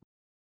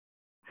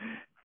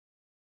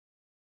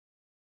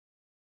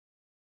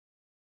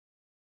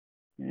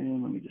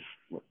 And let me just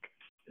look.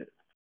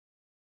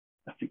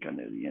 I think I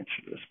know the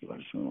answer to this, but I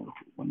just want to look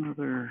at one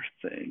other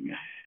thing.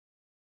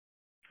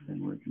 And then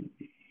we're going to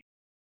be.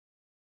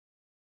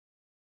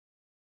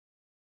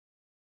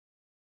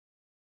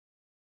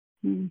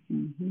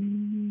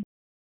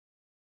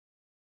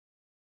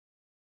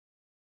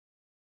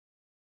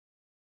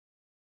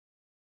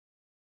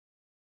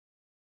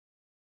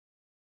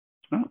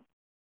 Oh.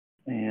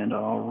 And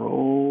I'll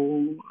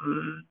roll a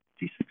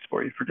d6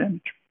 for you for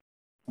damage.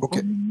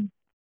 Okay.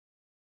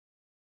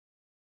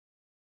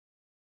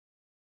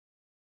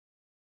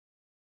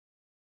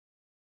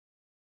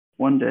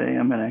 One day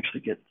I'm going to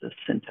actually get the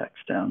syntax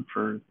down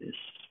for this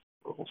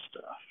roll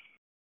stuff.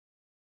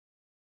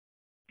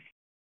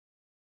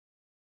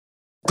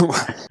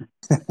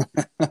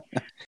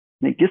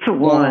 It gets a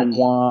 1.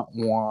 Wah,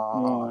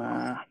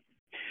 wah.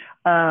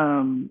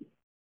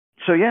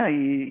 So yeah,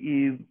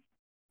 you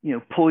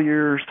pull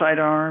your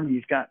sidearm.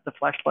 You've got the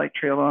flashlight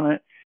trail on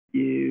it.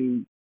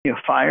 You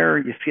fire.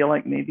 You feel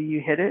like maybe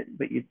you hit it,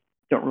 but you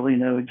don't really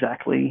know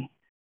exactly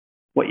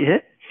what you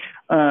hit.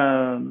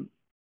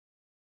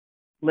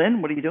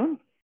 Lynn, what are you doing?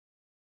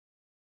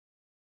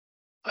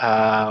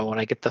 When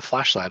I get the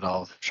flashlight,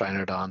 I'll shine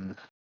it on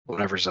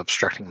whatever's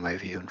obstructing my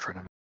view in front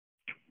of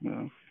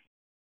me.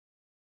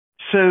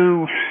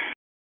 So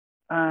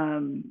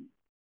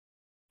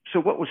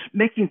what was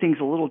making things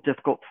a little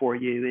difficult for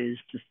you is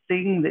the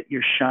thing that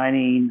you're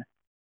shining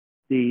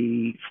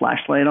the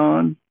flashlight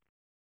on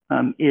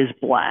is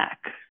black.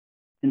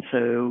 And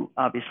so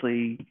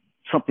obviously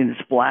something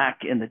that's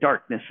black in the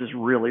darkness is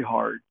really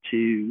hard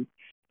to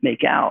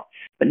make out.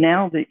 But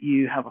now that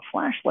you have a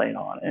flashlight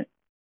on it,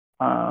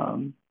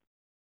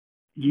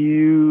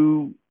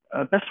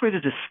 best way to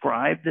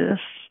describe this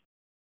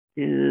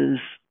is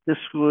this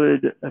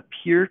would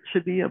appear to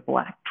be a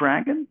black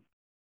dragon.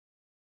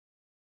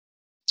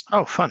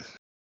 Oh, fun.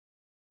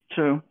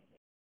 So,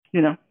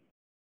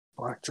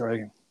 Black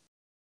dragon.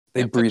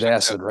 They breathe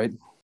acid, right?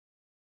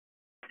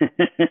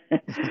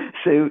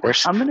 So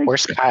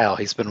where's Kyle?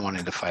 He's been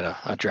wanting to fight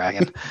a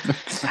dragon.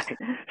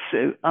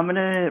 So I'm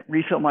gonna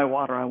refill my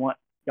water. I want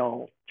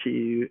y'all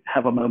to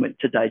have a moment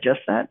to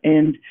digest that,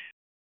 and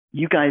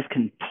you guys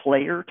can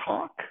player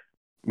talk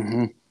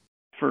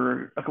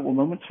for a couple of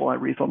moments while I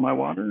refill my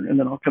water, and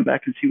then I'll come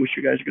back and see what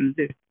you guys are gonna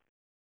do.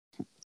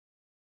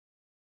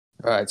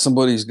 All right,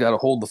 somebody's got to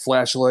hold the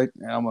flashlight,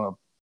 and I'm gonna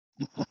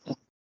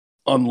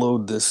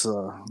unload this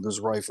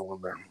rifle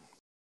in there.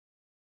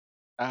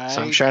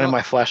 So I'm shining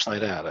my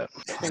flashlight at it.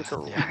 I think a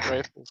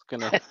rifle's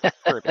gonna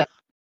hurt it.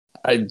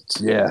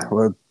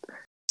 Well,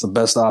 it's the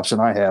best option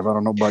I have. I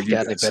don't know about you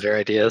got guys. any better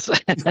ideas?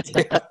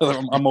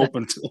 I'm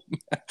open to them.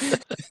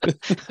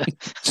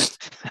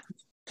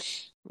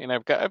 I mean,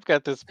 I've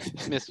got this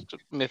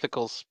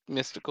mythical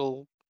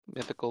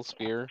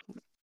spear.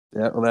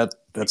 Yeah, well,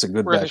 that's a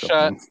good Worth a backup.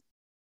 shot.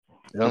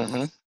 Yep.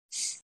 Mm-hmm.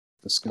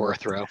 Just Or a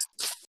throw.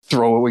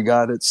 Throw what we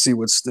got at, see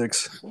what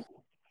sticks.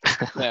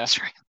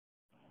 That's right.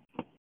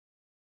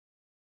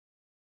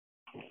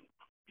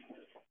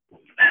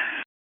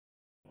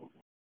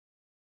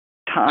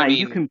 Ty,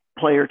 you can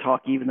player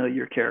talk even though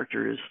your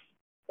character is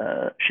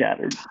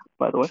shattered,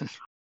 by the way.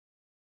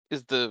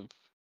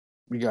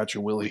 We got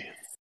your Willie.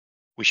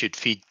 We should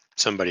feed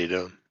somebody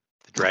to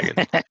the dragon.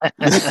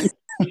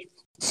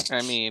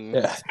 I mean,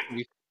 Yeah.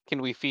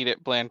 Can we feed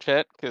it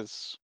Blanchett?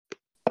 Because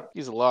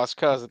he's a lost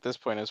cause at this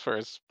point as far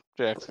as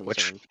Jack's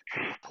concerned.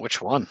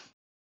 Which one?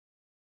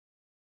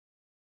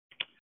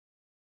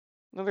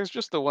 No, there's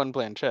just the one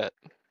Blanchett.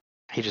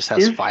 He just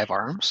has 5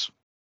 arms?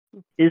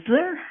 Is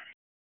there?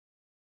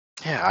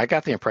 Yeah, I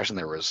got the impression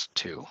there was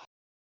 2.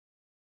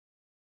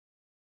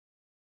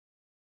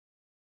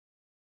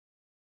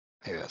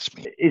 Maybe that's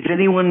me. Is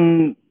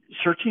anyone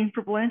searching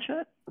for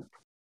Blanchett?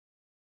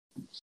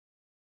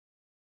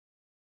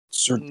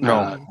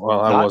 No.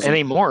 Well, I not wasn't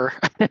anymore.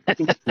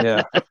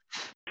 Yeah.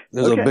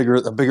 There's a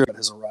bigger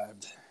has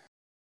arrived.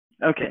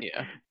 Okay.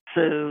 Yeah.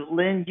 So,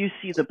 Lynn, you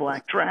see the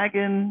black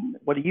dragon.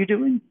 What are you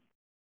doing?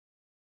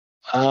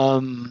 I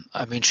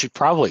mean, she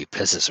probably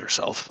pisses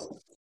herself.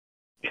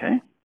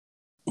 Okay.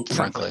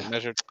 Frankly.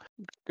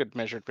 Good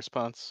measured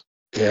response.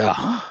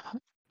 Yeah.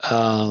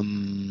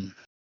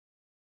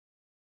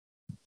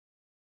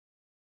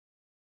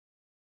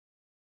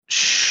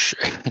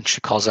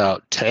 She calls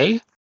out, Tay?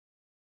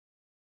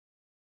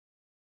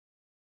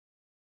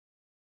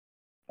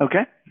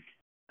 Okay.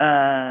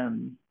 Has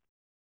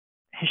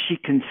she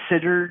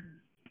considered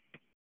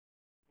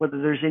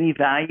whether there's any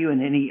value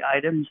in any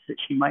items that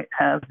she might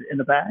have in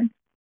the bag?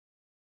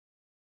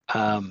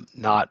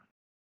 Not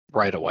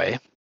right away.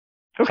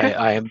 Okay.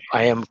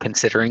 I am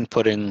considering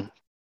putting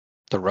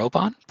the robe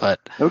on, but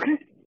okay.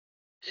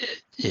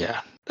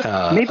 Yeah.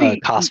 Maybe a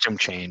costume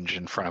change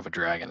in front of a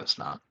dragon is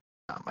not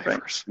my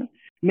first.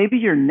 Maybe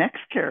your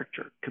next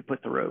character could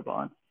put the robe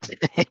on.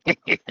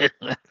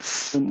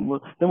 Then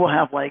we'll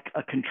have like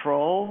a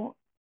control,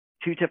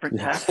 2 different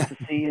tests to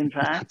see in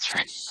fact.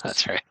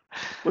 That's right.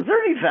 Was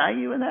there any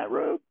value in that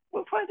robe?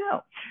 We'll find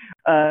out.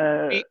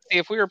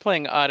 If we were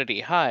playing Oddity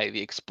High,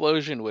 the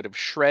explosion would have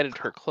shredded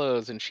her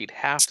clothes, and she'd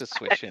have to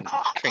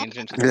change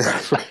into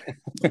the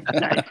robe.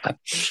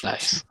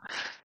 Nice.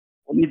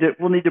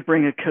 We'll need to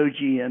bring a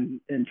Koji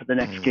in for the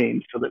next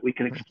game so that we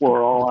can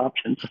explore all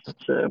options.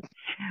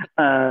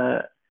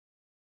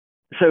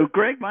 So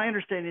Greg, my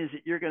understanding is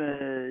that you're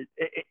gonna.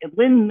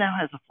 Lynn now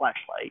has a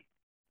flashlight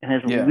and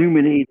has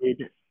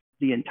illuminated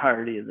the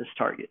entirety of this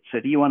target. So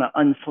do you want to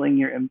unsling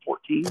your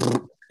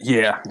M14?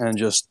 Yeah, and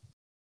just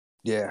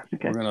Yeah,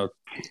 Okay. we're gonna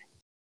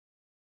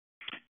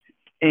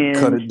And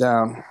cut it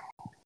down.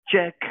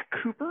 Jack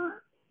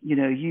Cooper,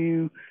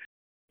 you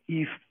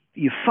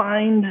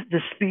find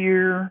the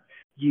spear,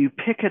 you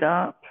pick it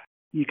up,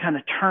 you kind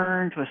of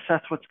turn to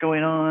assess what's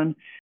going on,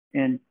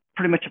 and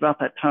pretty much about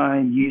that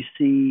time you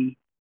see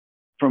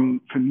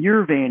from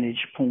your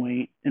vantage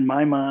point, in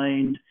my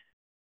mind,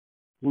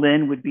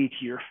 Lynn would be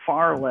to your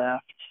far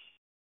left,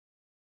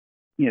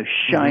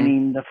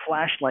 shining the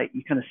flashlight.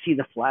 You kind of see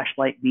the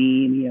flashlight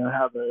beam,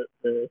 how the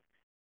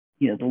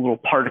little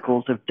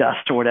particles of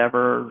dust or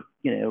whatever,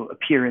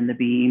 appear in the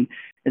beam.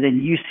 And then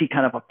you see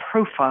kind of a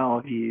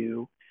profile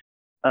view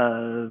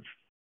of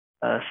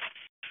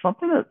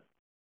something that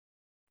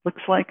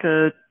looks like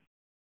a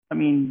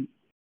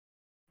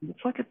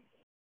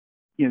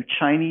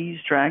Chinese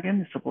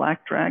dragon. It's a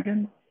black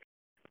dragon.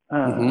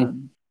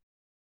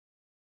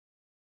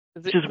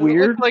 Which is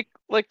weird. Look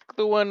like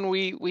the one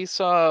we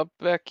saw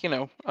back,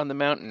 on the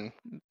mountain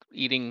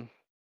eating.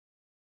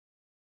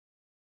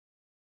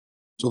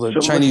 So the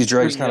Chinese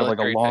dragon's kind of like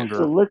a longer.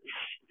 So let's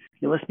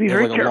be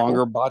very careful. Like a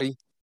longer body.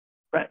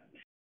 Right.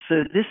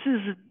 So this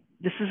is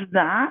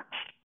not,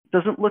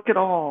 doesn't look at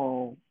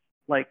all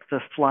like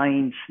the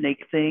flying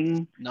snake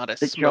thing Not a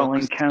that y'all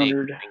smoke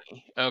encountered.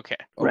 snake thingy. Okay.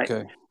 Right.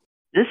 Okay.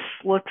 This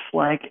looks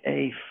like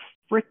a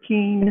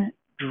freaking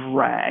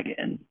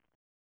dragon.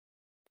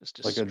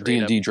 Just Like a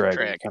straight D&D up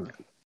dragon. Kind of.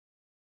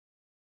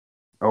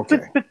 Okay.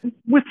 But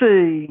with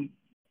an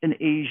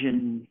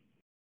Asian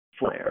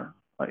flair.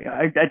 Like,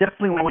 I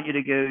definitely want you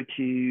to go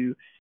to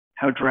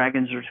how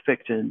dragons are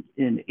depicted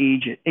in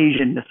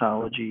Asian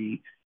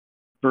mythology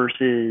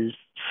versus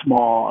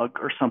Smog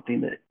or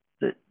something that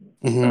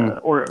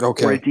or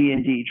a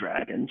D&D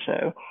dragon.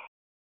 So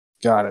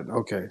got it.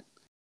 Okay.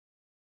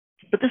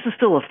 But this is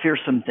still a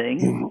fearsome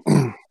thing.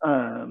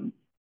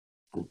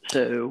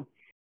 So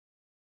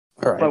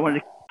all right. If I wanted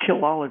to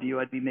kill all of you,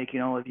 I'd be making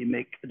all of you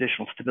make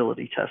additional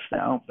stability tests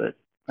now. But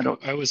I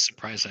don't. I was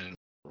surprised I didn't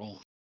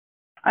roll.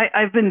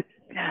 I've been.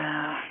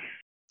 I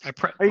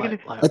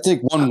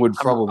think one would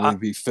probably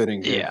be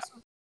fitting here.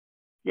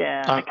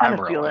 Yeah, I kind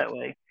of feel that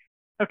way.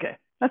 Okay,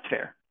 that's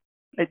fair.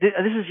 This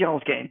is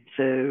y'all's game,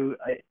 so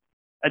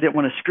I didn't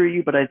want to screw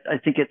you, but I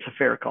think it's a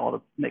fair call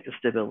to make a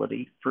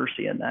stability for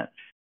seeing that.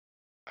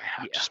 I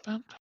have to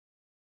spend.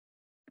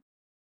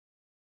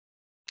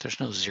 There's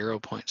no 0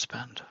 point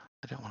spend.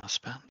 I didn't want to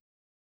spend.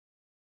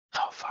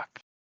 Oh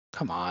fuck!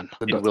 Come on.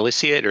 Did Willie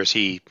see it, or is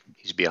he's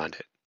beyond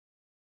it?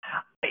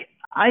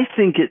 I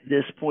think at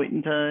this point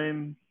in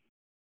time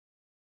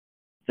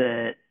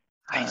that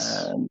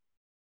Nice.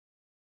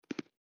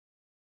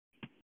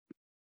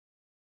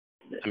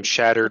 I'm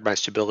shattered. My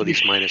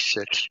stability's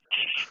 -6.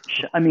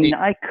 I mean,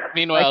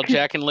 Meanwhile,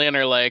 Jack and Lynn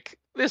are like,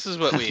 "This is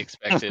what we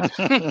expected.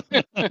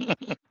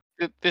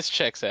 This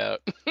checks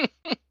out."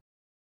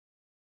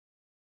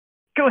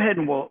 Go ahead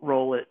and we'll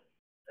roll it,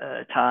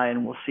 Ty,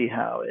 and we'll see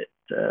how it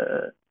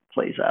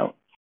plays out.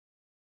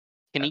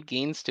 Can he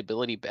gain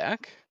stability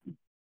back?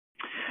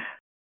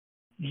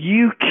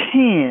 You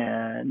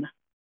can.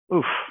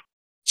 Oof.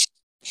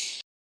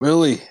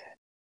 Really?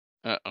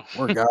 Uh-oh.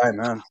 Poor guy,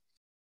 man.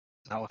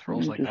 Not with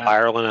rolls like that.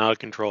 Spiraling out of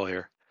control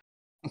here.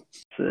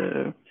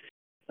 So,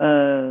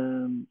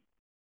 I'm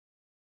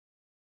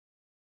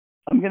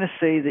going to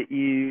say that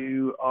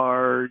you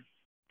are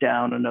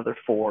down another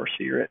 4, so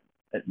you're at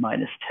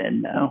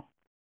 -10 now.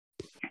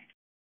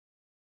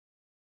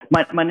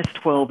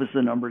 -12 is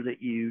the number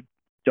that you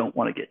don't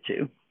want to get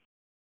to.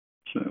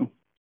 So,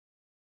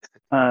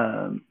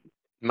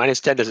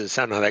 -10 doesn't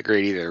sound all that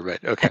great either,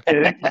 but okay.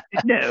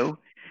 No,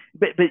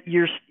 but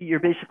you're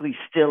basically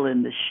still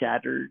in the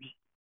shattered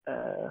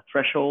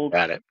threshold.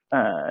 Got it.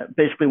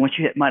 Basically, once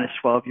you hit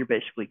 -12, you're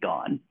basically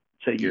gone.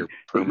 So you're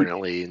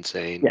permanently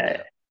insane.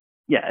 Yeah.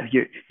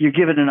 You're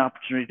given an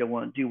opportunity to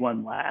want to do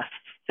one last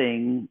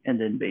thing,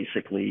 and then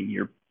basically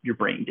you're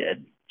brain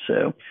dead.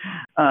 So,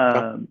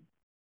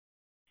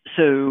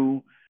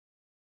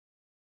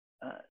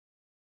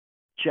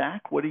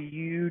 Jack, what are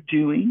you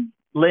doing?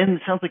 Lynn,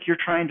 it sounds like you're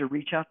trying to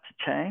reach out to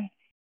Tay.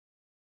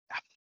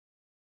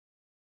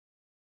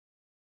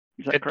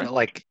 Is that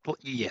correct?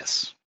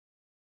 Yes.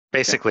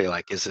 Basically,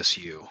 is this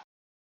you?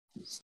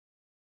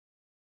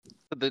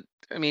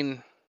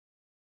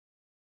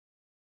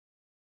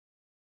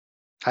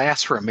 I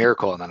asked for a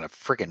miracle, and then a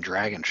freaking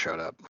dragon showed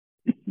up.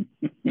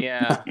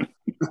 Yeah.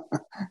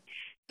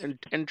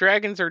 and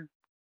dragons are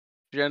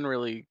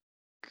generally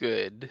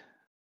good.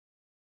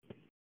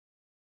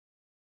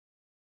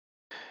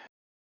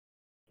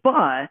 But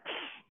I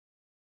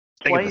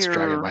think this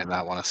dragon might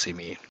not want to see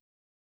me.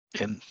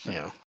 And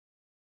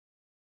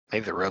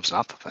maybe the robe's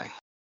not the thing.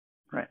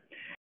 Right.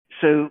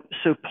 So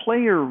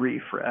player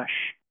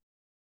refresh.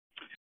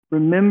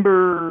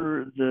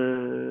 Remember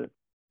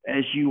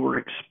as you were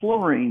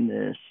exploring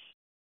this,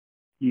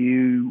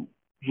 you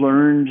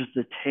learned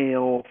the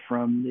tale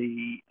from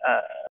the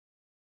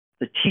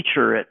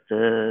teacher at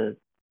the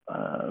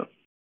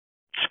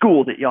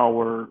school that y'all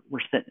were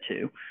sent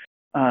to,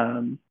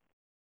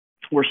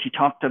 where she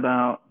talked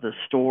about the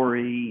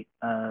story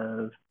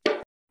of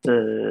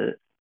the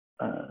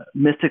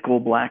mythical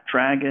black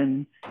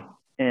dragon,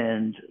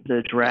 and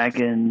the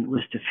dragon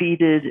was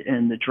defeated,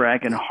 and the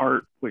dragon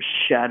heart was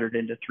shattered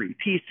into 3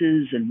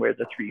 pieces, and where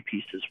the 3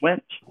 pieces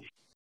went.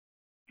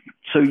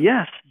 So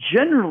yes,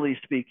 generally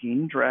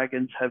speaking,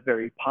 dragons have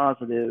very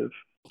positive.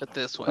 But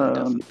this one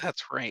doesn't.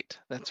 That's right.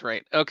 That's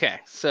right. Okay,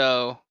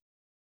 so.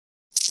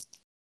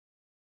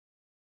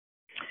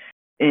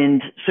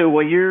 And so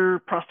while you're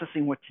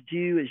processing what to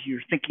do, as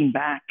you're thinking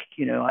back,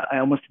 I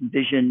almost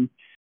envision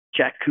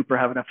Jack Cooper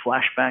having a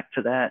flashback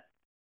to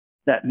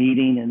that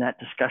meeting and that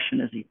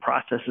discussion as he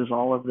processes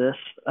all of this.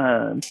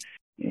 And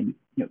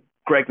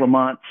Greg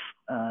Lamont's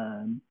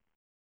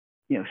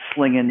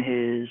unslinging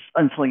his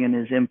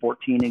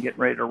M14 and getting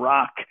ready to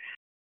rock.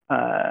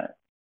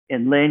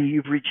 And Lynn,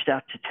 you've reached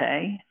out to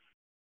Tay,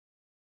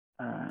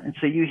 and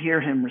so you hear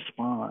him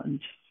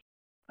respond,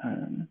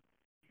 and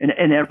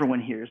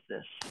everyone hears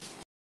this.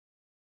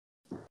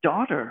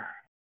 Daughter,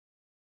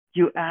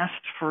 you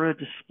asked for a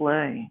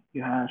display.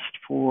 You asked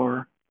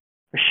for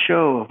a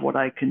show of what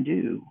I can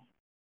do,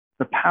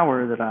 the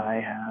power that I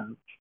have.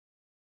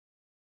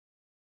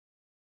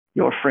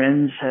 Your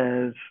friends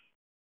have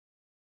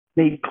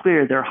made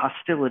clear their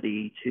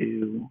hostility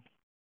to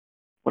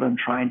what I'm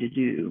trying to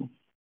do.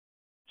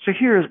 So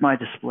here is my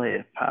display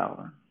of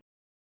power.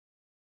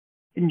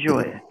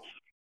 Enjoy it.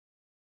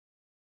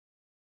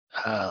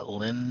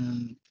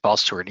 Lynn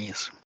falls to her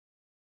knees.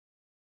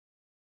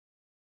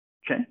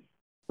 Okay.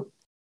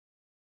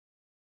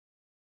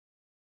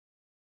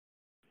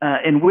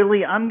 And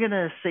Willie, I'm going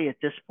to say at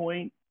this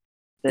point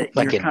that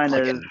Like you're kind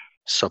of... in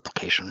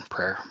supplication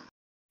prayer.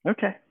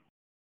 Okay.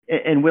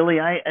 And Willie,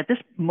 at this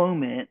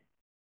moment,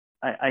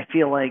 I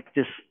feel like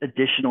this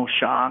additional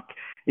shock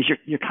is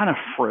you're kind of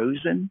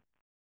frozen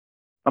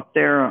up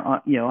there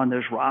on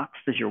those rocks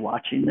as you're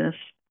watching this.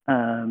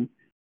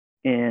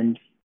 And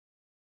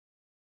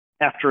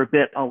after a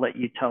bit, I'll let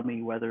you tell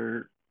me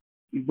whether,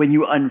 when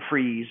you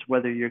unfreeze,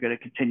 whether you're going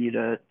to continue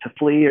to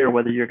flee or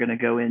whether you're going to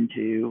go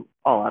into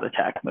all-out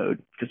attack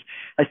mode. Because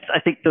I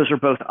think those are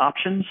both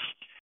options.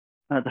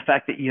 The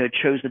fact that you had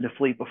chosen to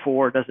flee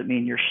before doesn't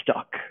mean you're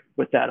stuck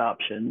with that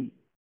option.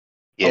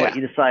 Yeah. I'll let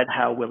you decide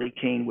how Willie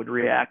Kane would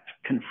react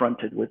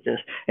confronted with this.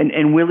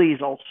 And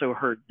Willie's also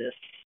heard this,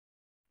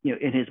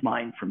 in his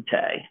mind from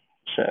Tay.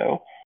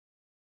 So.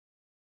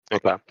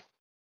 Okay.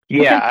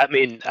 Yeah, I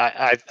mean,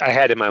 I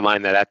had in my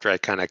mind that after I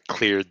kind of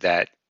cleared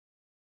that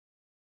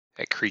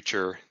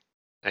creature,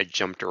 I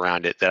jumped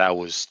around it, that I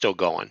was still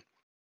going.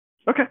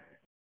 Okay.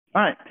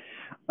 All right.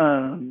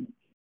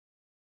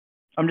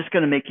 I'm just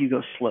going to make you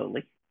go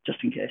slowly,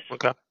 just in case.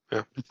 Okay.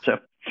 Yeah.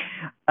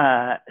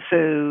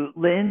 So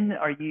Lynn,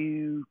 are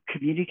you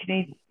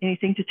communicating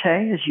anything to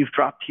Tay as you've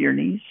dropped to your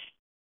knees?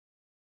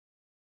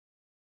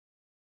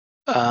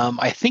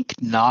 I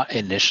think not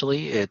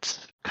initially.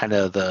 It's kind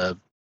of the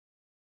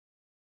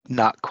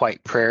not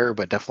quite prayer,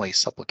 but definitely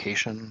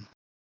supplication.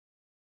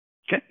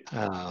 Okay.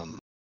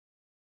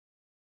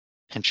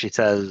 And she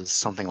says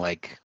something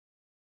like,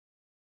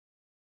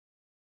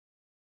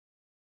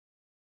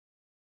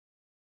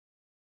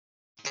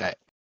 "Okay,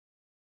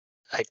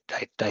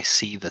 I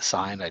see the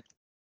sign.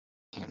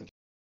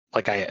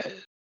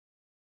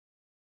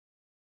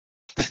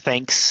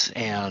 Thanks,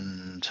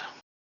 and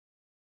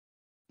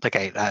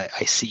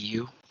I see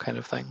you," kind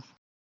of thing.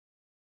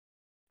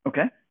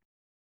 Okay.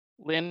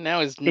 Lynn, now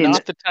is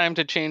not the time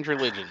to change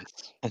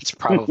religions. It's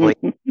probably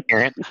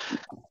ignorant.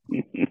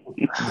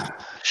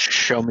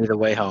 Show me the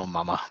way home,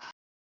 Mama.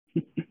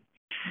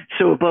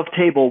 So above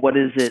table, what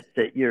is it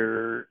that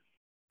you're...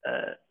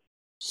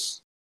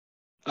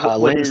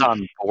 Lynn's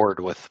on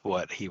board with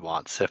what he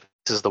wants. If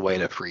this is the way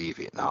to free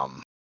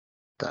Vietnam,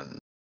 then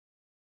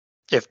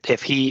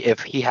if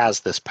he has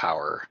this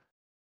power,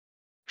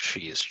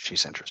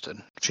 she's interested.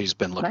 She's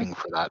been looking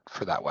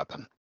for that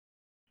weapon.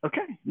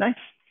 Okay, nice.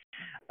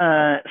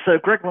 So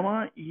Greg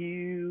Lamont,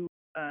 you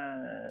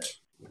and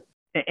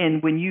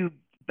when you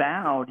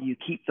bow, do you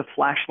keep the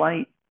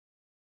flashlight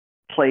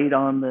played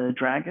on the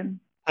dragon?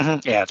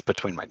 Mm-hmm. Yeah, it's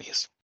between my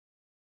knees.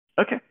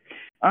 Okay,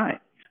 all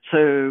right.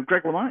 So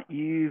Greg Lamont,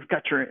 you've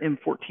got your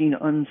M14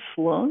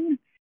 unslung.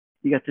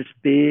 You got this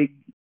big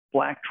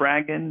black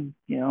dragon.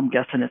 I'm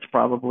guessing it's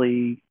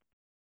probably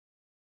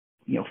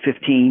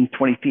 15,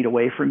 20 feet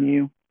away from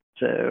you.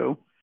 So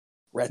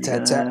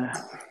rat-tat-tat.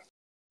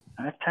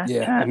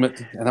 Yeah,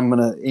 and I'm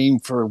gonna aim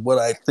for what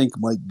I think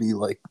might be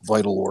like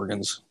vital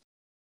organs.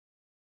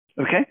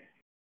 Okay,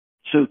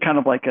 so kind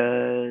of like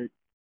a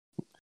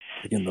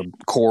in the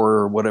core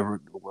or whatever,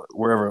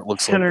 wherever it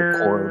looks like the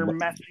core.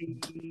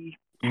 Messy,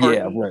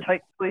 yeah, right.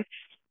 Type place.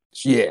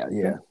 Yeah.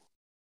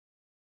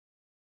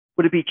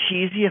 Would it be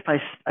cheesy if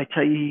I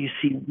tell you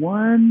see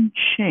one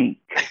chink?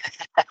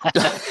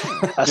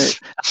 a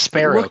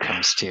sparrow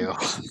comes to you.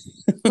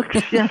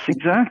 Yes,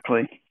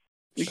 exactly.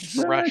 A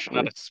thrush,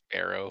 not a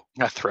sparrow.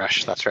 A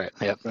thrush, that's right.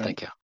 Yep, right.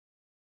 Thank you.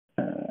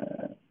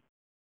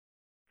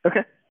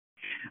 Okay.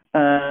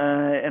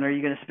 And are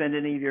you going to spend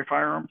any of your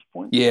firearms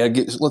points? Yeah,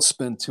 let's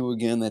spend 2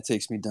 again. That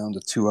takes me down to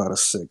 2 out of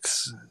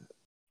 6.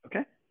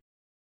 Okay.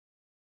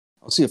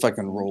 I'll see if I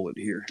can roll it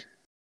here.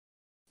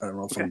 I don't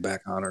know if I'm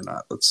back on or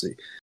not. Let's see.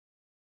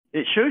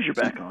 It shows you're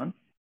back on.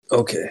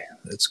 Okay,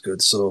 that's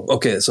good. So I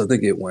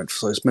think it went.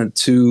 So I spent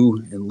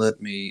 2, and I'm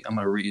going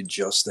to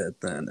readjust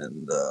that then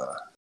and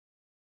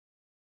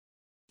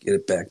get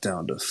it back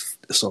down to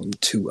something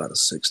 2 out of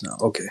 6 now.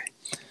 Okay.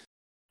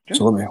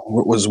 So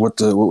what was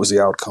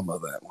the outcome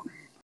of that one?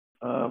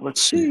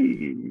 Let's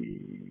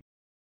see.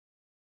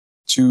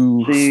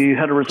 2. So you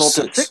had a result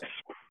of 6?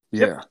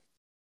 Yeah. Yep.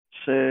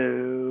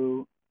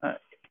 So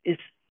is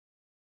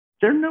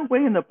there no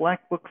way in the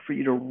black book for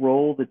you to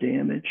roll the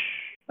damage?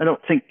 I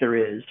don't think there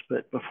is,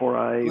 but before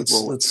I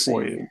roll it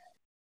for you.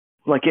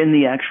 Like in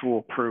the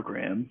actual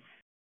program.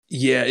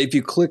 Yeah, if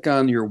you click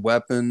on your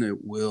weapon,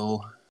 it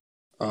will.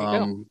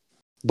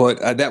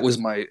 But that was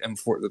my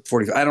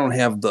M445. I don't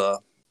have the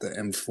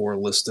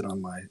M4 listed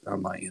on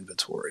my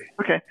inventory.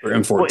 Okay. Or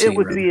M14. Well, it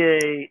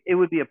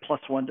would be a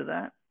 +1 to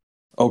that.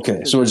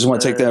 Okay, so I just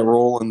want to take that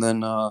roll and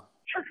then. Sure.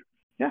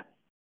 Yeah.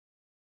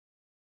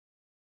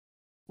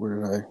 Where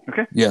did I?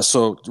 Okay. Yeah,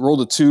 so roll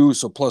the 2,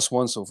 so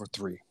 +1, so for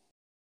 3.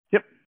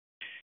 Yep.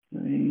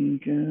 There you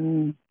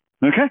go.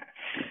 Okay.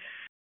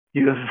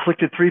 You have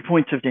inflicted 3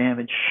 points of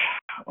damage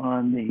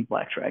on the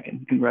black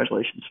dragon.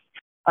 Congratulations.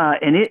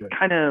 And it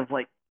kind of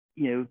like,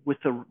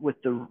 with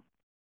the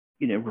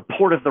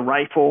report of the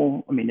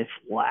rifle. I mean, it's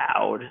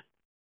loud.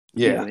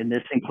 Yeah. In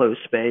this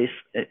enclosed space.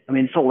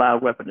 It's a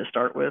loud weapon to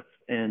start with,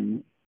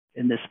 and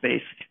in this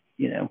space,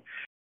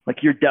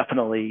 like you're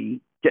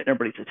definitely getting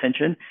everybody's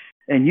attention,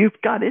 and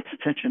you've got its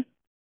attention.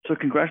 So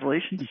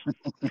congratulations.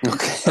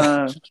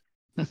 Okay.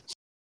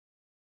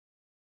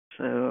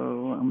 So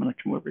I'm going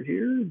to come over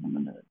here. I'm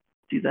going to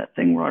do that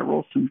thing where I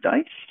roll some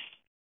dice.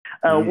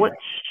 What's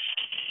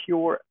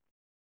your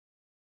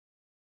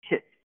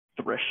hit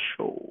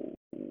threshold?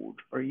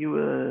 Are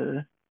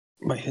you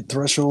my hit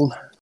threshold?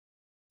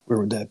 Where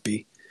would that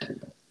be?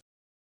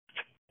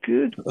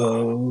 Good.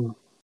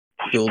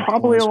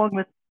 Probably along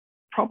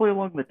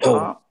the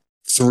top.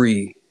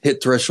 3.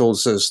 Hit threshold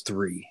says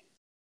 3.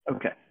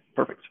 Okay,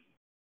 perfect.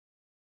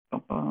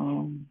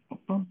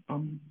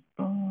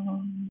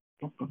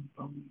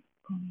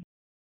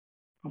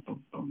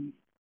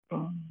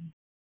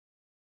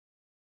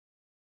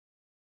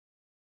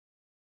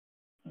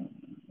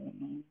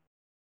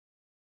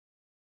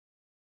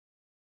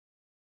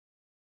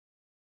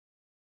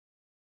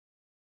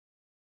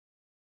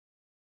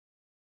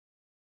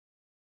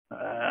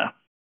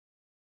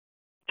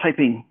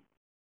 Typing,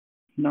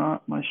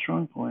 not my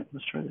strong point.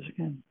 Let's try this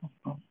again.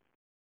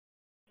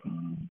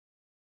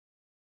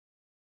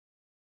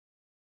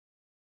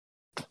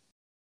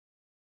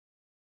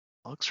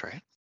 Looks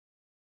right.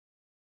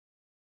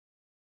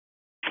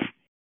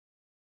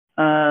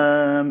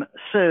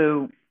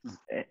 So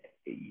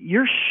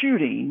you're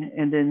shooting,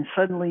 and then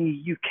suddenly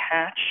you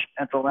catch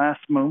at the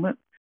last moment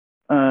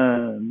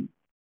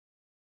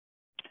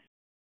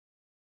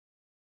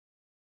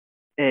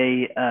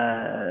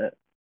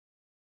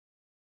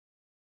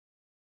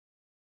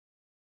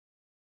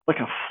like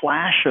a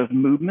flash of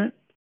movement,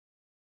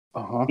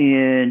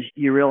 and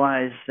you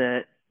realize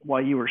that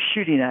while you were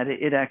shooting at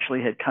it, it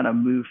actually had kind of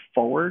moved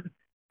forward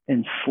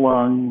and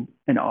slung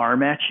an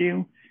arm at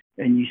you,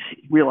 and you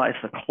realize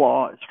the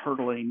claw is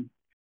hurtling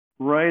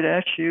right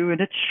at you,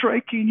 and it's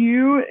striking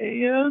you,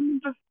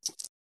 and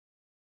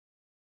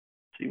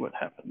see what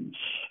happens.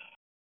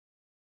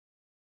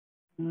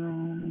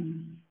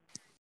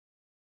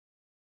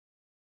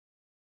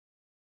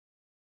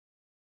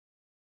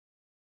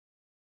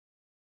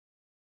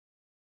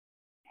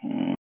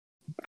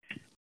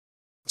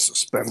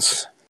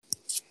 Suspense.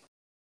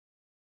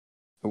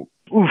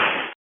 Oof.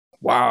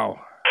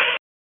 Wow.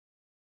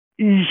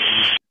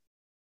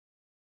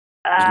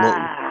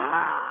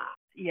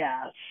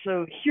 Yeah,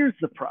 so here's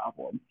the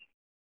problem.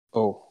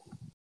 Oh.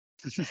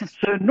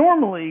 So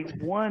normally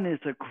 1 is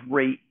a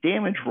great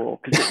damage roll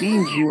because it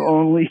means you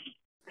only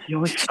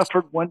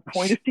suffered 1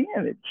 point of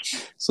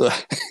damage. So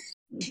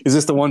is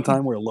this the one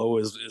time where low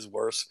is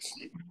worse?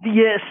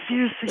 Yes,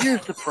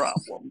 here's the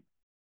problem.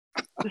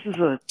 This is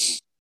a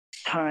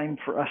time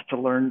for us to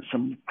learn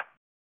some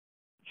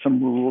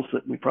rules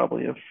that we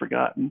probably have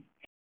forgotten.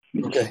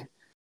 Okay.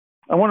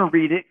 I want to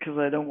read it because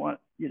I don't want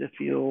you to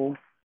feel...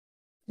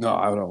 No,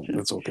 I don't.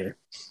 That's okay.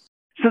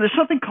 So there's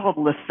something called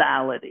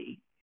lethality.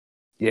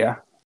 Yeah.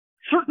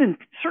 Certain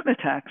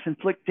attacks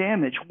inflict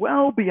damage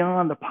well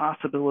beyond the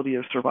possibility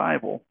of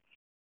survival.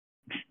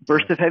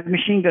 Burst of heavy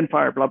machine gun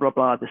fire, blah, blah,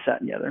 blah, this,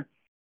 that, and the other.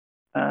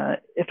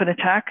 If an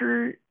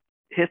attacker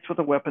hits with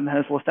a weapon that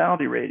has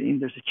lethality rating,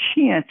 there's a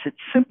chance it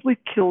simply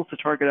kills the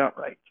target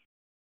outright.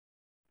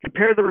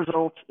 Compare the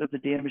results of the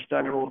damage die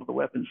roll of the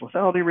weapon's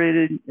lethality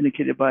rating,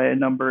 indicated by a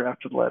number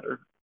after the letter.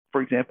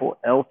 For example,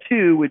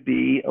 L2 would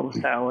be a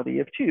lethality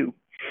of 2.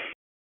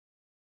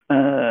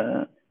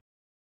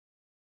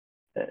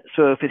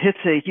 So if it hits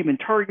a human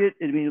target,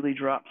 it immediately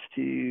drops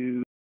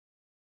to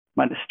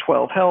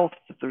 -12 health.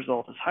 If the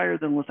result is higher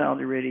than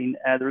lethality rating,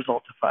 add the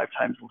result to 5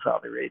 times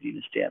lethality rating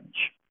as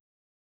damage.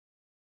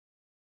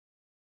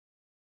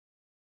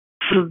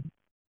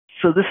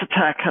 So this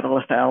attack had a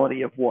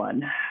lethality of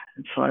 1,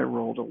 and so I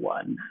rolled a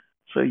 1.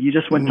 So you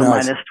just went to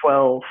Nice. minus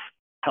 12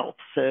 health.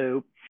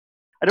 So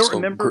I don't So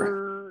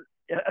remember.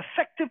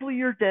 Effectively,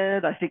 you're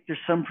dead. I think there's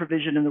some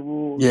provision in the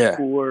rules Yeah.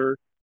 for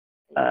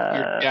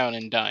You're down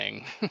and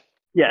dying.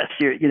 yes,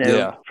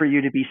 Yeah. for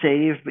you to be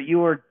saved, but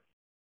you are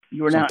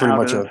So now I'm pretty out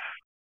much of I'm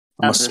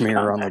out a of this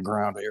smear on the combat.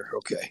 ground here.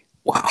 Okay.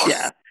 Wow.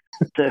 Yeah.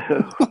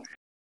 So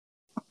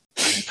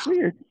it's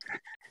weird.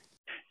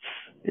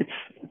 It's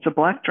a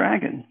black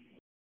dragon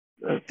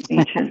of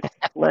ancient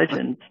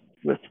legend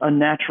with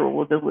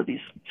unnatural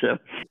abilities. So,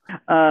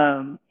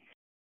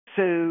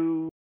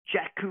 so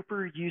Jack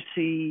Cooper, you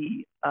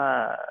see,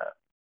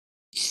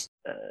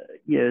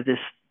 this,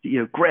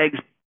 Greg's,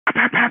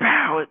 pow, pow,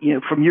 pow,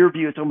 from your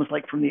view, it's almost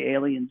like from the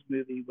Aliens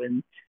movie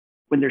when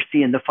they're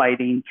seeing the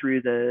fighting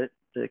through the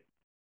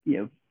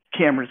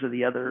cameras of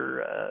the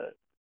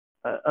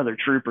other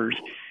troopers.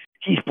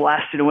 He's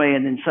blasted away,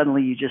 and then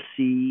suddenly you just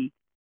see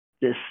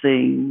this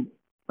thing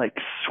like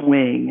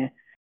swing,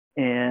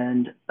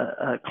 and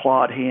a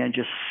clawed hand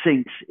just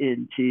sinks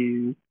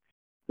into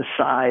the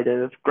side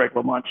of Greg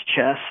Lamont's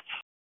chest,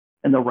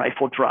 and the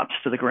rifle drops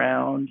to the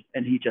ground,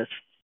 and he just,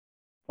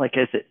 like,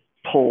 as it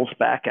pulls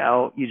back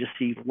out, you just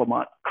see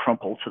Lamont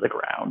crumple to the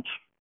ground.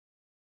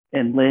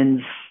 And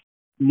Lynn's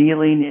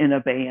kneeling in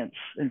abeyance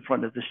in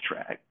front of this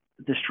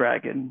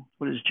dragon.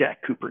 What is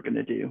Jack Cooper going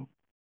to do?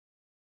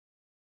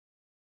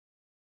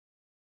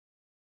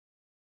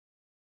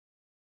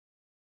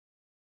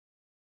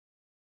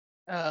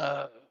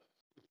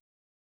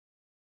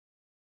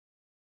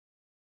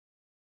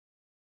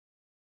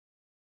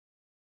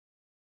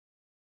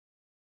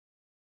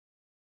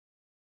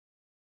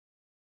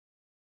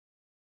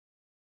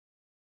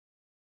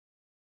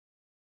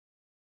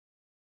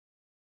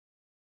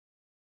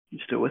 You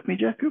still with me,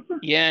 Jack Cooper?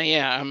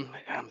 Yeah,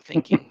 I'm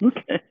thinking.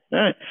 Okay,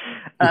 all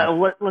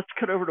right. Let's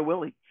cut over to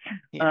Willie.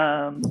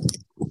 Yeah.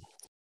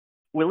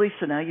 Willie,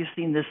 so now you've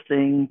seen this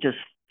thing just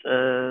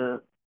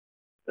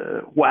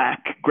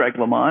whack Greg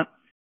Lamont,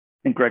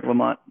 and Greg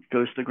Lamont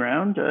goes to the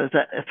ground. Has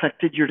that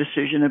affected your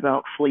decision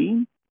about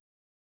fleeing?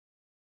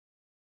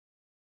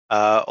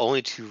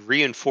 Only to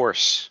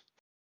reinforce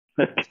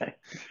Okay.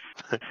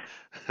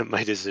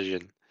 my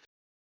decision.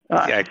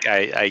 Uh,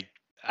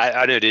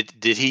 I don't know.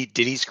 Did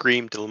he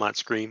scream? Did Lamont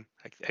scream?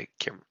 I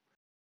can't.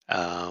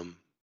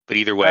 But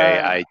either way,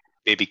 I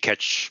maybe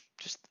catch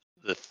just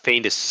the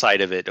faintest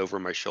sight of it over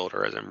my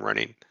shoulder as I'm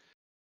running.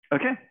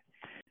 Okay.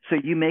 So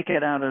you make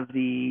it out of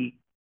the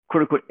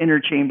quote unquote inner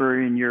chamber,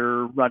 and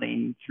you're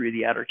running through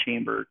the outer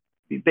chamber,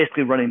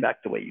 basically running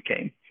back the way you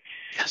came.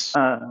 Yes.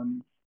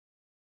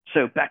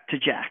 So back to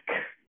Jack.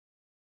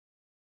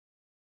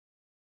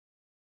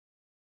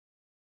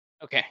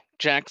 Okay,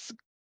 Jack's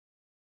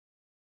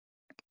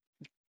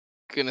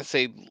gonna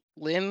say,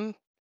 Lynn,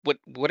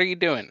 what are you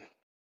doing?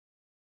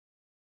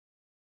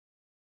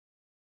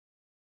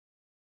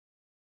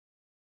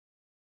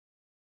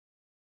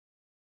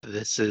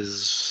 This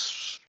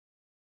is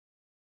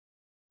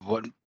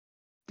what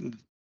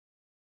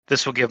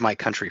this will give my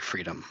country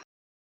freedom.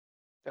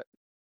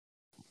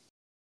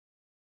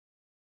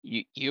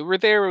 You were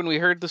there when we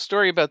heard the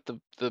story about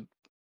the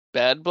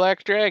bad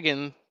black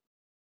dragon.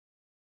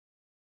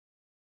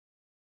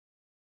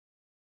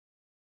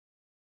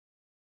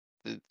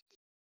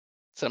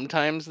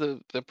 Sometimes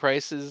the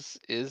price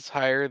is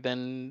higher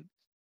than.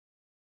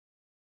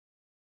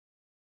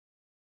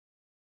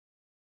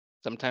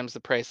 Sometimes the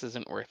price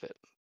isn't worth it.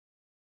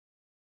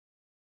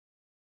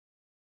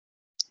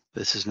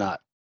 This is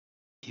not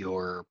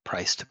your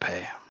price to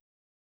pay.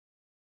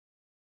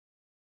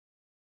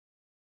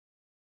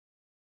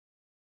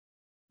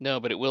 No,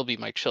 but it will be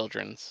my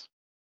children's.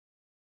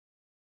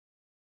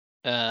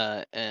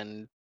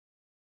 And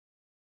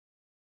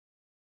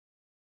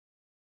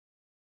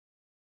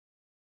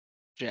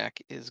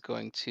Jack is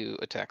going to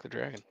attack the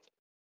dragon.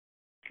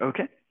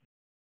 Okay.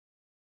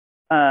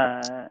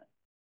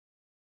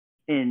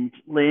 And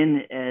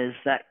Lynn, as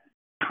that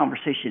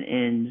conversation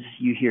ends,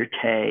 you hear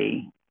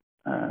Tay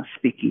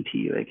speaking to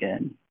you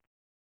again.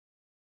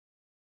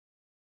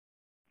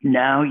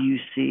 Now you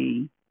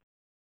see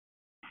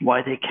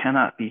why they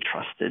cannot be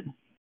trusted,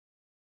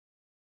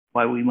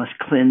 why we must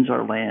cleanse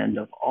our land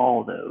of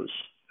all those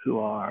who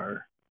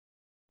are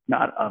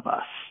not of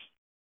us.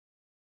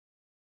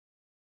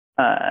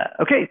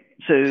 Okay,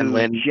 so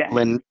And Jack.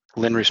 Lynn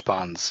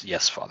responds,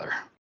 "Yes, Father."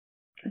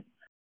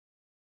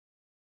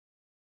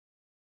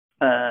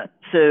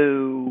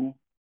 So,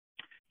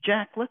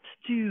 Jack, let's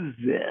do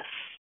this,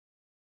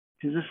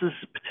 because this is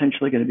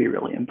potentially going to be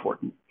really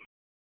important.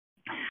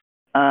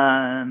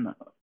 I'm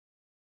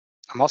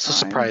also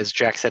surprised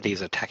Jack said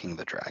he's attacking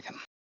the dragon.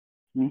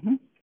 Mm-hmm.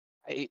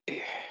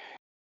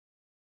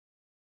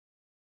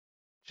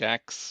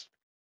 Jack's.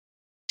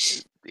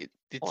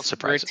 Well,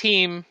 we're a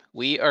team.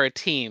 We are a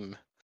team.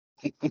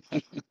 God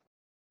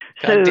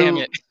So, damn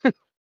it.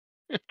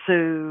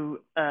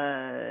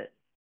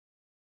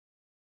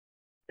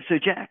 So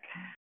Jack,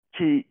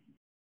 the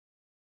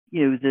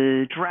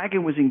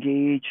dragon was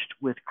engaged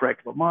with Greg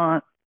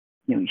Lamont.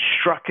 He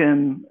struck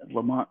him.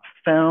 Lamont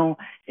fell,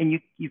 and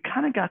you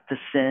kind of got the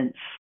sense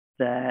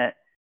that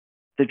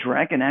the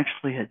dragon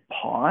actually had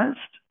paused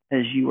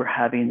as you were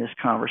having this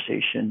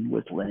conversation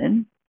with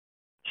Lynn.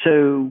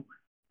 So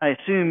I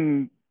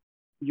assume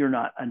you're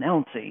not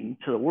announcing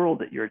to the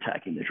world that you're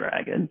attacking the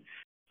dragon.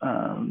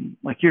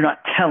 Like you're not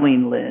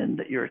telling Lynn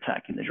that you're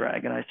attacking the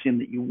dragon. I assume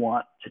that you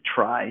want to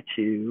try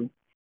to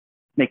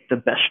make the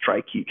best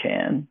strike you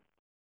can.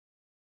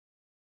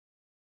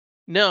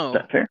 No. Is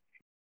that fair?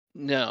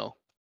 No.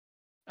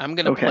 I'm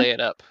gonna Okay. play it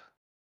up.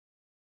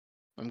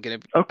 I'm gonna.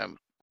 Oh.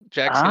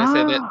 Jack's gonna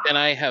say that, and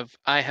I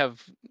have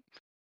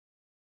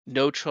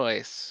no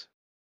choice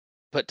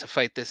but to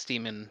fight this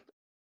demon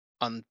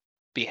on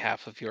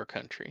behalf of your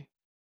country.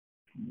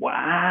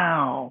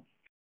 Wow.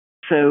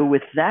 So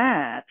with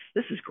that,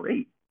 this is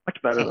great. Much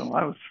better than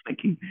what I was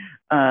thinking.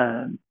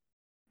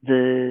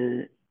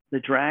 The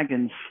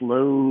dragon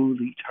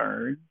slowly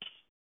turns,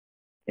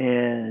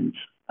 and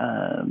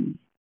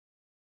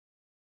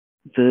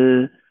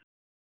the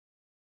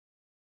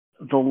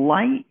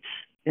light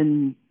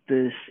in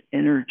this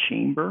inner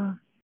chamber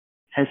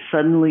has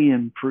suddenly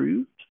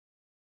improved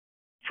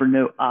for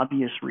no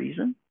obvious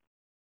reason.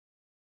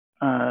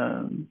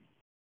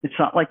 It's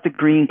not like the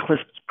green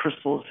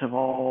crystals have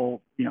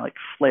all, like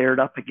flared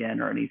up again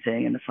or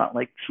anything, and it's not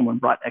like someone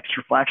brought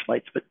extra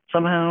flashlights, but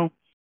somehow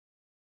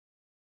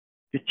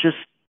it just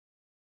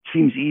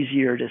seems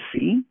easier to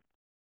see.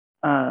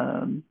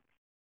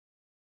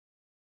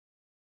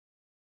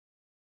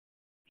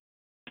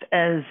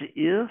 As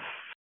if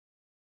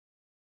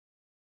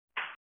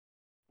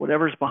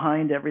whatever's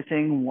behind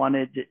everything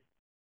wanted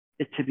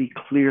it to be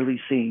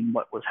clearly seen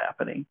what was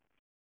happening.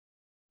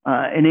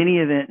 In any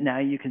event, now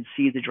you can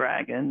see the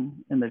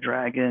dragon, and the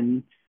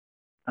dragon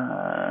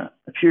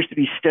appears to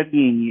be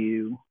studying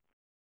you,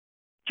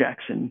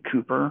 Jackson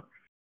Cooper.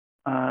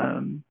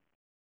 And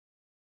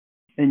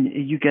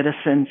you get a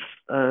sense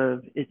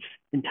of its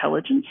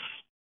intelligence.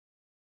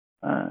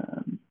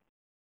 And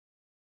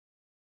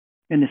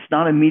it's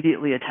not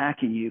immediately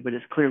attacking you, but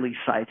it's clearly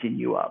sizing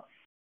you up.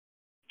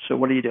 So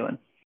what are you doing?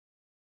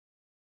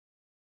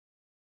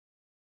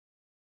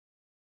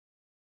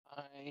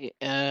 I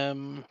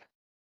am.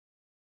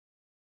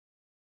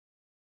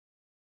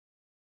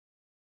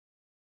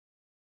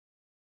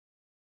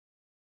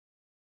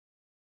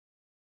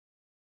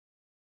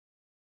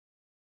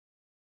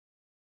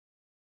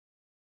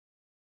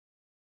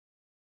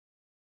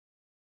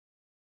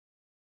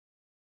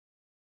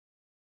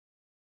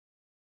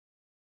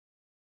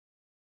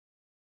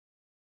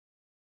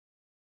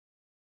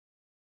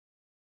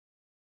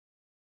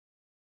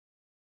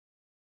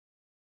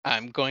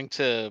 I'm going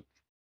to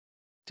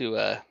do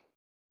a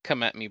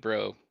come at me,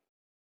 bro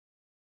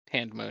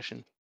hand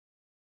motion.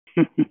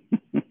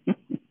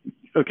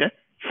 Okay.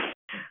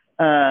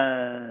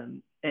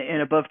 And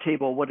above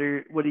table, what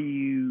are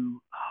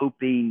you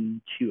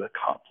hoping to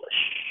accomplish?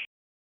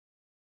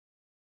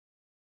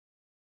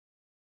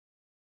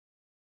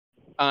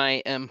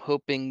 I am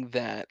hoping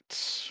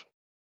that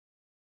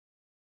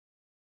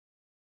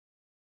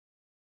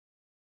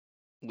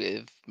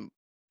with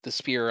the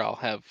spear, I'll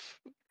have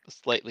a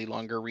slightly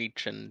longer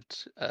reach and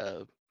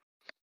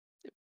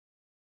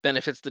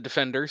benefits the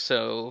defender.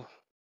 So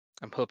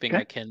I'm hoping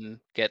I can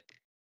get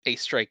a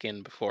strike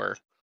in before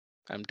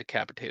I'm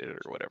decapitated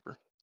or whatever.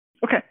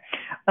 Okay.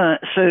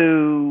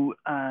 And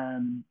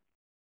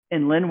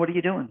Lynn, what are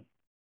you doing?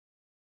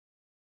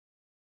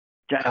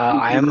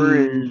 Jackson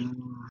Cooper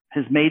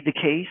has made the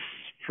case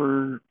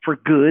for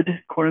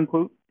good, quote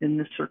unquote, in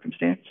this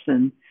circumstance,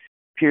 and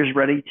appears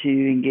ready to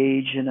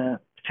engage in a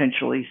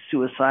potentially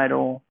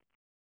suicidal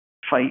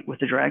fight with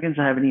the dragons.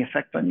 Does it have any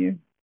effect on you?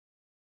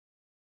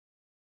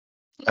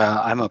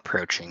 I'm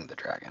approaching the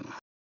dragon.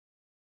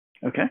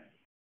 Okay.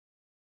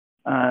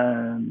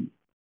 And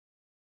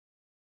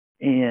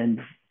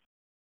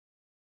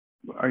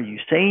are you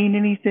saying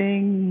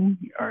anything?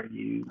 Are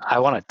you? I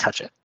want to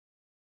touch it.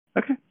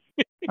 Okay.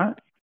 All right.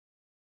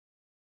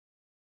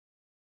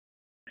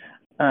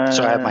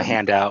 So I have my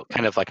hand out,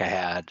 kind of like I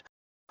had,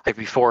 like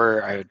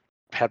before. I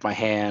had my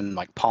hand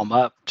like palm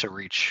up to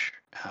reach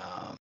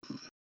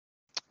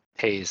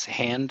Hayes'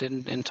 hand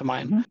into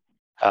mine,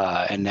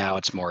 and now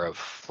it's more of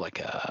like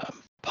a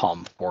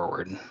palm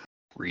forward,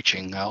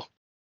 reaching out.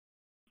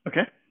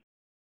 Okay.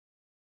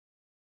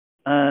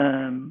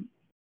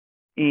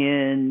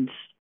 And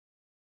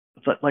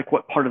like,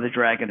 what part of the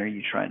dragon are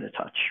you trying to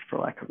touch, for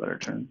lack of a better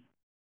term?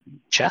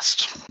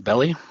 Chest,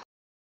 belly.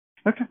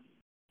 Okay.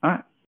 All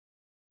right.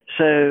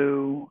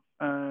 So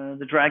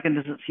the dragon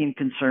doesn't seem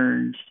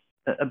concerned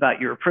about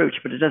your approach,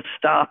 but it does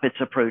stop its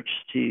approach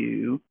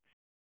to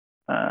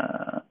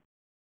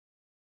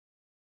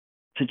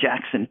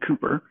Jackson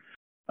Cooper,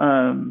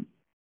 and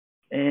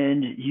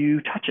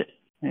you touch it.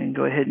 And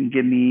go ahead and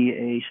give me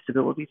a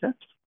stability test.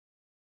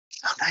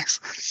 Oh,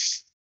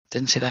 nice.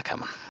 Didn't see that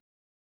coming.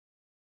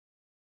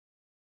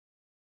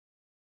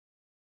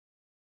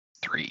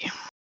 3.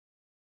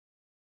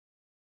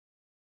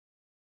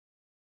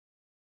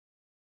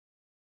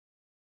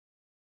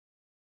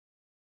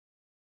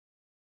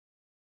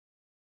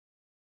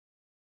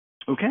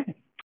 Okay.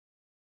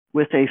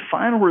 With a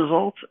final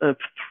result of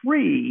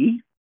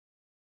 3,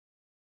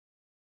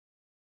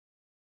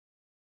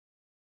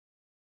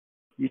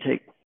 you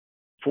take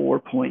 4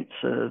 points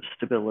of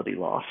stability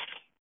loss,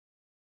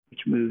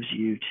 which moves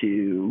you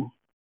to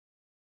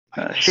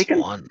shaken.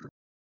 -1.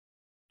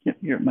 Yep,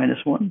 you're at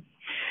 -1.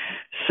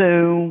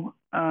 So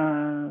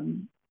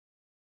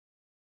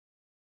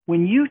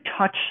when you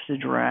touch the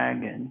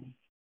dragon,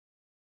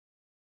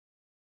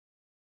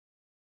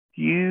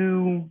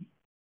 you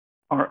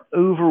are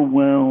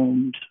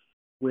overwhelmed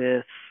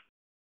with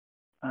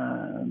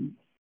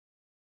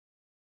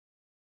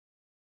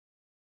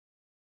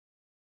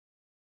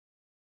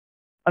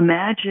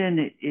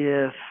imagine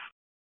if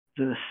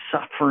the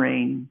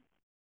suffering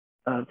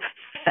of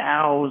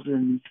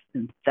thousands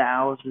and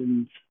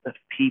thousands of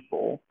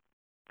people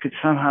could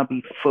somehow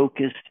be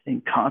focused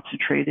and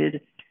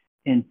concentrated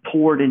and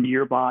poured into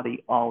your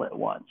body all at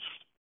once.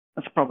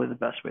 That's probably the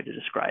best way to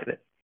describe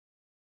it.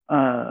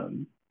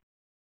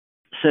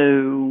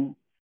 So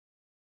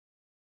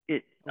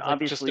it Like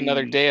obviously just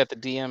another day at the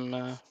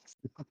DM.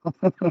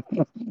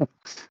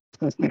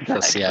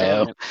 The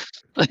CIO.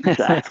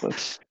 Exactly.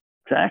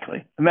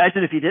 Exactly.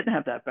 Imagine if you didn't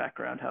have that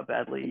background, how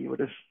badly you would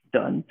have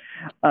done.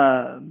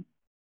 And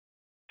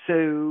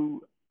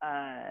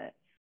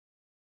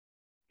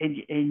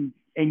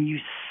you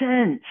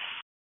sense,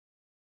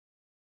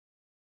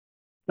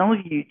 not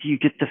only do you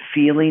get the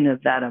feeling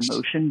of that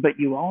emotion, but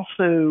you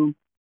also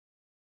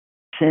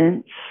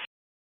sense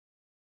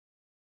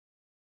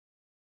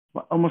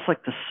almost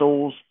like the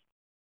souls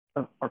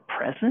are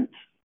present.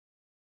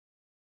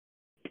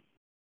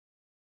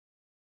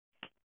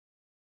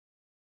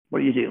 What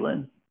do you do,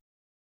 Lynn?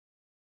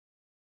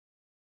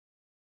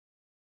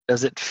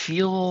 Does it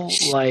feel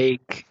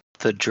like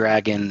the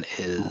dragon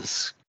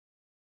is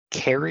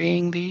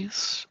carrying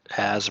these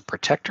as a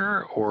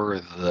protector or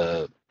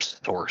the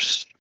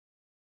source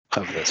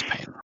of this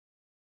pain?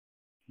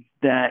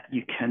 That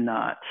you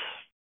cannot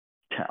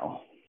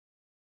tell.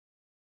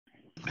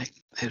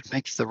 It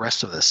makes the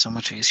rest of this so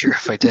much easier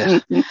if I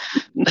did.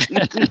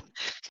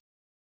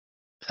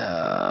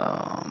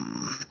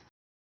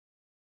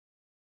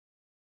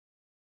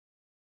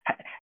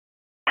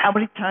 How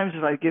many times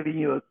have I given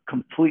you a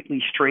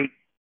completely straight,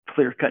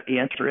 clear-cut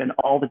answer in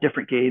all the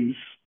different games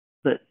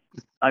that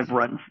I've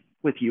run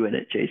with you in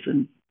it,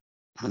 Jason?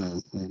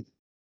 Mm-hmm.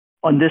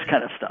 On this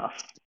kind of stuff.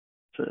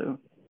 So.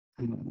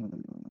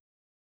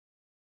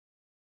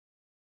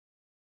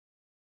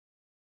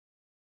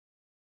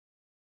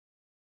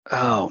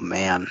 Oh,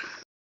 man.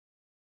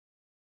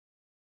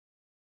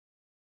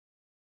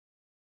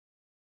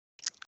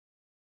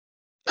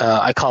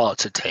 I call out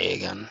to Tay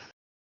again.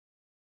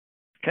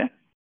 Okay.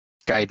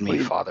 Guide me,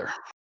 Father.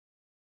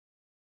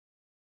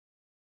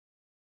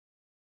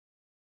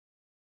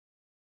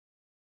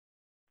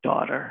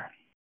 Daughter,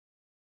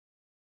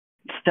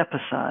 step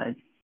aside.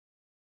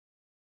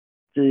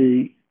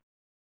 The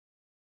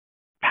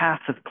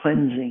path of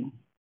cleansing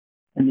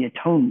and the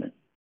atonement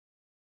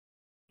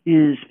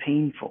is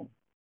painful.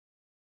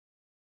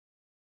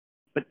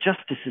 But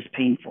justice is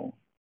painful.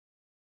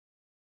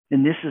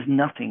 And this is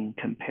nothing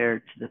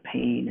compared to the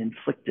pain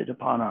inflicted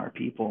upon our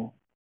people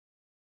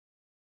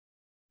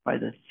by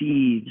the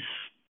thieves,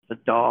 the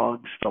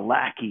dogs, the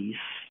lackeys,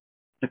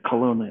 the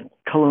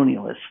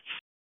colonialists.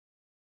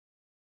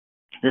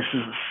 This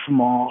is a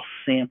small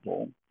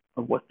sample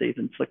of what they've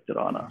inflicted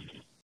on us.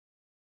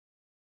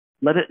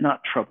 Let it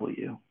not trouble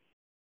you.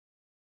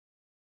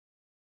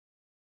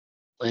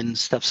 Lynn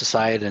steps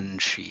aside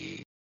and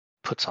she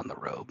puts on the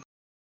robe.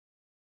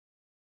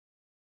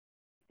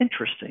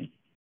 Interesting.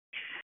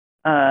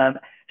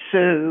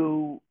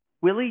 So,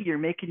 Willie, you're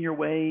making your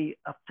way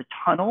up the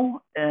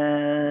tunnel.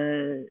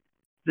 The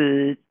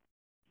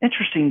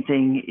interesting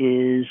thing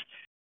is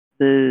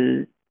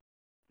the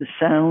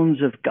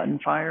sounds of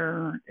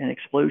gunfire and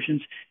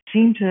explosions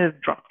seem to have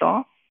dropped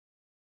off.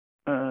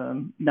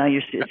 Now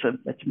you see it's a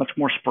much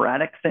more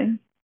sporadic thing.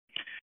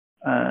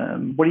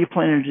 What are you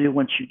planning to do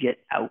once you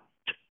get out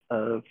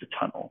of the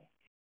tunnel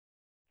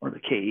or the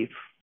cave?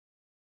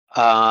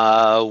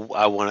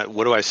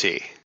 What do I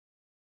see?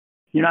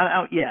 You're not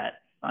out yet.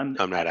 I'm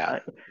not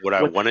out. What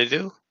I want to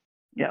do?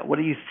 Yeah. What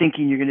are you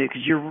thinking you're going to do?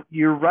 Because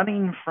you're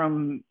running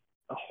from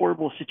a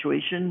horrible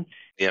situation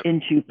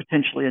into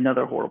potentially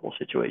another horrible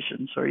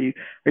situation. So are you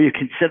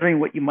considering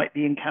what you might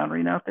be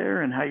encountering out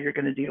there and how you're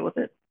going to deal with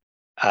it?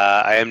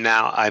 I am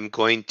now. I'm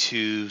going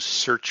to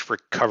search for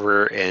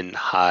cover and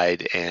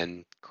hide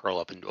and curl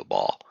up into a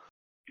ball.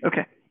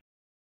 Okay.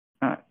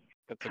 All right.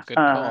 That's a good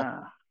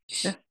call.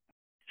 Yeah.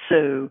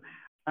 So,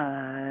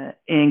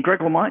 and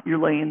Greg Lamont, you're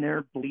laying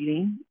there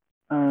bleeding.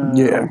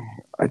 Yeah,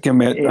 I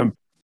can admit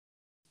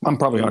I'm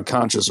probably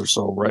unconscious or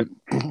so, right?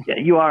 Yeah,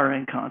 you are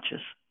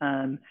unconscious.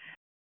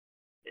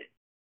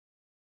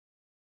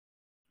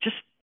 Just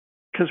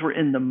because we're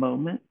in the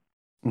moment,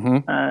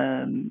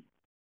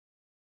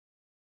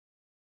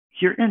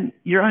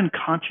 you're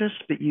unconscious,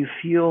 but you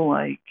feel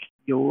like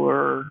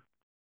you're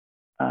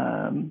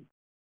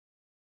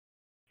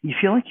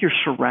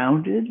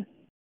surrounded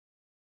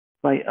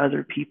by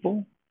other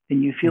people,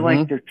 and you feel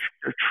like they're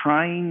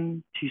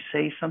trying to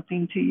say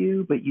something to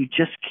you, but you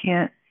just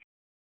can't.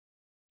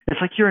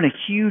 It's like you're in a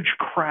huge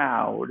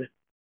crowd,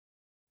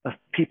 of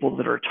people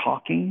that are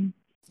talking,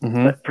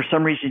 Mm-hmm. but for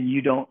some reason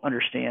you don't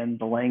understand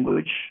the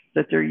language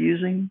that they're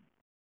using.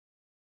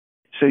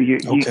 So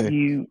Okay.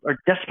 you are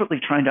desperately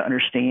trying to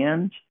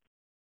understand.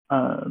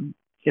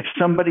 If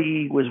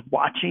somebody was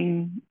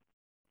watching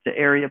the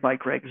area by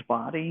Greg's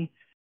body,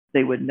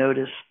 they would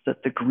notice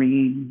that the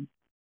green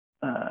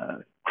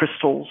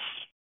crystals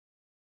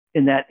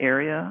in that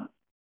area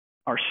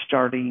are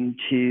starting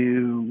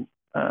to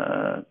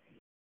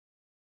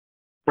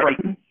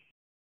brighten.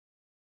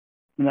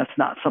 And that's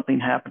not something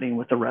happening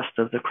with the rest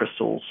of the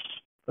crystals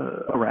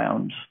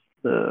around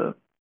the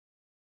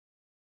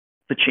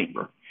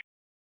chamber.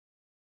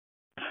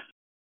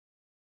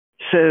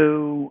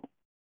 So,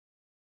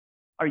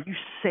 are you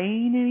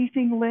saying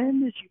anything,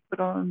 Lynn, as you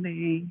put on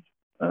the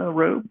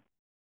robe?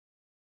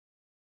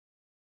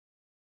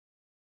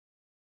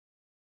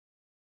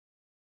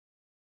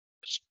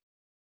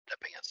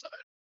 Stepping aside.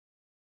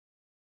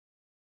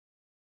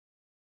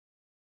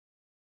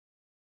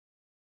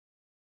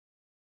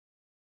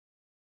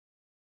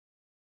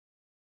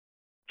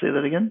 Say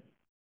that again.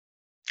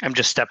 I'm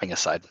just stepping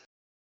aside.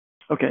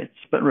 Okay,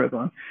 just putting robe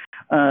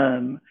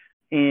on.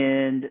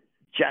 And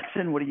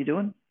Jackson, what are you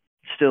doing?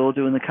 Still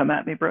doing the come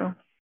at me, bro?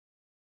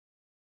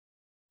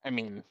 I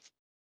mean,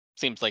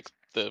 seems like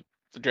the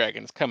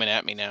dragon's coming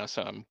at me now,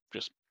 so I'm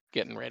just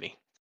getting ready.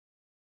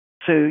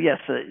 So yes,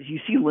 you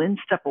see Lynn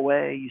step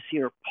away. You see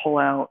her pull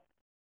out,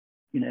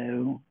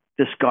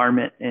 this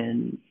garment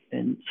and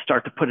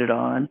start to put it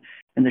on,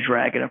 and the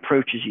dragon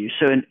approaches you.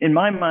 So in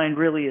my mind,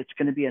 really, it's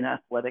going to be an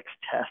athletics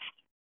test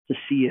to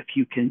see if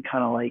you can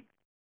kind of like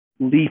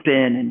leap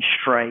in and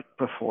strike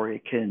before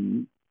it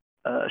can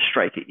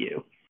strike at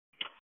you.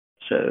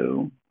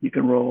 So you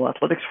can roll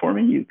athletics for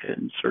me. You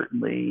can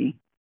certainly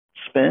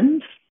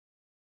spend.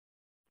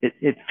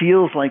 It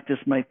feels like this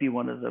might be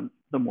one of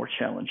the more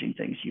challenging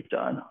things you've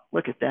done.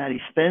 Look at that. He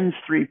spends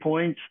 3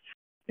 points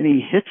and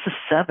he hits a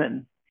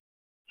 7.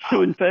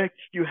 So in fact,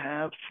 you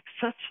have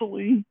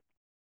successfully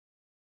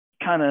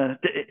kind of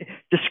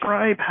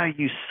describe how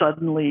you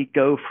suddenly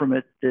go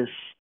from this,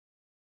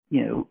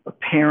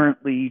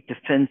 apparently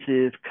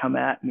defensive, come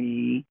at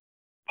me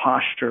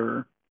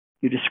posture.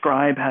 You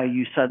describe how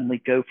you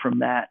suddenly go from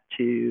that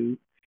to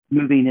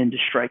moving into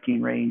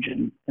striking range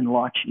and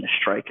launching a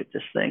strike at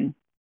this thing.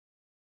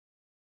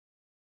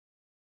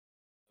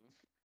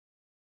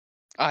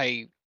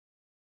 I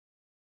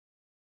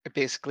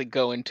basically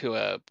go into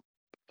a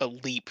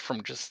leap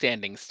from just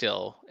standing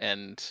still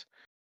and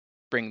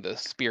bring the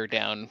spear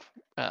down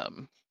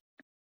from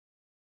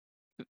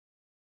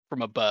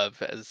above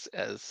as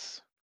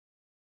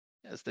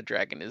the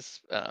dragon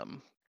is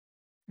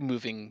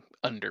moving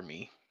under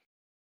me.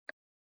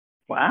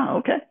 Wow,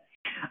 okay.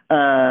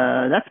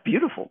 That's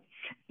beautiful.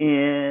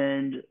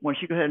 And why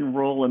don't you go ahead and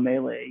roll a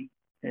melee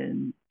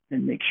and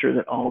make sure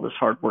that all this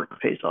hard work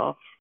pays off.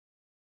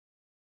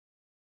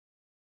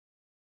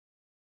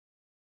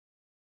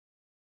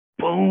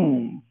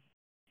 Boom.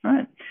 All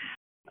right.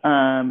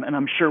 And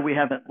I'm sure we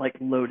haven't like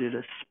loaded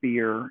a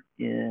spear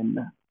in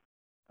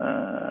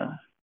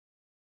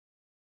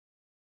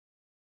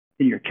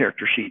your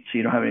character sheet, so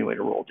you don't have any way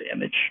to roll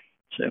damage.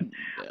 So,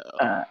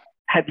 No.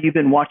 have you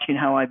been watching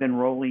how I've been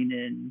rolling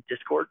in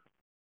Discord?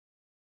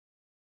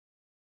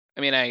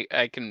 I mean,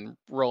 I can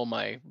roll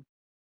my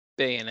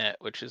bayonet,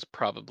 which is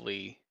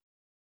probably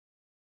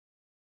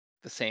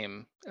the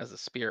same as a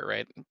spear,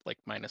 right? Like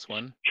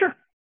 -1. Sure.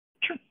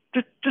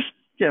 Just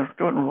yeah,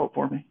 go ahead and roll it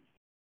for me.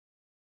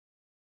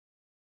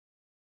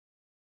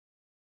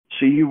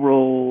 So you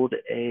rolled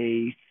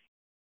a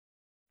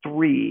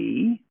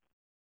 3.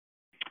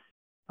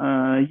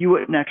 You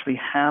wouldn't actually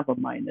have a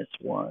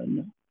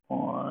 -1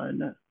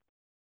 on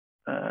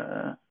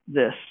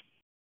this.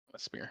 A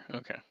spear.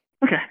 Okay.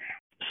 Okay.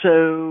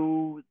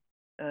 So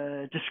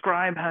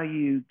describe how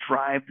you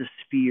drive the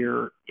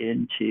spear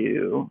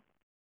into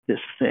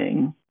this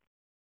thing.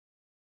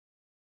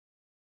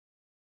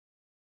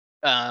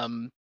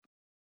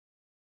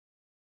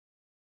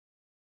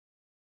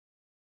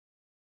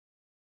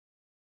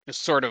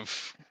 Just sort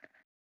of,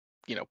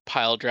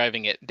 pile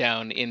driving it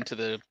down into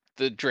the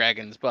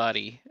dragon's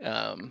body,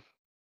 and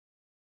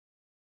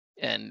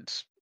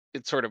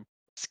it sort of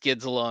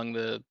skids along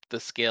the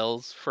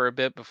scales for a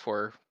bit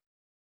before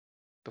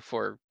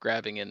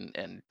grabbing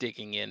and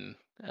digging in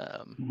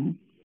Mm-hmm.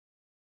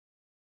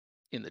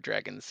 in the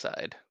dragon's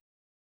side.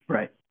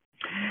 Right.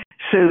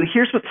 So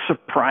here's what's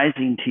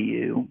surprising to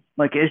you.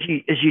 Like as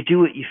you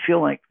do it, you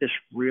feel like this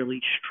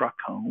really struck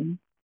home.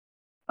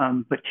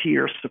 But to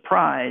your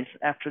surprise,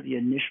 after the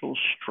initial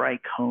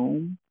strike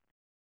home,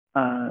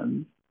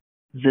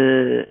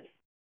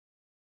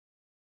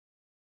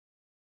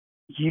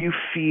 you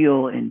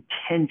feel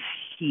intense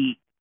heat.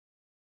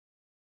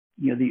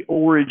 The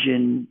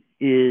origin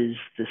is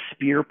the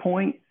spear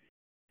point,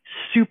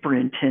 super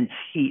intense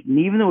heat. And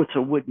even though it's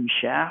a wooden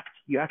shaft,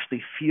 you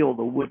actually feel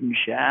the wooden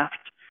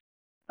shaft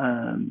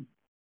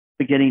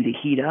beginning to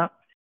heat up.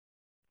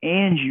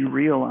 And you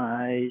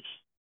realize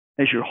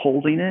as you're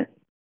holding it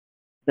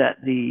that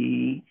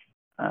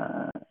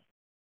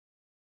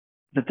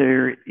that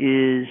there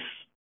is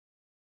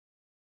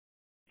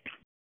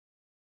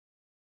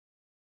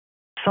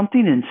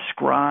something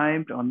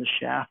inscribed on the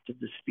shaft of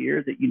the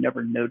spear that you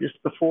never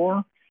noticed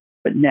before,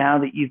 but now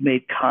that you've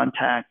made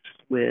contact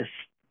with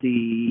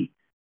the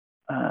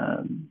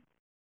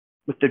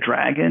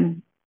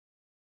dragon,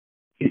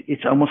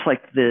 it's almost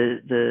like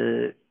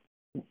the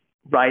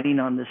writing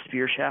on the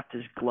spear shaft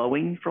is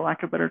glowing, for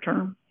lack of a better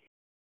term.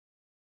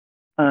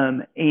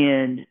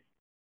 And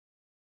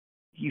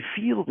you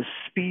feel the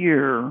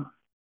spear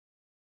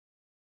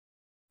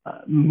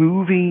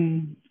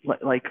moving,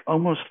 like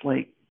almost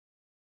like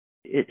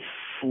it's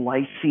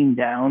slicing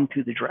down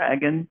through the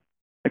dragon.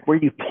 Like where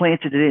you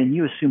planted it in,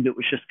 you assumed it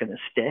was just going to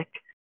stick,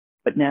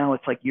 but now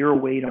it's like your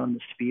weight on the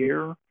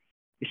spear.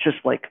 It's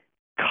just like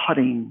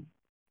cutting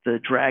the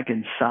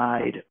dragon's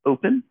side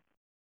open.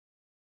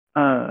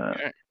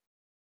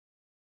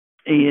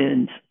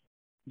 And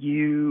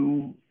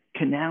you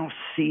can now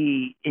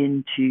see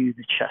into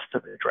the chest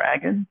of the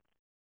dragon,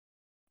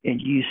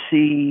 and you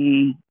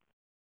see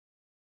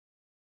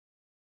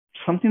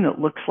something that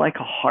looks like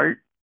a heart,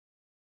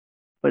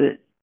 but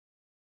it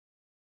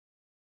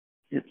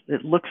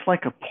looks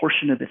like a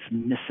portion of it's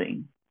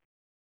missing.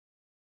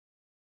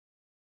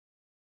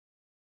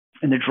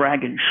 And the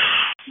dragon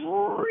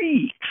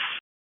shrieks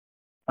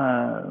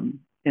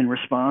in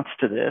response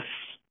to this,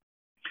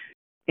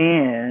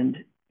 and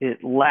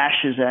it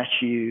lashes at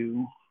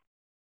you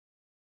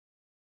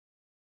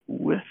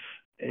with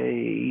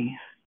a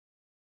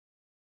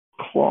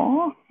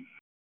claw.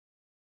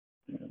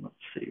 And let's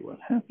see what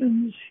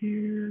happens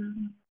here.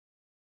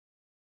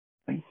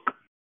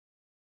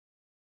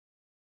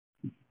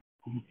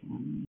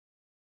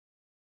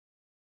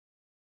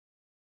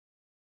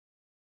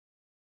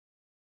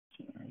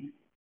 Sorry.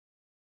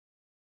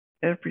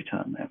 Every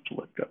time I have to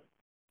look up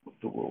what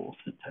the rule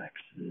syntax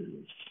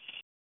is.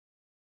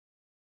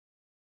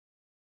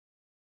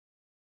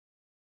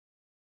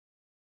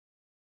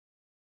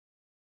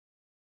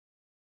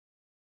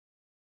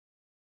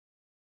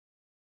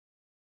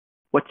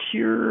 What's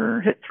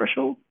your hit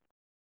threshold?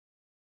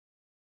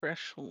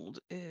 Threshold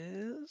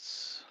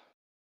is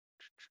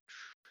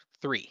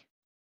 3.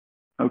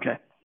 Okay.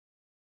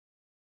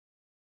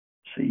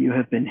 So you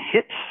have been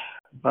hit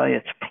by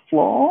its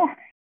claw.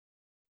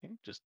 Okay,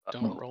 just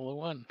don't roll a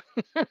 1.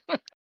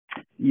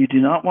 You do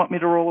not want me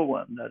to roll a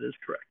 1. That is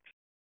correct.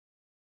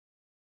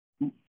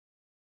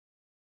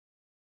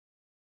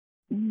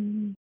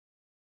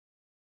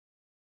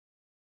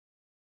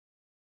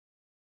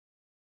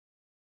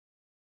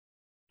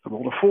 I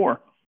rolled a 4,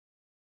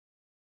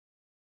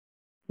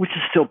 which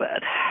is still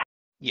bad.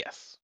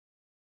 Yes.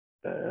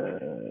 Sorry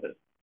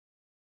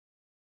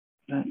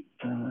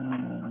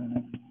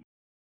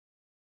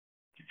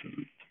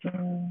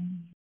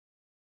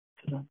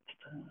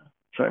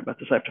about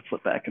this. I have to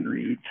flip back and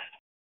read.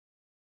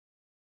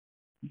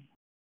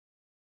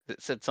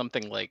 It said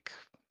something like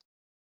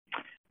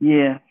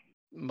Yeah.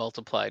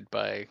 multiplied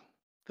by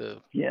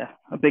the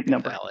a big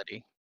number.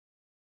 lethality.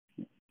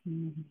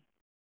 Mm-hmm.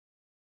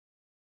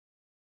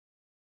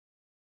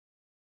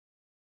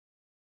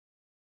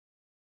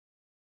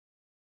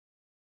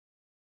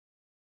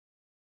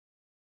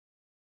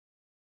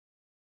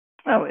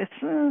 Oh, it's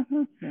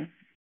okay.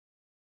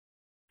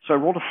 So I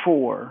rolled a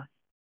 4.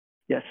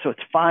 Yes, so it's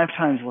 5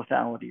 times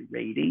lethality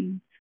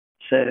rating.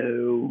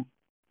 So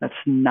that's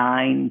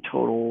 9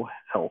 total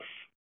health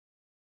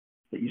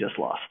that you just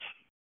lost.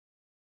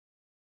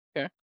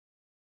 Okay.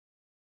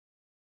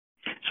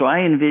 So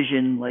I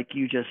envision like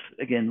you just,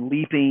 again,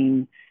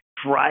 leaping,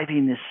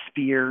 driving this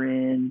spear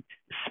in.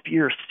 The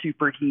spear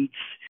superheats,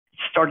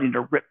 starting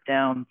to rip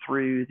down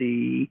through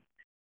the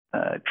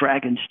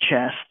dragon's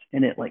chest,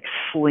 and it like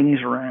slings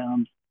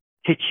around,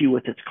 hits you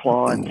with its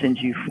claw, and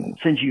sends you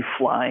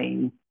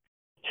flying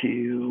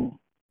to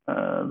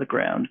the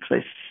ground.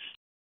 Because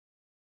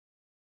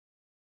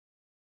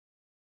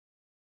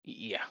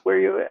where are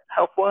you at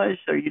health-wise?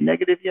 Are you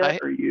negative yet?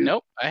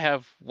 Nope, I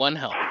have 1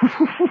 health.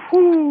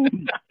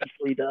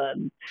 Nicely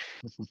done.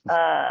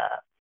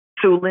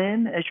 So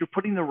Lynn, as you're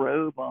putting the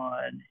robe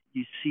on,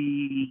 you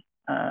see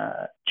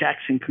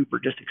Jackson Cooper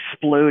just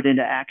explode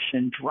into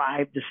action,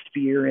 drive the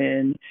spear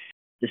in.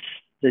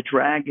 The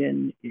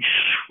dragon is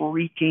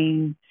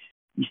shrieking.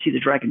 You see the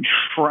dragon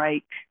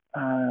strike.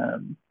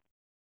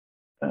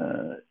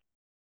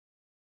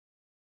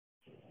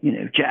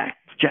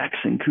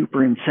 Jackson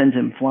Cooper, and sends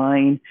him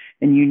flying.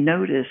 And you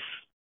notice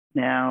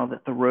now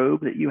that the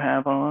robe that you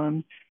have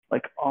on,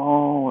 like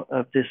all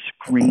of this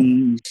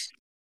green,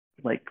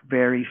 like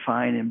very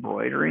fine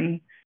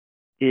embroidery,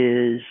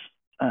 is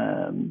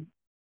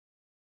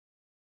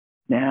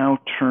now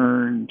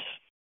turned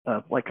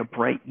like a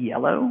bright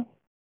yellow.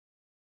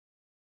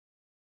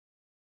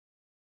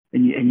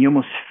 And you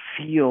almost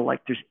feel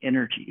like there's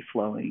energy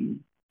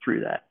flowing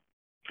through that.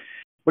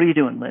 What are you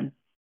doing, Lynn?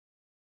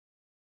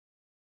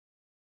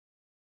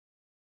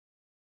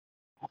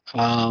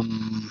 I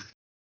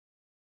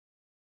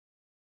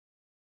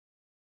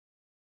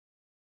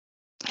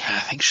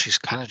think she's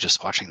kind of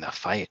just watching the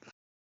fight.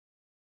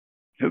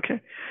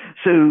 Okay.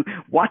 So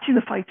watching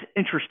the fight's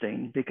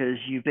interesting because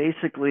you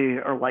basically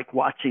are like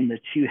watching the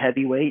two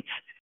heavyweights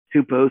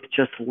who both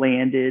just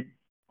landed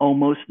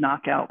almost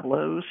knockout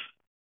blows.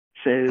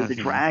 So the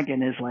Mhm.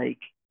 dragon is like,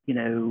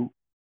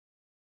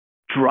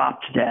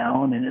 dropped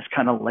down and is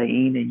kind of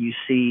laying, and you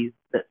see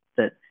that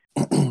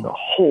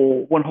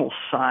one whole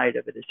side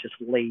of it is just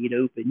laid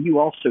open. You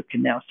also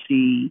can now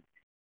see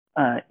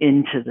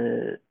into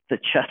the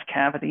chest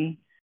cavity,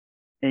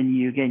 and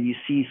you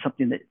see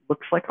something that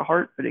looks like a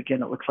heart, but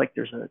again, it looks like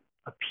there's a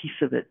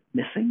piece of it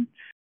missing.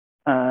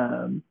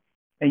 And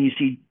you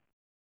see,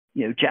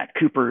 Jack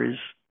Cooper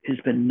has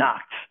been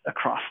knocked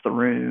across the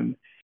room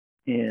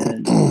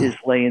and is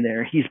laying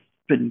there. He's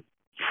been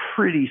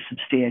pretty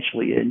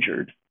substantially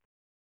injured.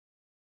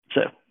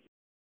 So,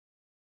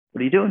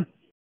 what are you doing?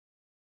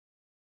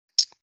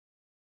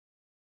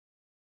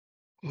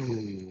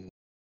 Ooh.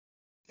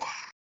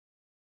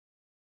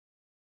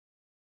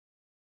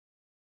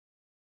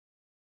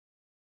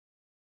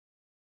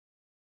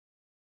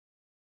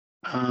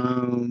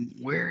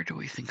 Where do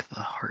we think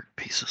the heart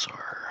pieces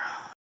are?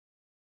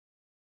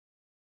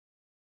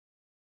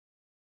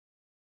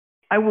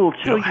 I will We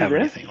tell don't you have this.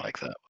 anything like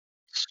that.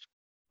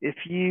 If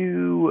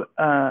you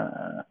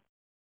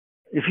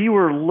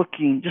were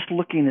looking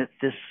at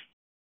this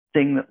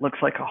thing that looks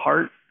like a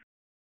heart,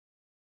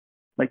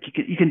 like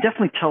you can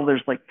definitely tell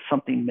there's like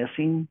something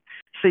missing.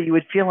 So you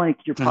would feel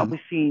like you're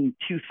probably seeing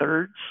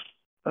 2/3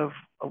 of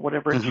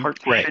whatever its heart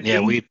Right. should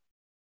Yeah. be.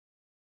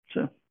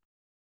 So,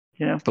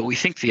 But we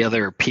think the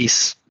other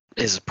piece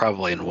is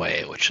probably in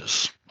way, which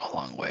is a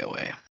long way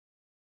away.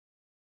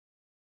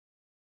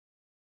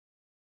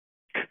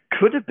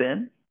 Could have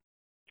been.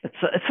 At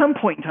some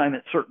point in time,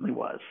 it certainly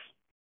was.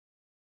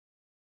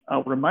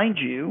 I'll remind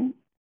you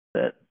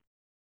that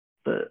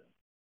the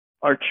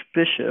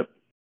Archbishop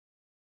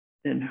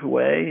in Hue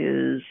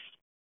is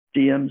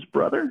DM's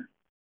brother.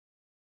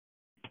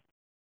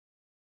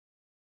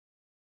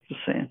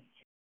 Just saying.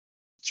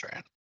 That's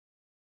right.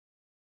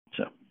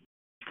 So,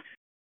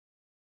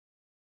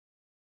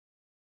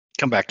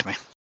 Come back to me.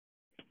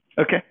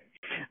 okay.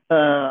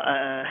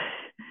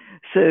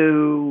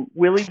 So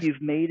Willie,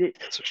 you've made it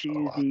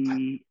to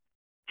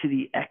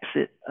the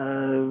exit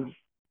of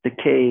the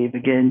cave.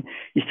 Again,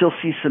 you still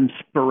see some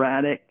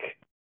sporadic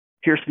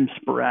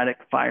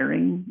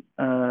firing.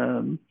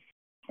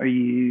 Are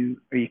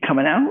you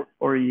coming out,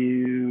 or are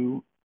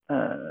you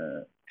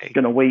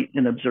going to wait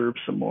and observe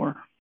some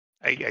more?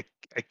 I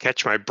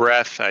catch my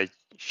breath. I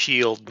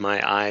shield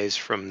my eyes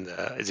from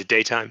is it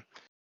daytime?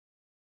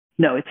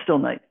 No, it's still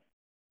night.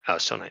 Oh,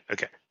 still night.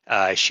 Okay.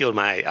 I shield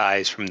my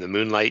eyes from the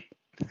moonlight,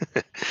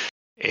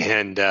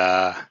 and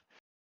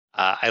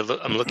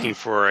I'm looking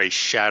for a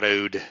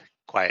shadowed,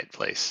 quiet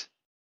place.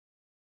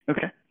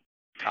 Okay.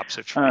 Tops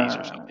of trees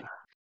or something.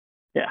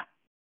 Yeah.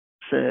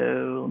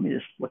 So let me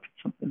just look at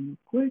something real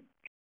quick.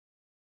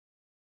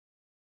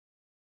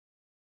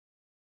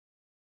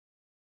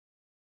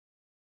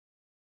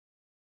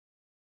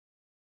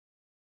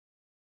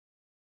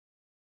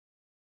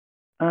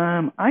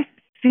 I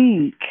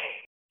think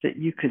that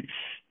you could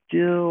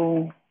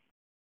still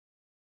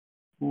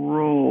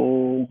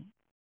roll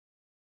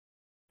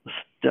a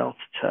stealth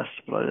test,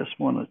 but I just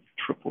want to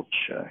triple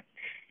check.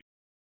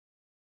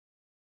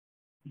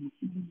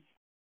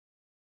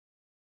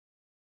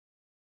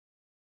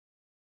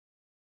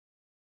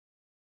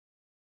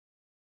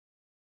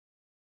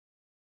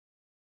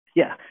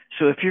 Yeah,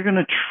 so if you're going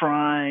to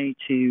try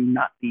to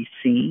not be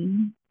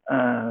seen,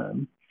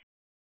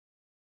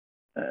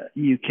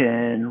 you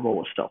can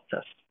roll a stealth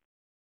test.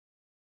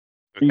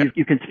 Okay.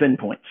 You can spend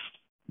points.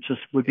 It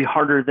just would be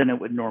harder than it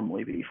would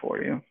normally be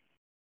for you.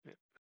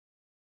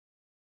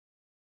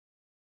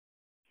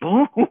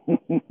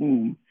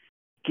 Boom!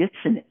 Gets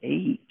an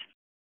 8.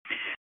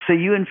 So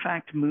you, in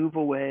fact, move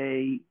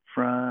away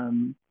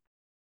from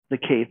the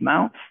cave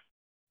mouth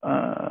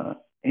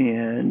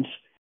and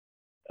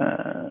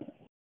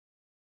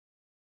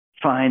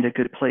find a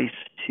good place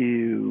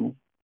to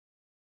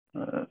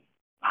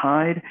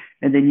hide.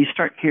 And then you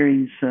start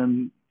hearing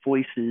some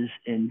voices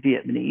in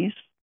Vietnamese.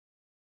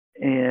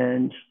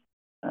 And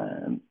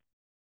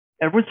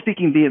everyone's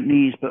speaking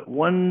Vietnamese, but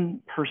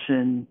one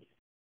person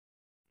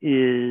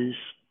is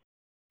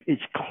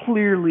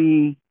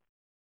clearly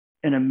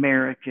an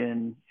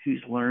American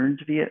who's learned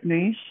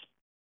Vietnamese.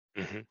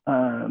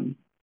 Mm-hmm.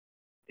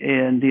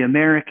 And the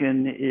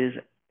American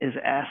is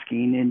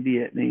asking in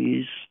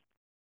Vietnamese,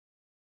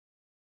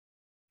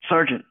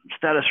 "Sergeant,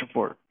 status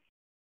report."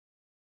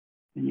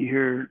 And you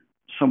hear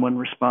someone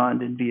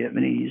respond in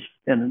Vietnamese,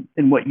 and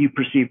in what you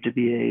perceive to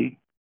be a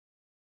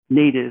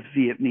native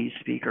Vietnamese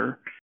speaker.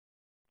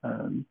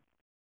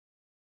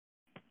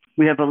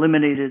 We have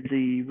eliminated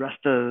the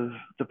rest of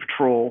the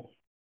patrol,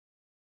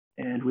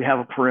 and we have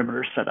a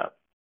perimeter set up.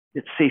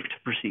 It's safe to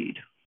proceed.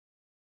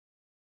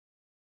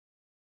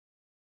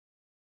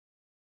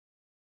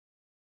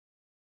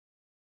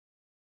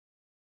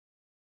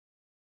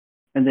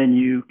 And then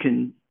you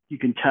can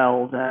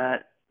tell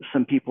that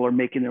some people are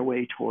making their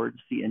way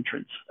towards the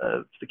entrance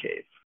of the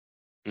cave.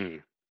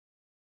 Mm.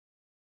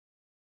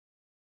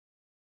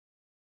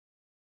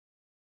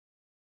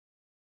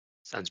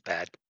 Sounds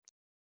bad.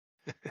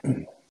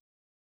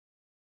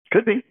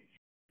 Could be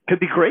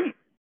great.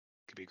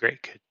 Could be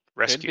great. Could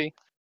rescue.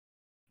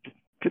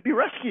 Could be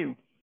rescue.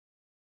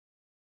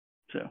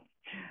 So,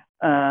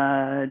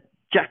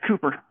 Jack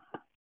Cooper,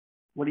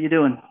 what are you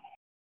doing?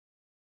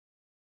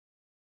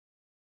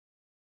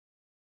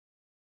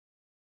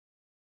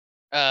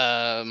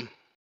 I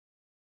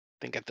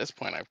think at this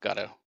point I've got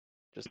to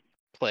just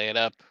play it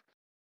up.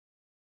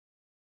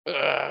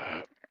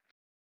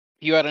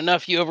 You had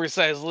enough, you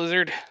oversized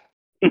lizard.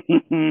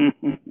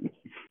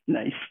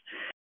 Nice.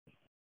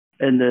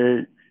 And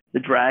the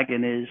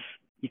dragon is,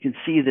 you can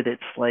see that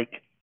it's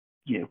like,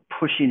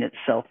 pushing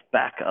itself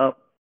back up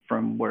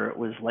from where it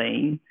was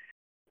laying,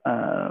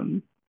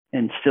 and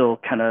still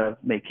kind of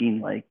making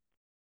like,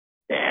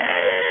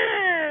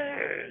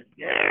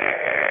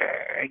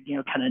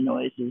 kind of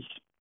noises.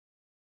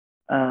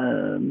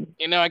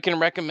 I can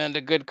recommend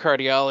a good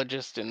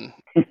cardiologist and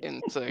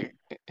say.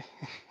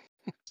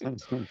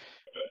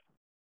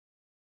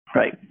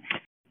 Right.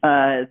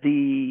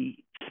 The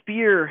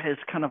spear has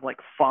kind of like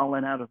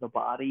fallen out of the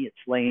body. It's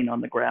laying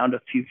on the ground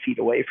a few feet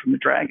away from the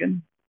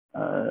dragon.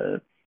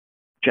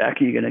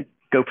 Jack, are you going to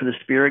go for the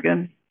spear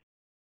again?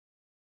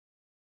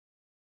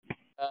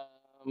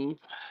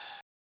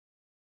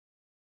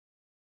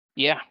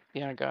 Yeah,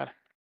 I got it.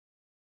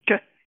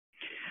 Okay.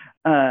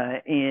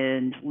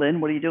 And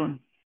Lynn, what are you doing?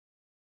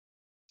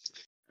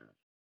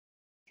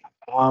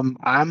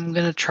 I'm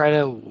gonna try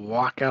to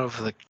walk out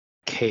of the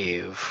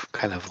cave,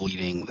 kind of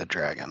leading the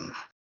dragon.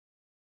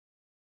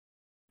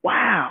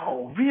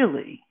 Wow,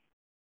 really?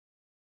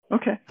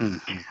 Okay.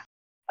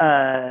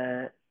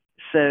 Mm-hmm.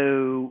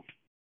 So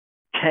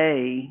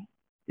Kay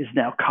is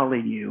now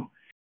calling you,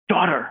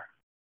 daughter,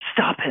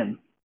 stop him.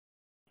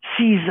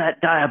 Seize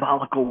that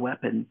diabolical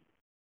weapon.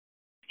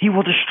 He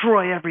will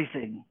destroy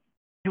everything.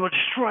 He will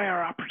destroy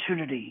our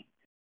opportunity.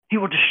 He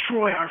will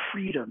destroy our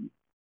freedom.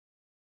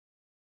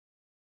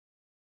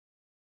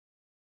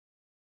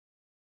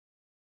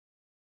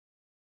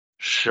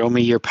 Show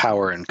me your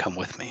power and come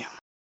with me.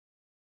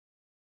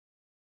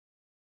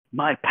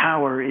 My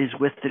power is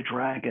with the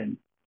dragon.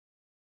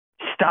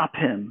 Stop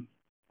him,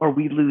 or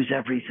we lose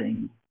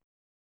everything.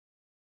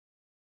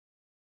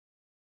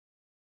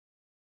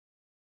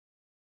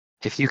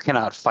 If you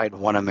cannot fight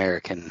one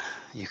American,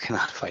 you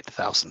cannot fight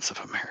thousands of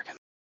Americans.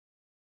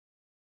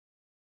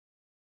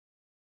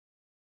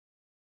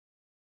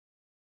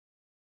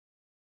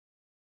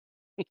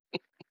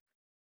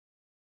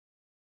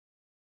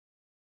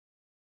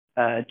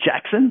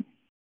 Jackson,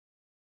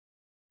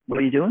 what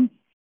are you doing?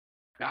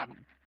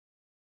 I'm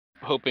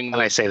hoping.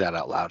 And I say that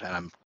out loud,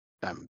 and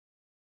I'm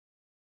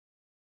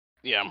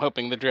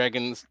hoping the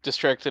dragon's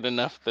distracted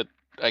enough that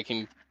I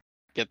can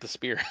get the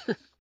spear. So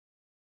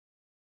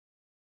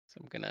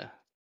I'm gonna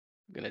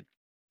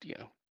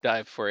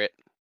dive for it.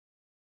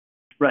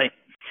 Right.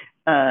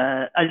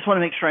 I just want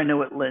to make sure I know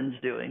what Lynn's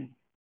doing.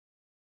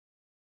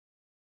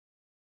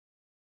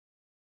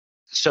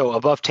 So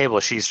above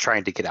table, she's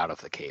trying to get out of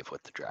the cave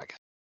with the dragon,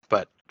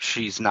 but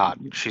she's not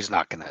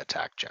going to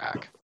attack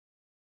Jack.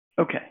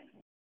 Okay.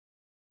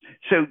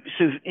 So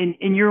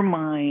in your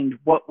mind,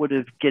 what would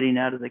have getting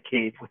out of the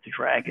cave with the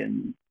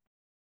dragon?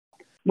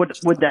 What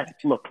would that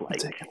look like?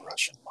 Taking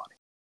Russian money,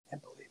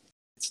 and believe me,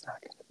 it's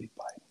not going to be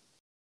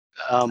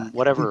buying.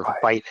 Whatever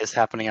fight is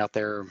happening out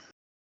there,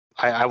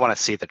 I want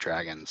to see the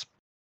dragon's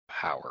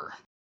power,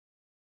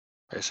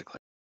 basically.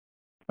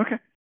 Okay.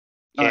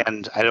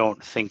 And I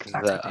don't think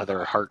the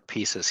other heart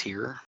piece is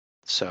here,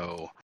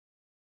 so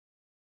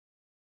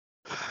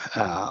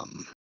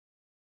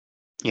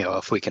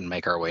if we can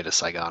make our way to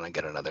Saigon and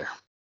get another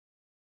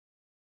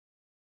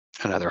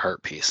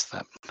heart piece,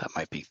 that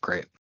might be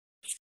great.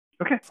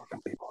 Okay.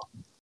 Fucking people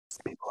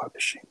have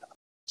ashamed of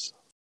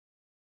themselves.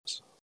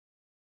 So.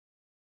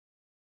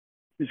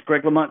 Is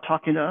Greg Lamont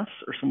talking to us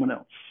or someone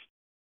else?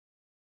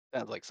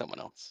 Sounds like someone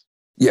else.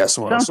 Yeah,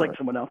 someone else. Sounds like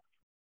someone else.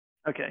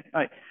 Okay.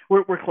 All right.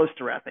 We're close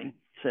to wrapping.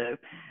 So,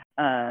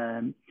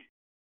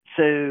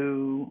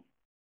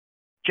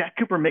 Jack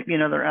Cooper, make me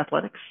another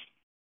athletics.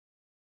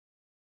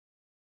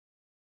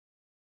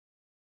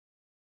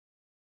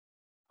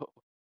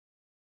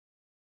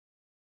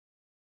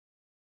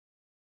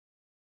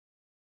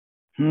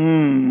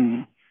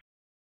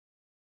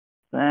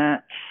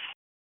 That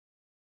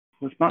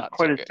was not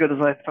quite as good as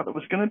I thought it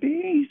was going to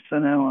be. So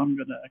now I'm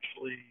going to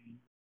actually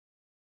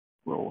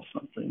roll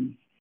something.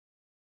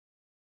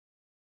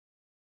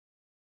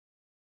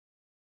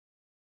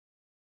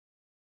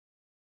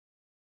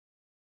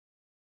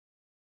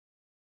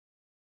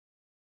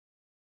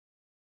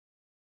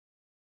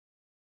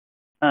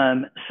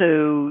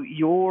 So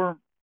you're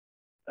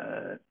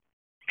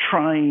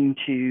trying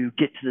to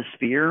get to the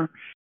spear,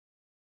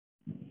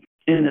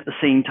 and at the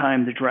same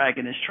time, the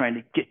dragon is trying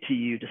to get to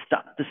you to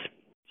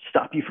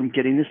stop you from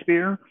getting the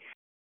spear.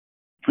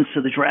 And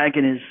so the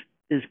dragon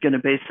is going to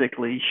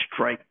basically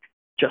strike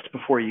just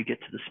before you get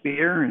to the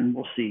spear, and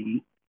we'll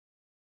see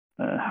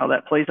how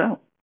that plays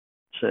out.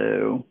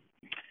 So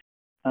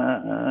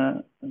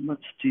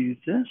let's do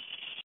this.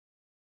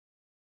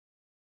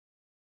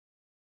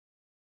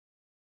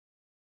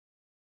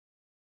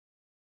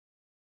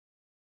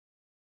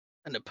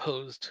 An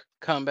opposed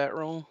combat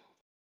roll.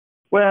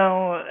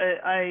 Well,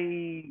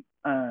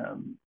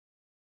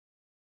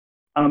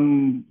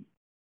 I'm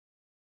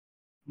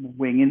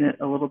winging it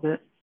a little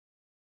bit.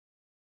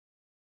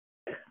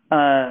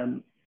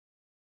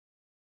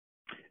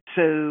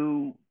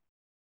 So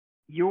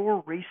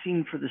you're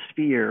racing for the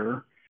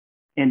spear,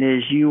 and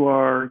as you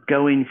are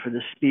going for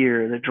the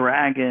spear, the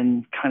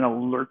dragon kind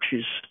of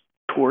lurches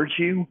towards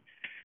you,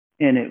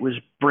 and it was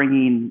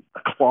bringing a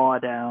claw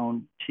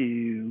down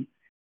to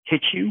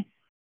hit you.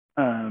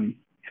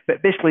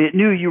 But basically, it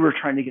knew you were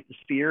trying to get the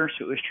spear,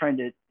 so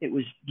it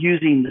was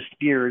using the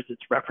spear as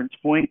its reference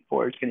point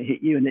for it's going to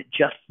hit you, and it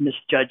just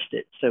misjudged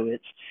it. So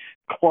its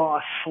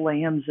claw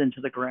slams into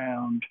the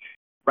ground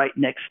right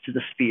next to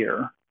the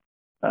spear.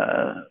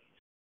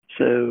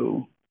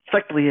 So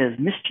effectively has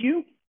missed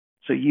you.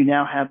 So you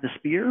now have the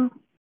spear.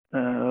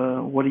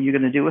 What are you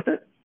going to do with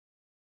it?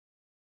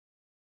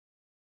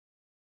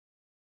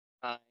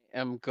 I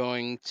am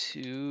going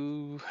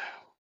to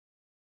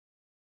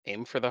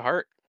aim for the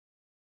heart.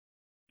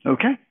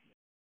 Okay.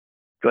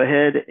 Go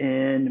ahead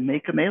and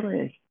make a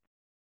melee.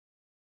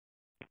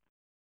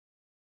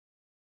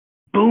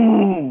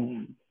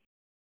 Boom.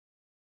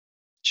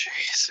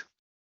 Jeez.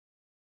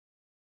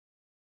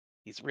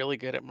 He's really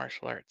good at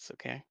martial arts,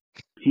 okay?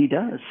 He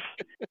does.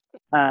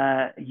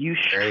 You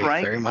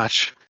strike. Very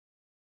much.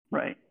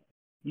 Right.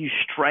 You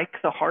strike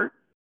the heart.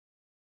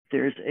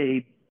 There's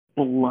a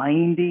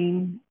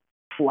blinding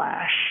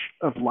flash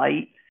of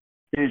light.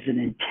 There's an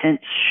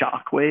intense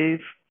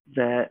shockwave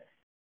that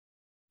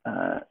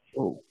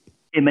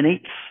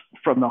emanates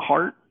from the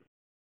heart.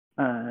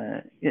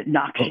 It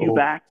knocks you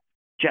back,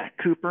 Jack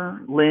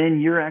Cooper.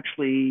 Lynn, you're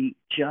actually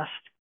just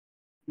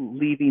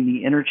leaving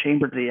the inner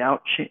chamber to the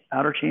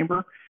outer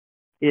chamber.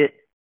 It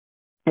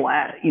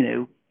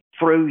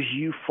throws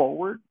you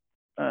forward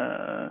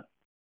to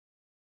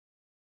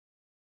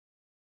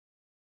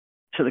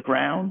the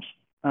ground.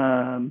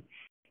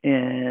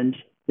 And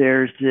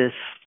there's this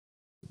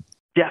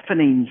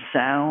deafening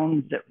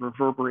sound that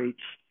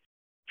reverberates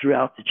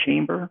throughout the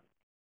chamber.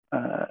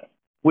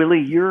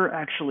 Willie, you're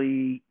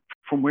actually,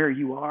 from where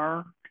you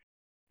are,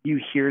 you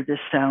hear this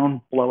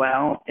sound blow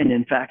out. And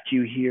in fact,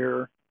 you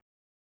hear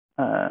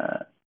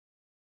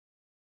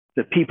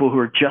the people who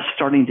are just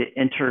starting to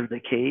enter the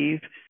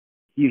cave.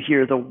 You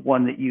hear the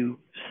one that you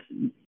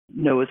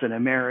know as an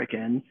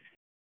American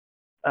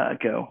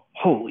go,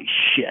 "Holy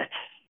shit."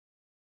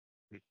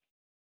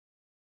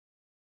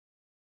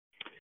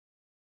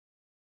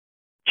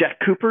 Jack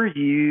Cooper,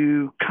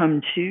 you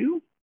come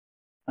to.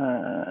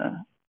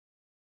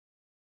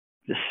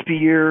 The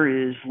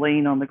spear is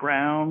laying on the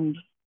ground.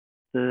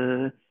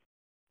 The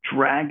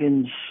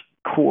dragon's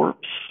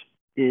corpse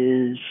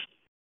is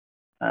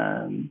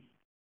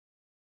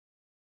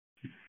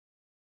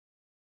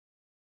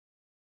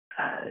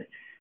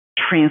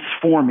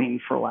transforming,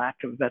 for lack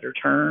of a better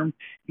term.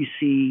 You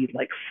see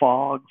like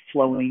fog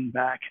flowing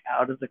back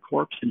out of the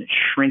corpse, and it's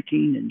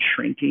shrinking and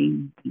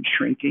shrinking and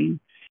shrinking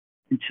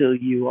until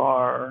you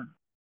are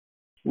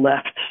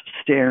left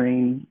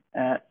staring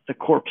at the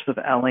corpse of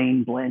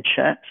Alain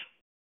Blanchette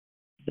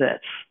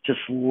that's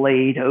just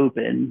laid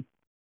open,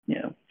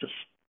 just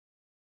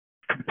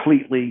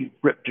completely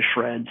ripped to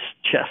shreds,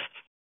 chest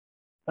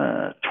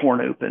torn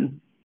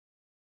open.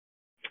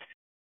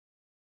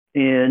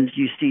 And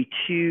you see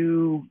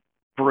two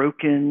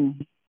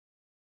broken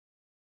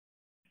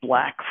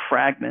black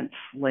fragments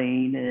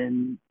laying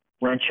in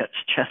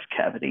Blanchette's chest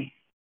cavity.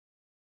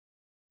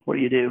 What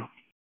do?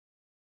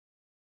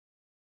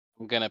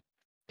 I'm going to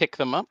pick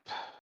them up,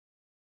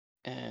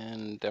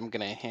 and I'm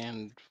going to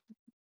hand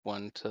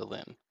one to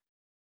Lynn.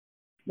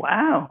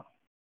 Wow.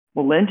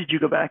 Well, Lynn, did you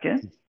go back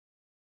in?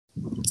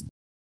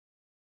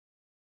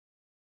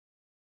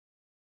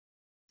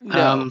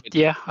 No.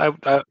 Yeah,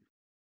 I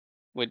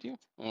Would you?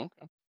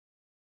 Okay.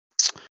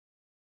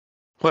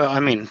 Well, I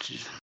mean,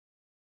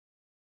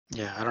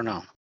 yeah, I don't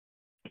know.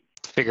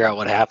 Figure out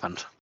what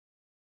happened.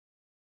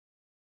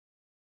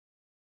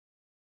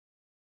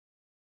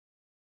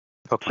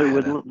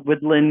 So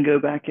would Lynn go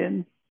back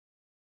in?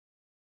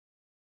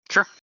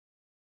 Sure.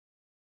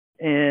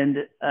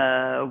 And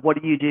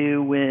what do you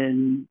do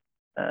when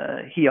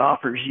he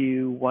offers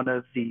you one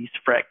of these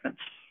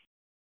fragments?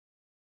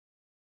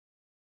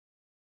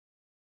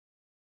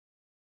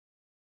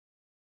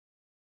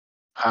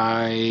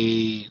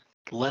 I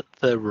let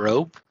the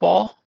robe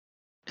fall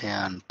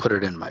and put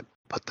it in my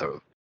put the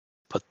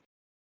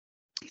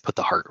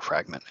heart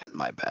fragment in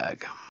my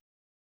bag.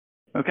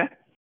 Okay.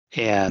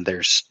 And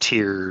there's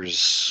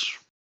tears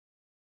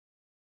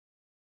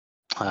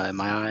in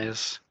my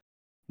eyes,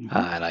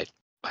 and I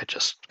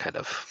just kind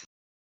of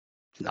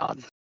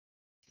nod.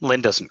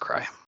 Lynn doesn't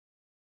cry.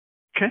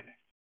 Okay.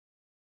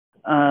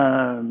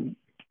 And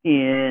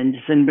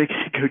does anybody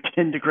go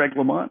tend to Greg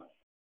Lamont?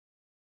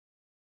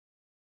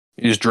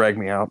 You just drag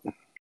me out.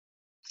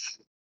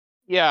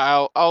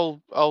 Yeah,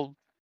 I'll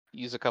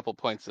use a couple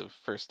points of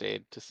first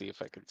aid to see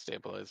if I can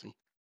stabilize him.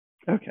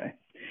 Okay.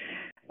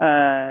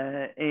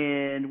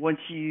 And once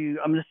I'm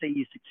going to say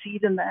you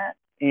succeed in that,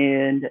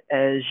 and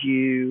as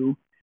you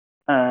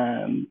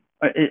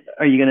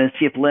Are you going to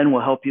see if Lynn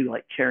will help you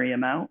like carry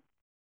him out?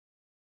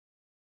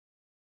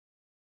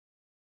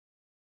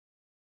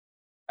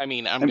 I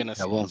mean, I'm going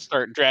to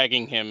start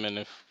dragging him, and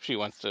if she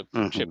wants to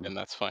chip in,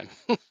 that's fine.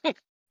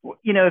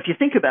 You know, if you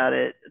think about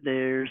it,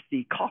 there's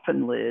the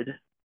coffin lid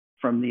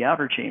from the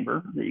outer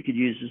chamber that you could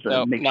use as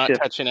a makeshift.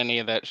 Not touching any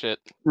of that shit.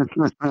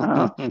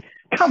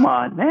 Come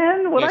on,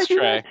 man. Would Nice I do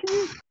try. that to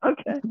you?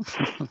 Okay.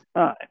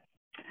 All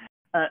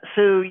right.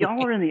 So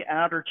y'all are in the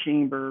outer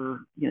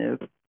chamber, you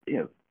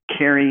know,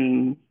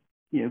 carrying,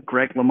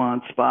 Greg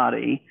Lamont's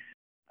body.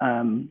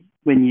 When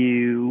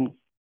you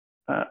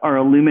are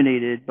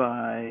illuminated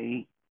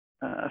by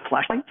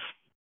flashlights.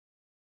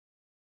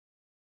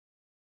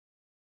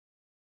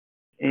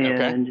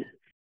 And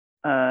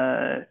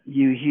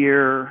you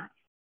hear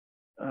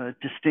a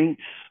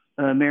distinct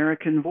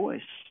American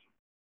voice.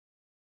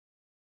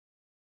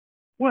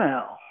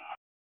 Well,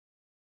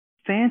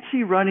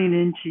 fancy running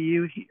into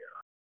you here.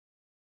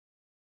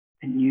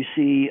 And you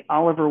see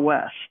Oliver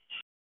West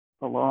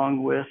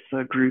along with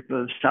a group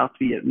of South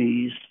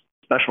Vietnamese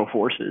special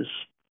forces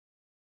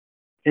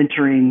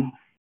entering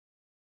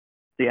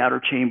the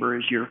outer chamber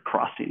as you're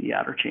crossing the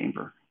outer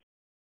chamber.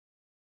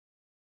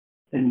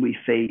 And we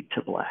fade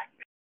to black.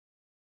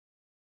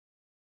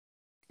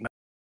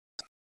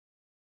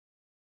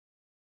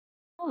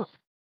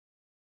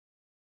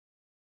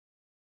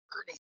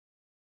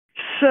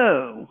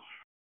 So,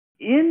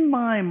 in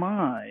my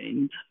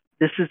mind,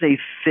 this is a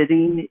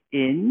fitting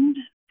end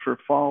for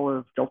Fall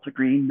of Delta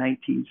Green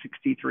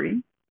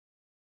 1963.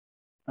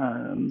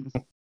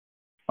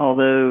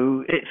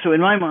 So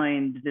in my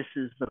mind, this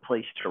is the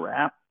place to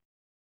wrap.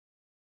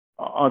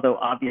 Although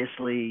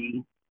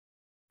obviously,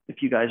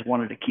 if you guys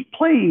wanted to keep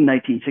playing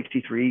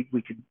 1963,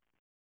 we could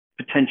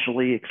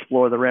potentially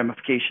explore the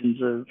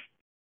ramifications of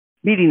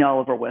meeting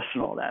Oliver West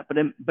and all that. But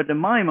in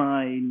my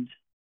mind,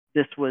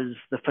 this was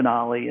the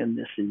finale, and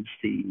this is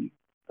the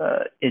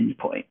end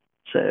point.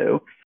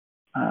 So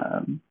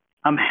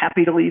I'm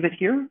happy to leave it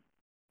here,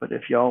 but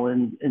if y'all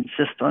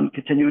insist on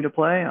continuing to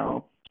play,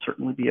 I'll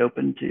certainly be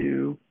open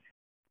to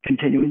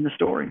continuing the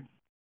story.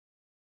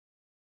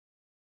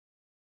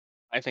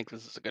 I think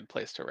this is a good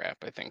place to wrap.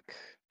 I think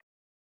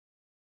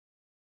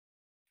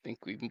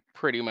we've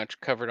pretty much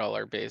covered all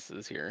our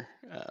bases here,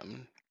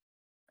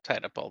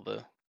 tied up all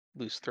the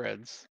loose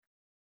threads.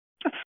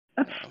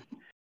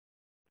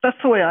 That's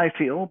the way I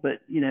feel,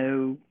 but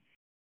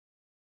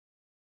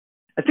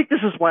I think this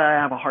is why I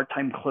have a hard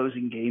time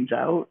closing games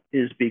out,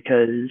 is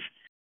because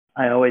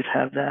I always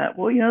have that,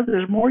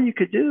 there's more you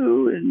could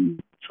do, and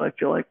so I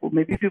feel like,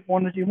 maybe people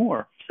want to do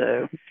more.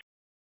 So,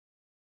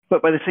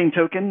 but by the same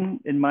token,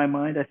 in my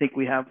mind, I think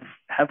we have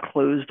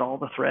closed all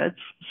the threads.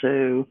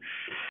 So,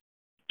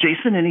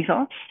 Jason, any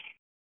thoughts?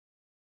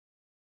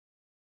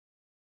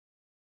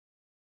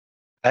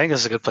 I think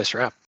this is a good place to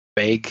wrap.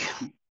 Vague,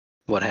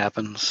 what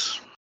happens?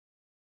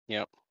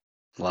 Yep.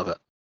 Love it.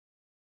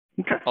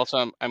 Okay.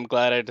 Also, I'm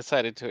glad I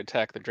decided to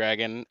attack the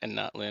dragon and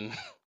not Lynn.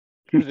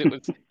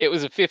 It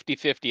was a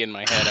 50-50 in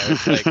my head. I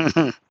was like,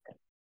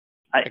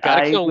 I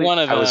gotta kill one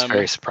of them. I was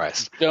very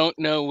surprised. Don't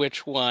know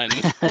which one.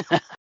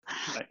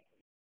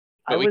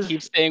 But we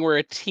keep saying we're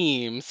a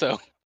team, so.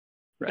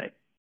 Right.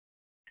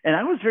 And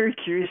I was very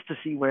curious to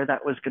see where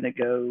that was going to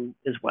go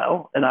as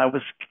well. And I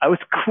was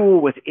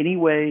cool with any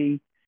way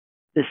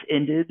this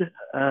ended.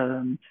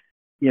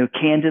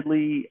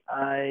 Candidly,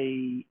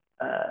 I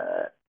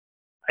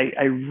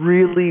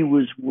really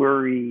was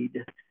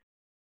worried,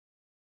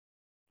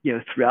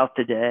 throughout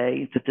the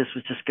day that this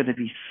was just going to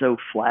be so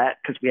flat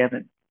because we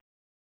haven't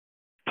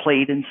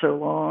played in so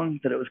long,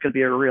 that it was going to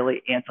be a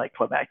really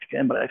anticlimactic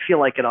end. But I feel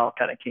like it all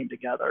kind of came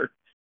together.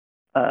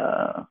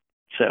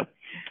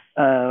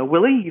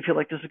 Willie, you feel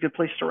like this is a good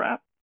place to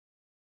wrap?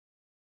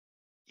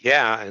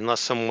 Yeah, unless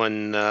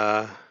someone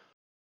is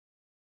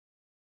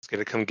going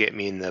to come get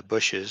me in the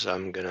bushes,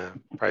 I'm going to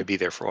probably be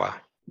there for a while.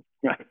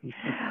 Right.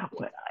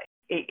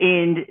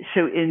 And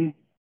so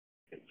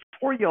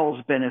for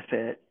y'all's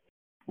benefit,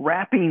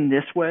 wrapping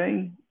this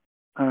way,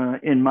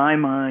 in my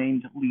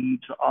mind,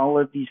 leaves all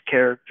of these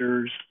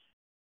characters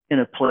in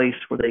a place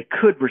where they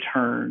could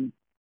return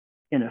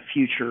in a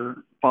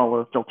future Fall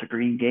of Delta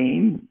Green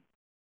game.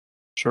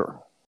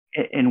 Sure.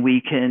 And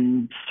we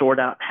can sort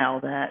out how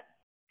that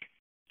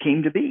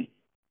came to be.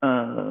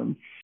 And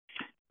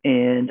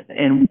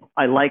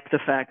I like the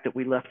fact that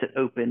we left it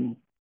open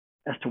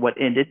as to what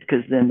ended,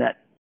 because then that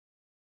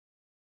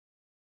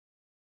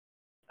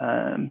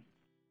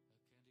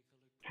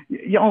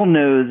y'all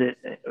know that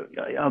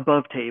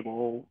above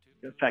table,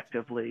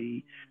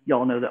 effectively,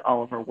 y'all know that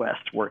Oliver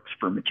West works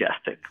for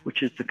Majestic,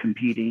 which is the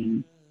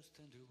competing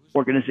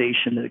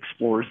organization that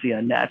explores the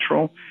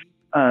unnatural.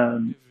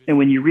 And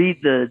when you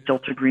read the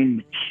Delta Green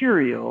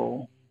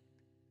material,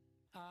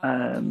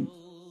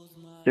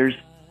 there's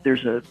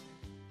a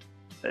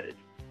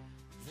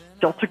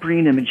Delta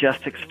Green and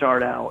Majestic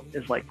start out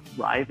as like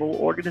rival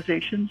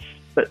organizations,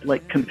 but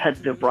like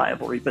competitive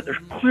rivalry. But there's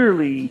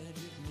clearly,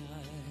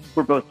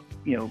 we're both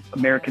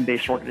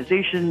American-based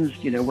organizations,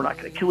 we're not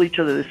going to kill each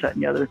other, this, that,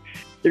 and the other.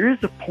 There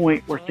is a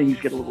point where things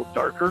get a little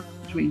darker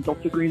between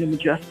Delta Green and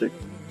Majestic.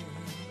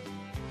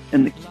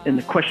 And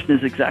the question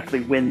is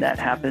exactly when that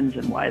happens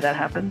and why that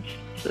happens.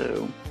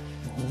 So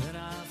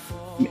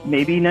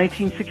maybe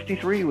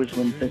 1963 was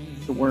when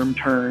the worm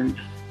turned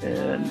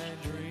and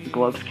the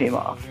gloves came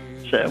off.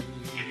 So,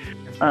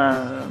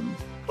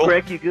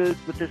 Greg, you good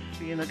with this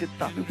being a good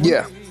stopping point?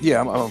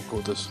 Yeah, I'm cool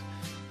with this.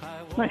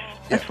 Nice,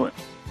 excellent.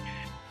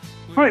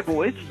 All right,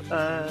 boys.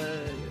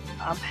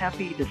 I'm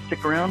happy to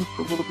stick around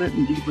for a little bit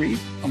and debrief.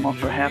 I'm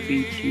also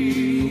happy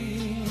to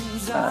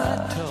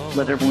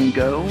let everyone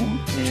go,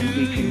 and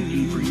we can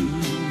debrief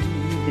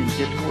in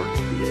Discord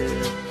via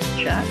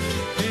chat.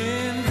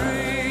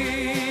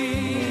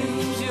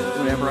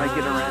 Whenever I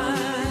get around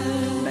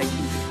in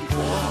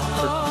 1964,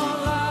 I'll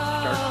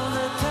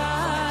certainly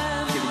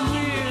start giving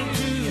you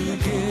a chance to get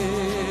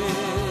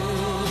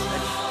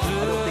that.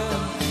 I don't think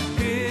that's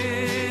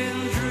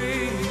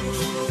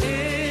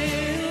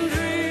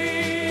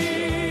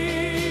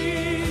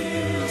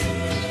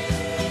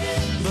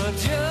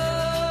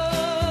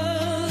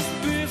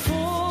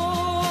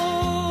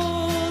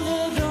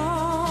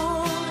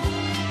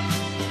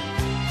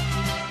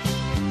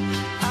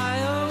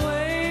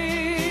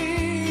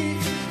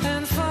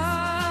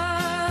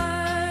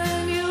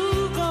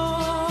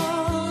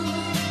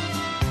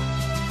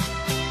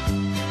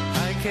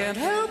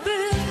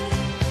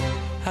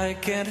I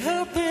can't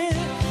help it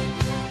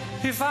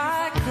if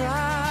I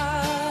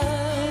cry.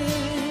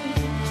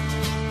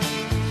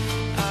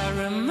 I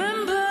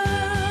remember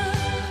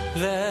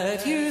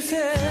that you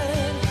said